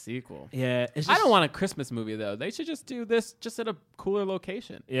have a sequel. Yeah, it's just, I don't want a Christmas movie though. They should just do this just at a cooler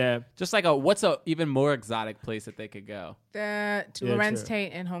location. Yeah, Just like what's a even more exotic place that they could go? Yeah, Lorenz true.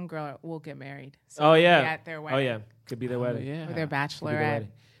 Tate and Homegirl will get married. So Oh they'll be yeah. at their wedding. Oh yeah. Could be their wedding. Yeah. Or their Could be their bachelorette.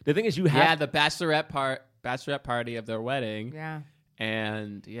 wedding. The thing is, you have Yeah, the bachelorette party of their wedding. Yeah.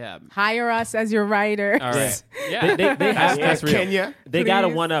 And yeah. Hire us as your writer. All right. Yeah. They have That's real. Kenya. They got to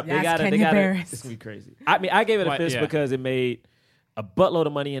Please. one up. Yes, they got to. Kenya Barris. It's gonna be crazy. I mean, I gave it a What? fist Yeah. because it made a buttload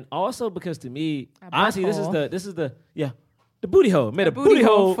of money, and also because to me, A honestly, this butthole. is the the booty hole. It made a booty booty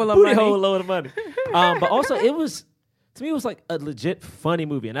hole hole full of booty money. hole load of money. But also, it was to me, it was like a legit funny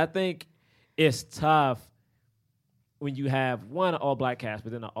movie, and I think it's tough when you have one all black cast,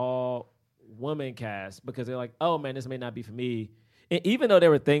 but then an all woman cast because they're like, oh man, this may not be for me. And even though there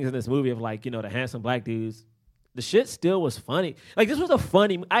were things in this movie of like, the handsome black dudes, the shit still was funny. Like this was a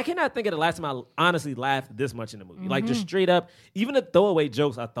funny. I cannot think of the last time I honestly laughed this much in the movie. Like just straight up, even the throwaway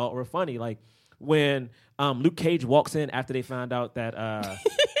jokes I thought were funny. Like when Luke Cage walks in after they found out that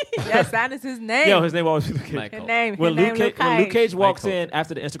Yes, that is his name. his name was Luke Cage. Michael. His name. When his Luke, name when Luke Cage walks Michael. in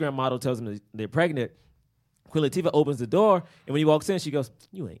after the Instagram model tells him that they're pregnant, Queen Latifah opens the door, and when he walks in, she goes,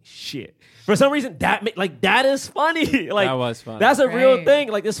 "You ain't shit." For some reason, that is funny. Like That was funny. That's a real Right. thing.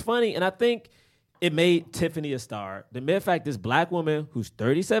 Like it's funny, and I think it made Tiffany a star. The mere fact this black woman who's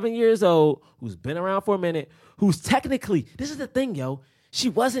 37 years old, who's been around for a minute, who's technically this is the thing, yo. She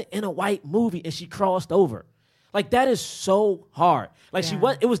wasn't in a white movie, and she crossed over. Like that is so hard. Like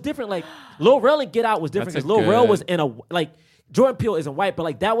Yeah. it was different. Like Lil Rel and Get Out was different That's because a Lil Rel good- was in a like Jordan Peele isn't white, but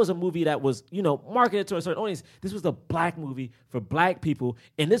like that was a movie that was, marketed to a certain audience. This was a black movie for black people,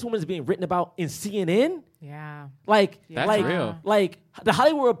 and this woman is being written about in CNN. Yeah. That's real. Like the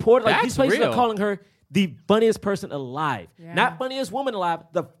Hollywood Reporter, like That's these places real. are calling her the funniest person alive. Yeah. Not funniest woman alive,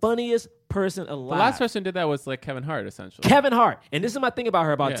 the funniest person alive. The last person did that was like Kevin Hart, essentially. Kevin Hart. And this is my thing about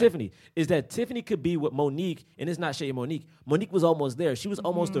her, about Yeah. Tiffany, is that Tiffany could be with Monique, and it's not shade Monique. Monique was almost there. She was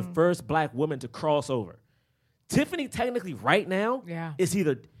almost the first black woman to cross over. Tiffany, technically, right now, is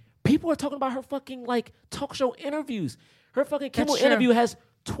either people are talking about her fucking like talk show interviews. Her fucking Kimmel true. interview has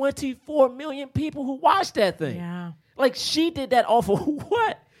 24 million people who watched that thing. Yeah. Like she did that off of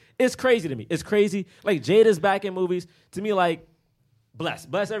what? It's crazy to me. It's crazy. Like Jada's back in movies. To me, like bless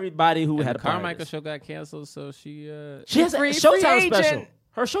everybody who And had the a part of Carmichael this. show got canceled, so she She has a Free Showtime agent. special.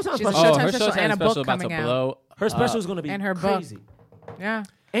 Her Showtime She's a special. Showtime her special and a book about to coming out. blow. Her special is going to be And her book. crazy. Yeah.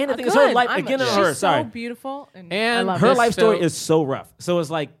 And the thing is, her Good. life I'm- again. she's Her so sorry, beautiful. And I And love her it. this life story film- is so rough. So it's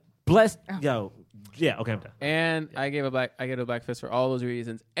like blessed. Yo, yeah. Okay, I'm done. And I gave a black fist for all those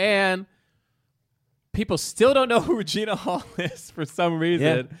reasons. And people still don't know who Regina Hall is for some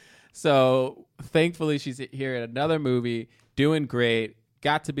reason. Yeah. So thankfully, she's here in another movie, doing great.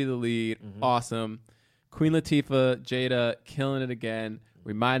 Got to be the lead. Awesome. Queen Latifah, Jada, killing it again.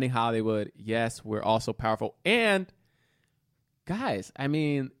 Reminding Hollywood, yes, we're also powerful. And guys, I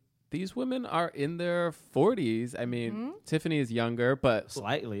mean, these women are in their 40s. I mean, Tiffany is younger, but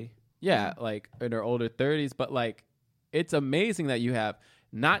Slightly. yeah, like in her older 30s. But like, it's amazing that you have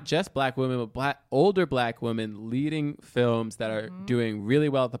not just black women, but older black women leading films that are doing really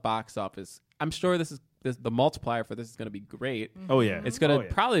well at the box office. I'm sure the multiplier for this is going to be great. Oh yeah. It's going to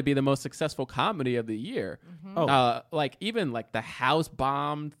probably be the most successful comedy of the year. Oh. Like even like The House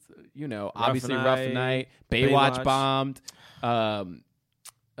bombed, obviously Night, Rough Night. Baywatch Baywatch. bombed.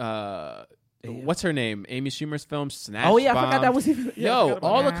 What's her name? Amy Schumer's film Snatch. Oh yeah, I forgot bombed. that was even. Yeah, I Yo, forgot about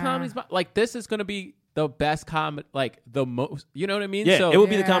all that. the comedies, like this is going to be the best comedy, like the most, you know what I mean? Yeah, so, it will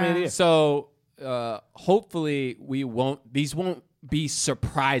be the comedy of the year. So hopefully these won't be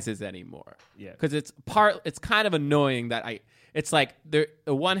surprises anymore. Yeah. Because it's kind of annoying that it's like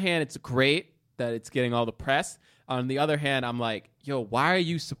on one hand, it's great that it's getting all the press. On the other hand, I'm like, yo, why are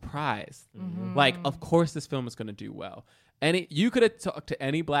you surprised? Like, of course this film is going to do well. You could have talked to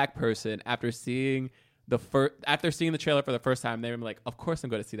any black person after seeing the trailer for the first time. They were like, of course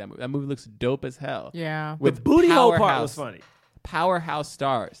I'm going to see that movie. That movie looks dope as hell. Yeah. The booty hole part powerhouse- was funny. Powerhouse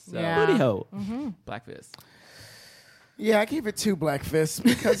stars. So, Yeah. Booty hole. Black Fist. Yeah, I gave it 2 black fists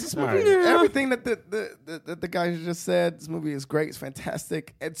because this movie, everything that the guys just said, this movie is great. It's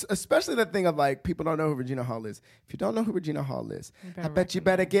fantastic. It's especially the thing of like people don't know who Regina Hall is. If you don't know who Regina Hall is, I bet you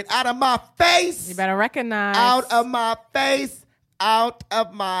better get out of my face. You better recognize. Out of my face. Out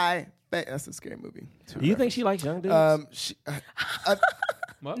of my face. That's a scary movie. Do you think she likes young dudes?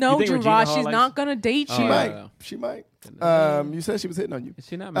 No, You think Regina Gerard, Hall she's likes- not going to date you. She might. yeah. She might. You said she was hitting on you. Is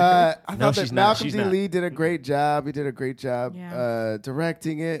she not married? I No, thought she's that not. Malcolm She's D. not. Lee did a great job. He did a great job Yeah.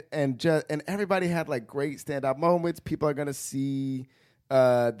 directing it, and everybody had like great standout moments. People are gonna see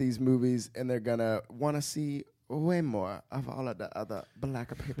these movies, and they're gonna want to see way more of all of the other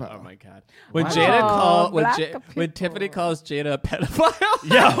black people. Oh my god! When Wow. Jada called, Black when people. Tiffany calls Jada a pedophile,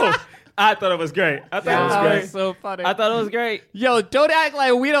 Yo, I thought it was great. I thought it was that great. was so funny. I thought it was great. Yo, don't act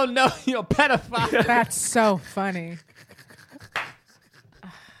like we don't know you're a pedophile. That's so funny.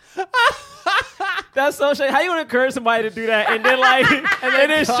 That's so shady. How you want to encourage somebody to do that and then like and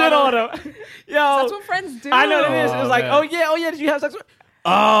then shit on them? Yo, That's what friends do. I know it is. It's like, man. oh yeah. Did you have sex with?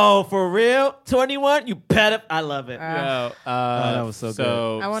 Oh, for real? 21? You pedo? I love it. Yo, that was so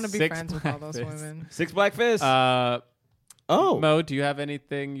good. I want to be 6 friends with all black those fists. women. 6 black fists. Oh, Mo, do you have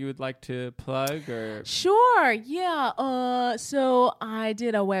anything you would like to plug or? Sure, yeah. So I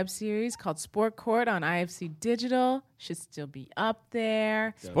did a web series called Sport Court on IFC Digital. Should still be up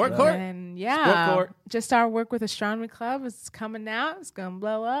there. Sport Court? And yeah, Sport Court. just our work with Astronomy Club is coming out. It's gonna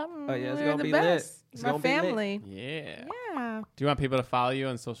blow up. Oh, yeah, it's We're gonna the be lit. best. It's My gonna be lit. family. Yeah. Yeah. Do you want people to follow you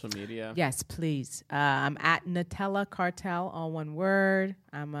on social media? Yes, please. I'm at Nutella Cartel, all one word.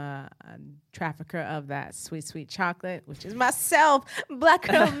 I'm a trafficker of that sweet, sweet chocolate, which is myself, Black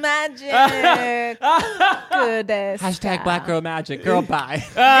Girl Magic. Goodness. Hashtag Black Girl Magic. Girl, bye.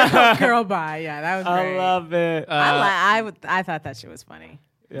 Girl bye. Yeah, that was great. I love it. I thought that shit was funny.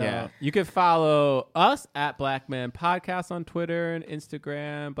 Yeah. You can follow us at Black Man Podcast on Twitter and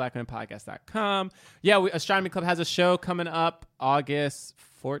Instagram, blackmanpodcast.com. Yeah, Astronomy Club has a show coming up August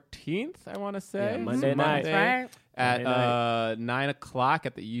 14th, I want to say. Yeah, Monday night. Right. At Monday 9 o'clock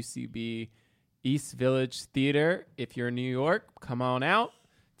at the UCB East Village Theater. If you're in New York, come on out.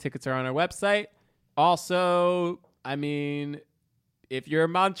 Tickets are on our website. Also, I mean, if you're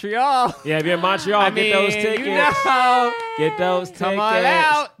in Montreal, Yeah, if you're in Montreal, get those tickets. You know. Get those tickets. Come on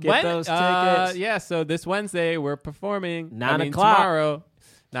out. Get those tickets. Yeah, so this Wednesday we're performing. 9 o'clock. Tomorrow,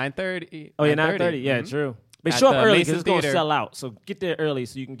 9:30. Oh, yeah, 9:30. Yeah, true. But At show up the early Mason because it's going to Theater. sell out. So get there early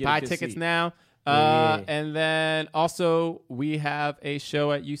so you can get a Buy good tickets seat. now. Yeah. And then also we have a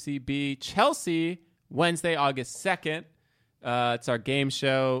show at UCB Chelsea Wednesday, August 2nd. It's our game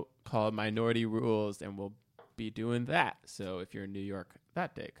show called Minority Rules, and we'll be doing that. So if you're in New York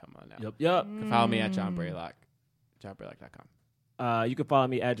that day, come on out. Yep. You can follow me at John Braylock, johnbraylock.com. You can follow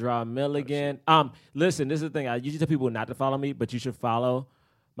me at Draw Milligan. Listen, this is the thing. I usually tell people not to follow me, but you should follow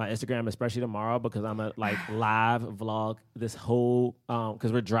my Instagram, especially tomorrow, because I'm a live vlog this whole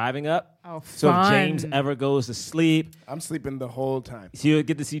because we're driving up. Oh, So if fun. James ever goes to sleep, I'm sleeping the whole time. so you'll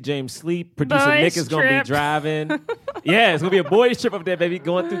get to see James sleep. Producer Boys Nick is going to be trip. driving. Yeah, it's going to be a boys trip up there, baby.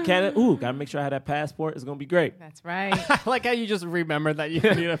 Going through Canada. Ooh, got to make sure I have that passport. It's going to be great. That's right. I like how you just remembered that you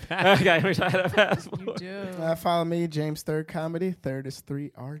need a pass. I got to make sure I have that passport. You do. Follow me, James Third Comedy. Third is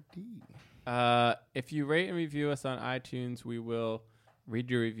 3RD. If you rate and review us on iTunes, we will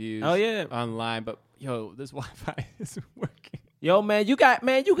read your reviews Oh, yeah. online. But, yo, this Wi-Fi isn't working. Yo, man, you got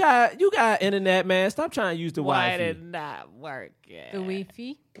internet, man. Stop trying to use the Why Wi-Fi. did not work? The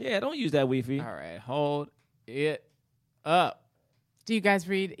Wi-Fi. Yeah, don't use that Wi-Fi. All right, hold it up. Do you guys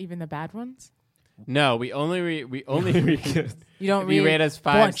read even the bad ones? No, we only read. You don't If read. you rate us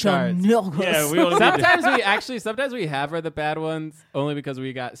 5 bunch of stars. niggas. Yeah, we only Sometimes we have read the bad ones only because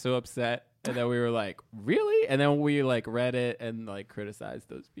we got so upset and then we were like, really? And then we like read it and like criticized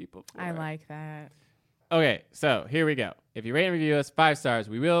those people. For I it. like that. Okay, so here we go. If you rate and review us 5 stars,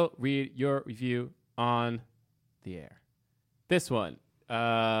 we will read your review on the air. This one,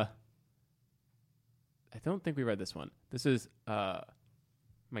 I don't think we read this one. This is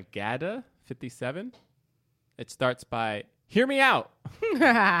Magada 57. It starts by "Hear me out."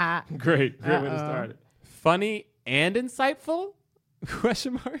 Great way to start it. Funny and insightful?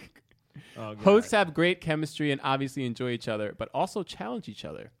 Question mark. Oh, God. Hosts have great chemistry and obviously enjoy each other, but also challenge each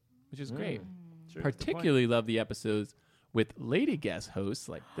other, which is great. Particularly love the episodes with lady guest hosts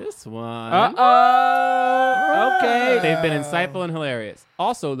like this one. Okay. They've been insightful and hilarious.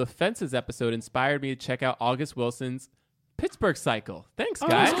 Also, the Fences episode inspired me to check out August Wilson's Pittsburgh Cycle. Thanks,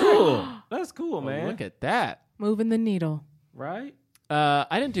 guys. That's cool. That's cool, Oh, man. look at that. Moving the needle. Right? I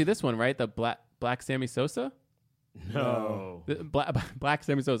didn't do this one, right? The Black Sammy Sosa? No. The Black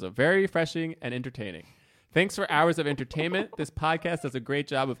Sammy Sosa. Very refreshing and entertaining. Thanks for hours of entertainment. This podcast does a great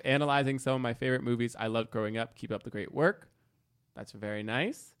job of analyzing some of my favorite movies I loved growing up. Keep up the great work. That's very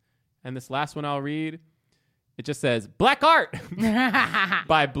nice. And this last one I'll read. It just says, Black Art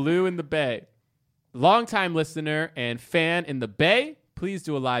by Blue in the Bay. Longtime listener and fan in the Bay. Please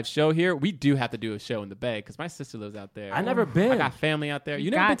do a live show here. We do have to do a show in the Bay because my sister lives out there. I never been. I got family out there. You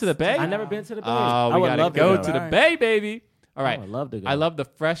never got been to the Bay? to. I never been to the Bay. Oh, I we would gotta love go to to the Alright. Bay, baby. All right. I would love to go. I love the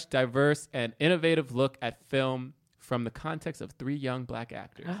fresh, diverse, and innovative look at film from the context of 3 young black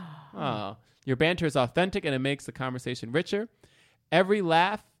actors. Oh, your banter is authentic and it makes the conversation richer. Every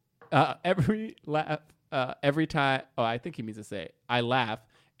time. Oh, I think he means to say, I laugh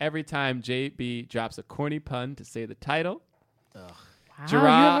every time JB drops a corny pun to say the title. Wow, Gerard- you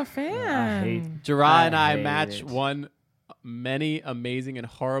have a fan. Gerard and I hate match it. many amazing and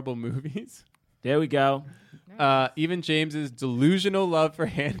horrible movies. There we go. Even James's delusional love for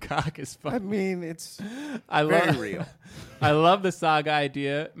Hancock is I fun. mean, it's I very love real. I love the saga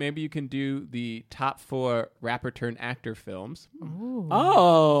idea. Maybe you can do the top 4 rapper turned actor films.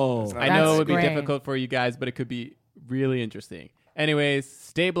 Oh. I know That's it would be great. difficult for you guys, but it could be really interesting. Anyways,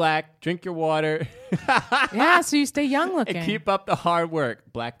 stay black, drink your water, Yeah, so you stay young looking. and keep up the hard work.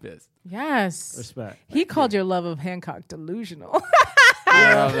 Black Fist. Yes. Respect. He called your love of Hancock delusional.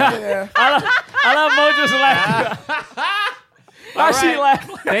 Yeah. I love Mojo's laughing. Why she right.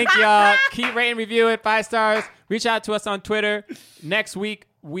 laughing? Thank y'all. Keep rating, review it 5 stars. Reach out to us on Twitter. Next week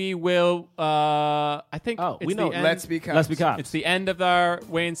we will. I think. Oh, it's we know. the end. Let's be cops. Let's be cops. It's the end of our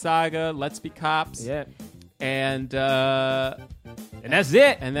Wayne saga. Let's be cops. Yeah. And And that's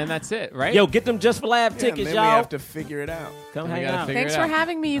it. and then that's it, right? Yo, get them Just for Laugh Yeah, tickets, then we y'all. have to figure it out. Come We hang gotta out. figure Thanks it for out.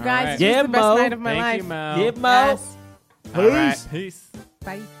 having me, you All guys. right. This was Yeah, the best Mo. night of my Thank life. you, Mo. Yeah, Mo. Yes. All right. Peace.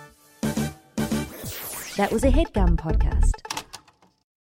 Bye. That was a HeadGum podcast.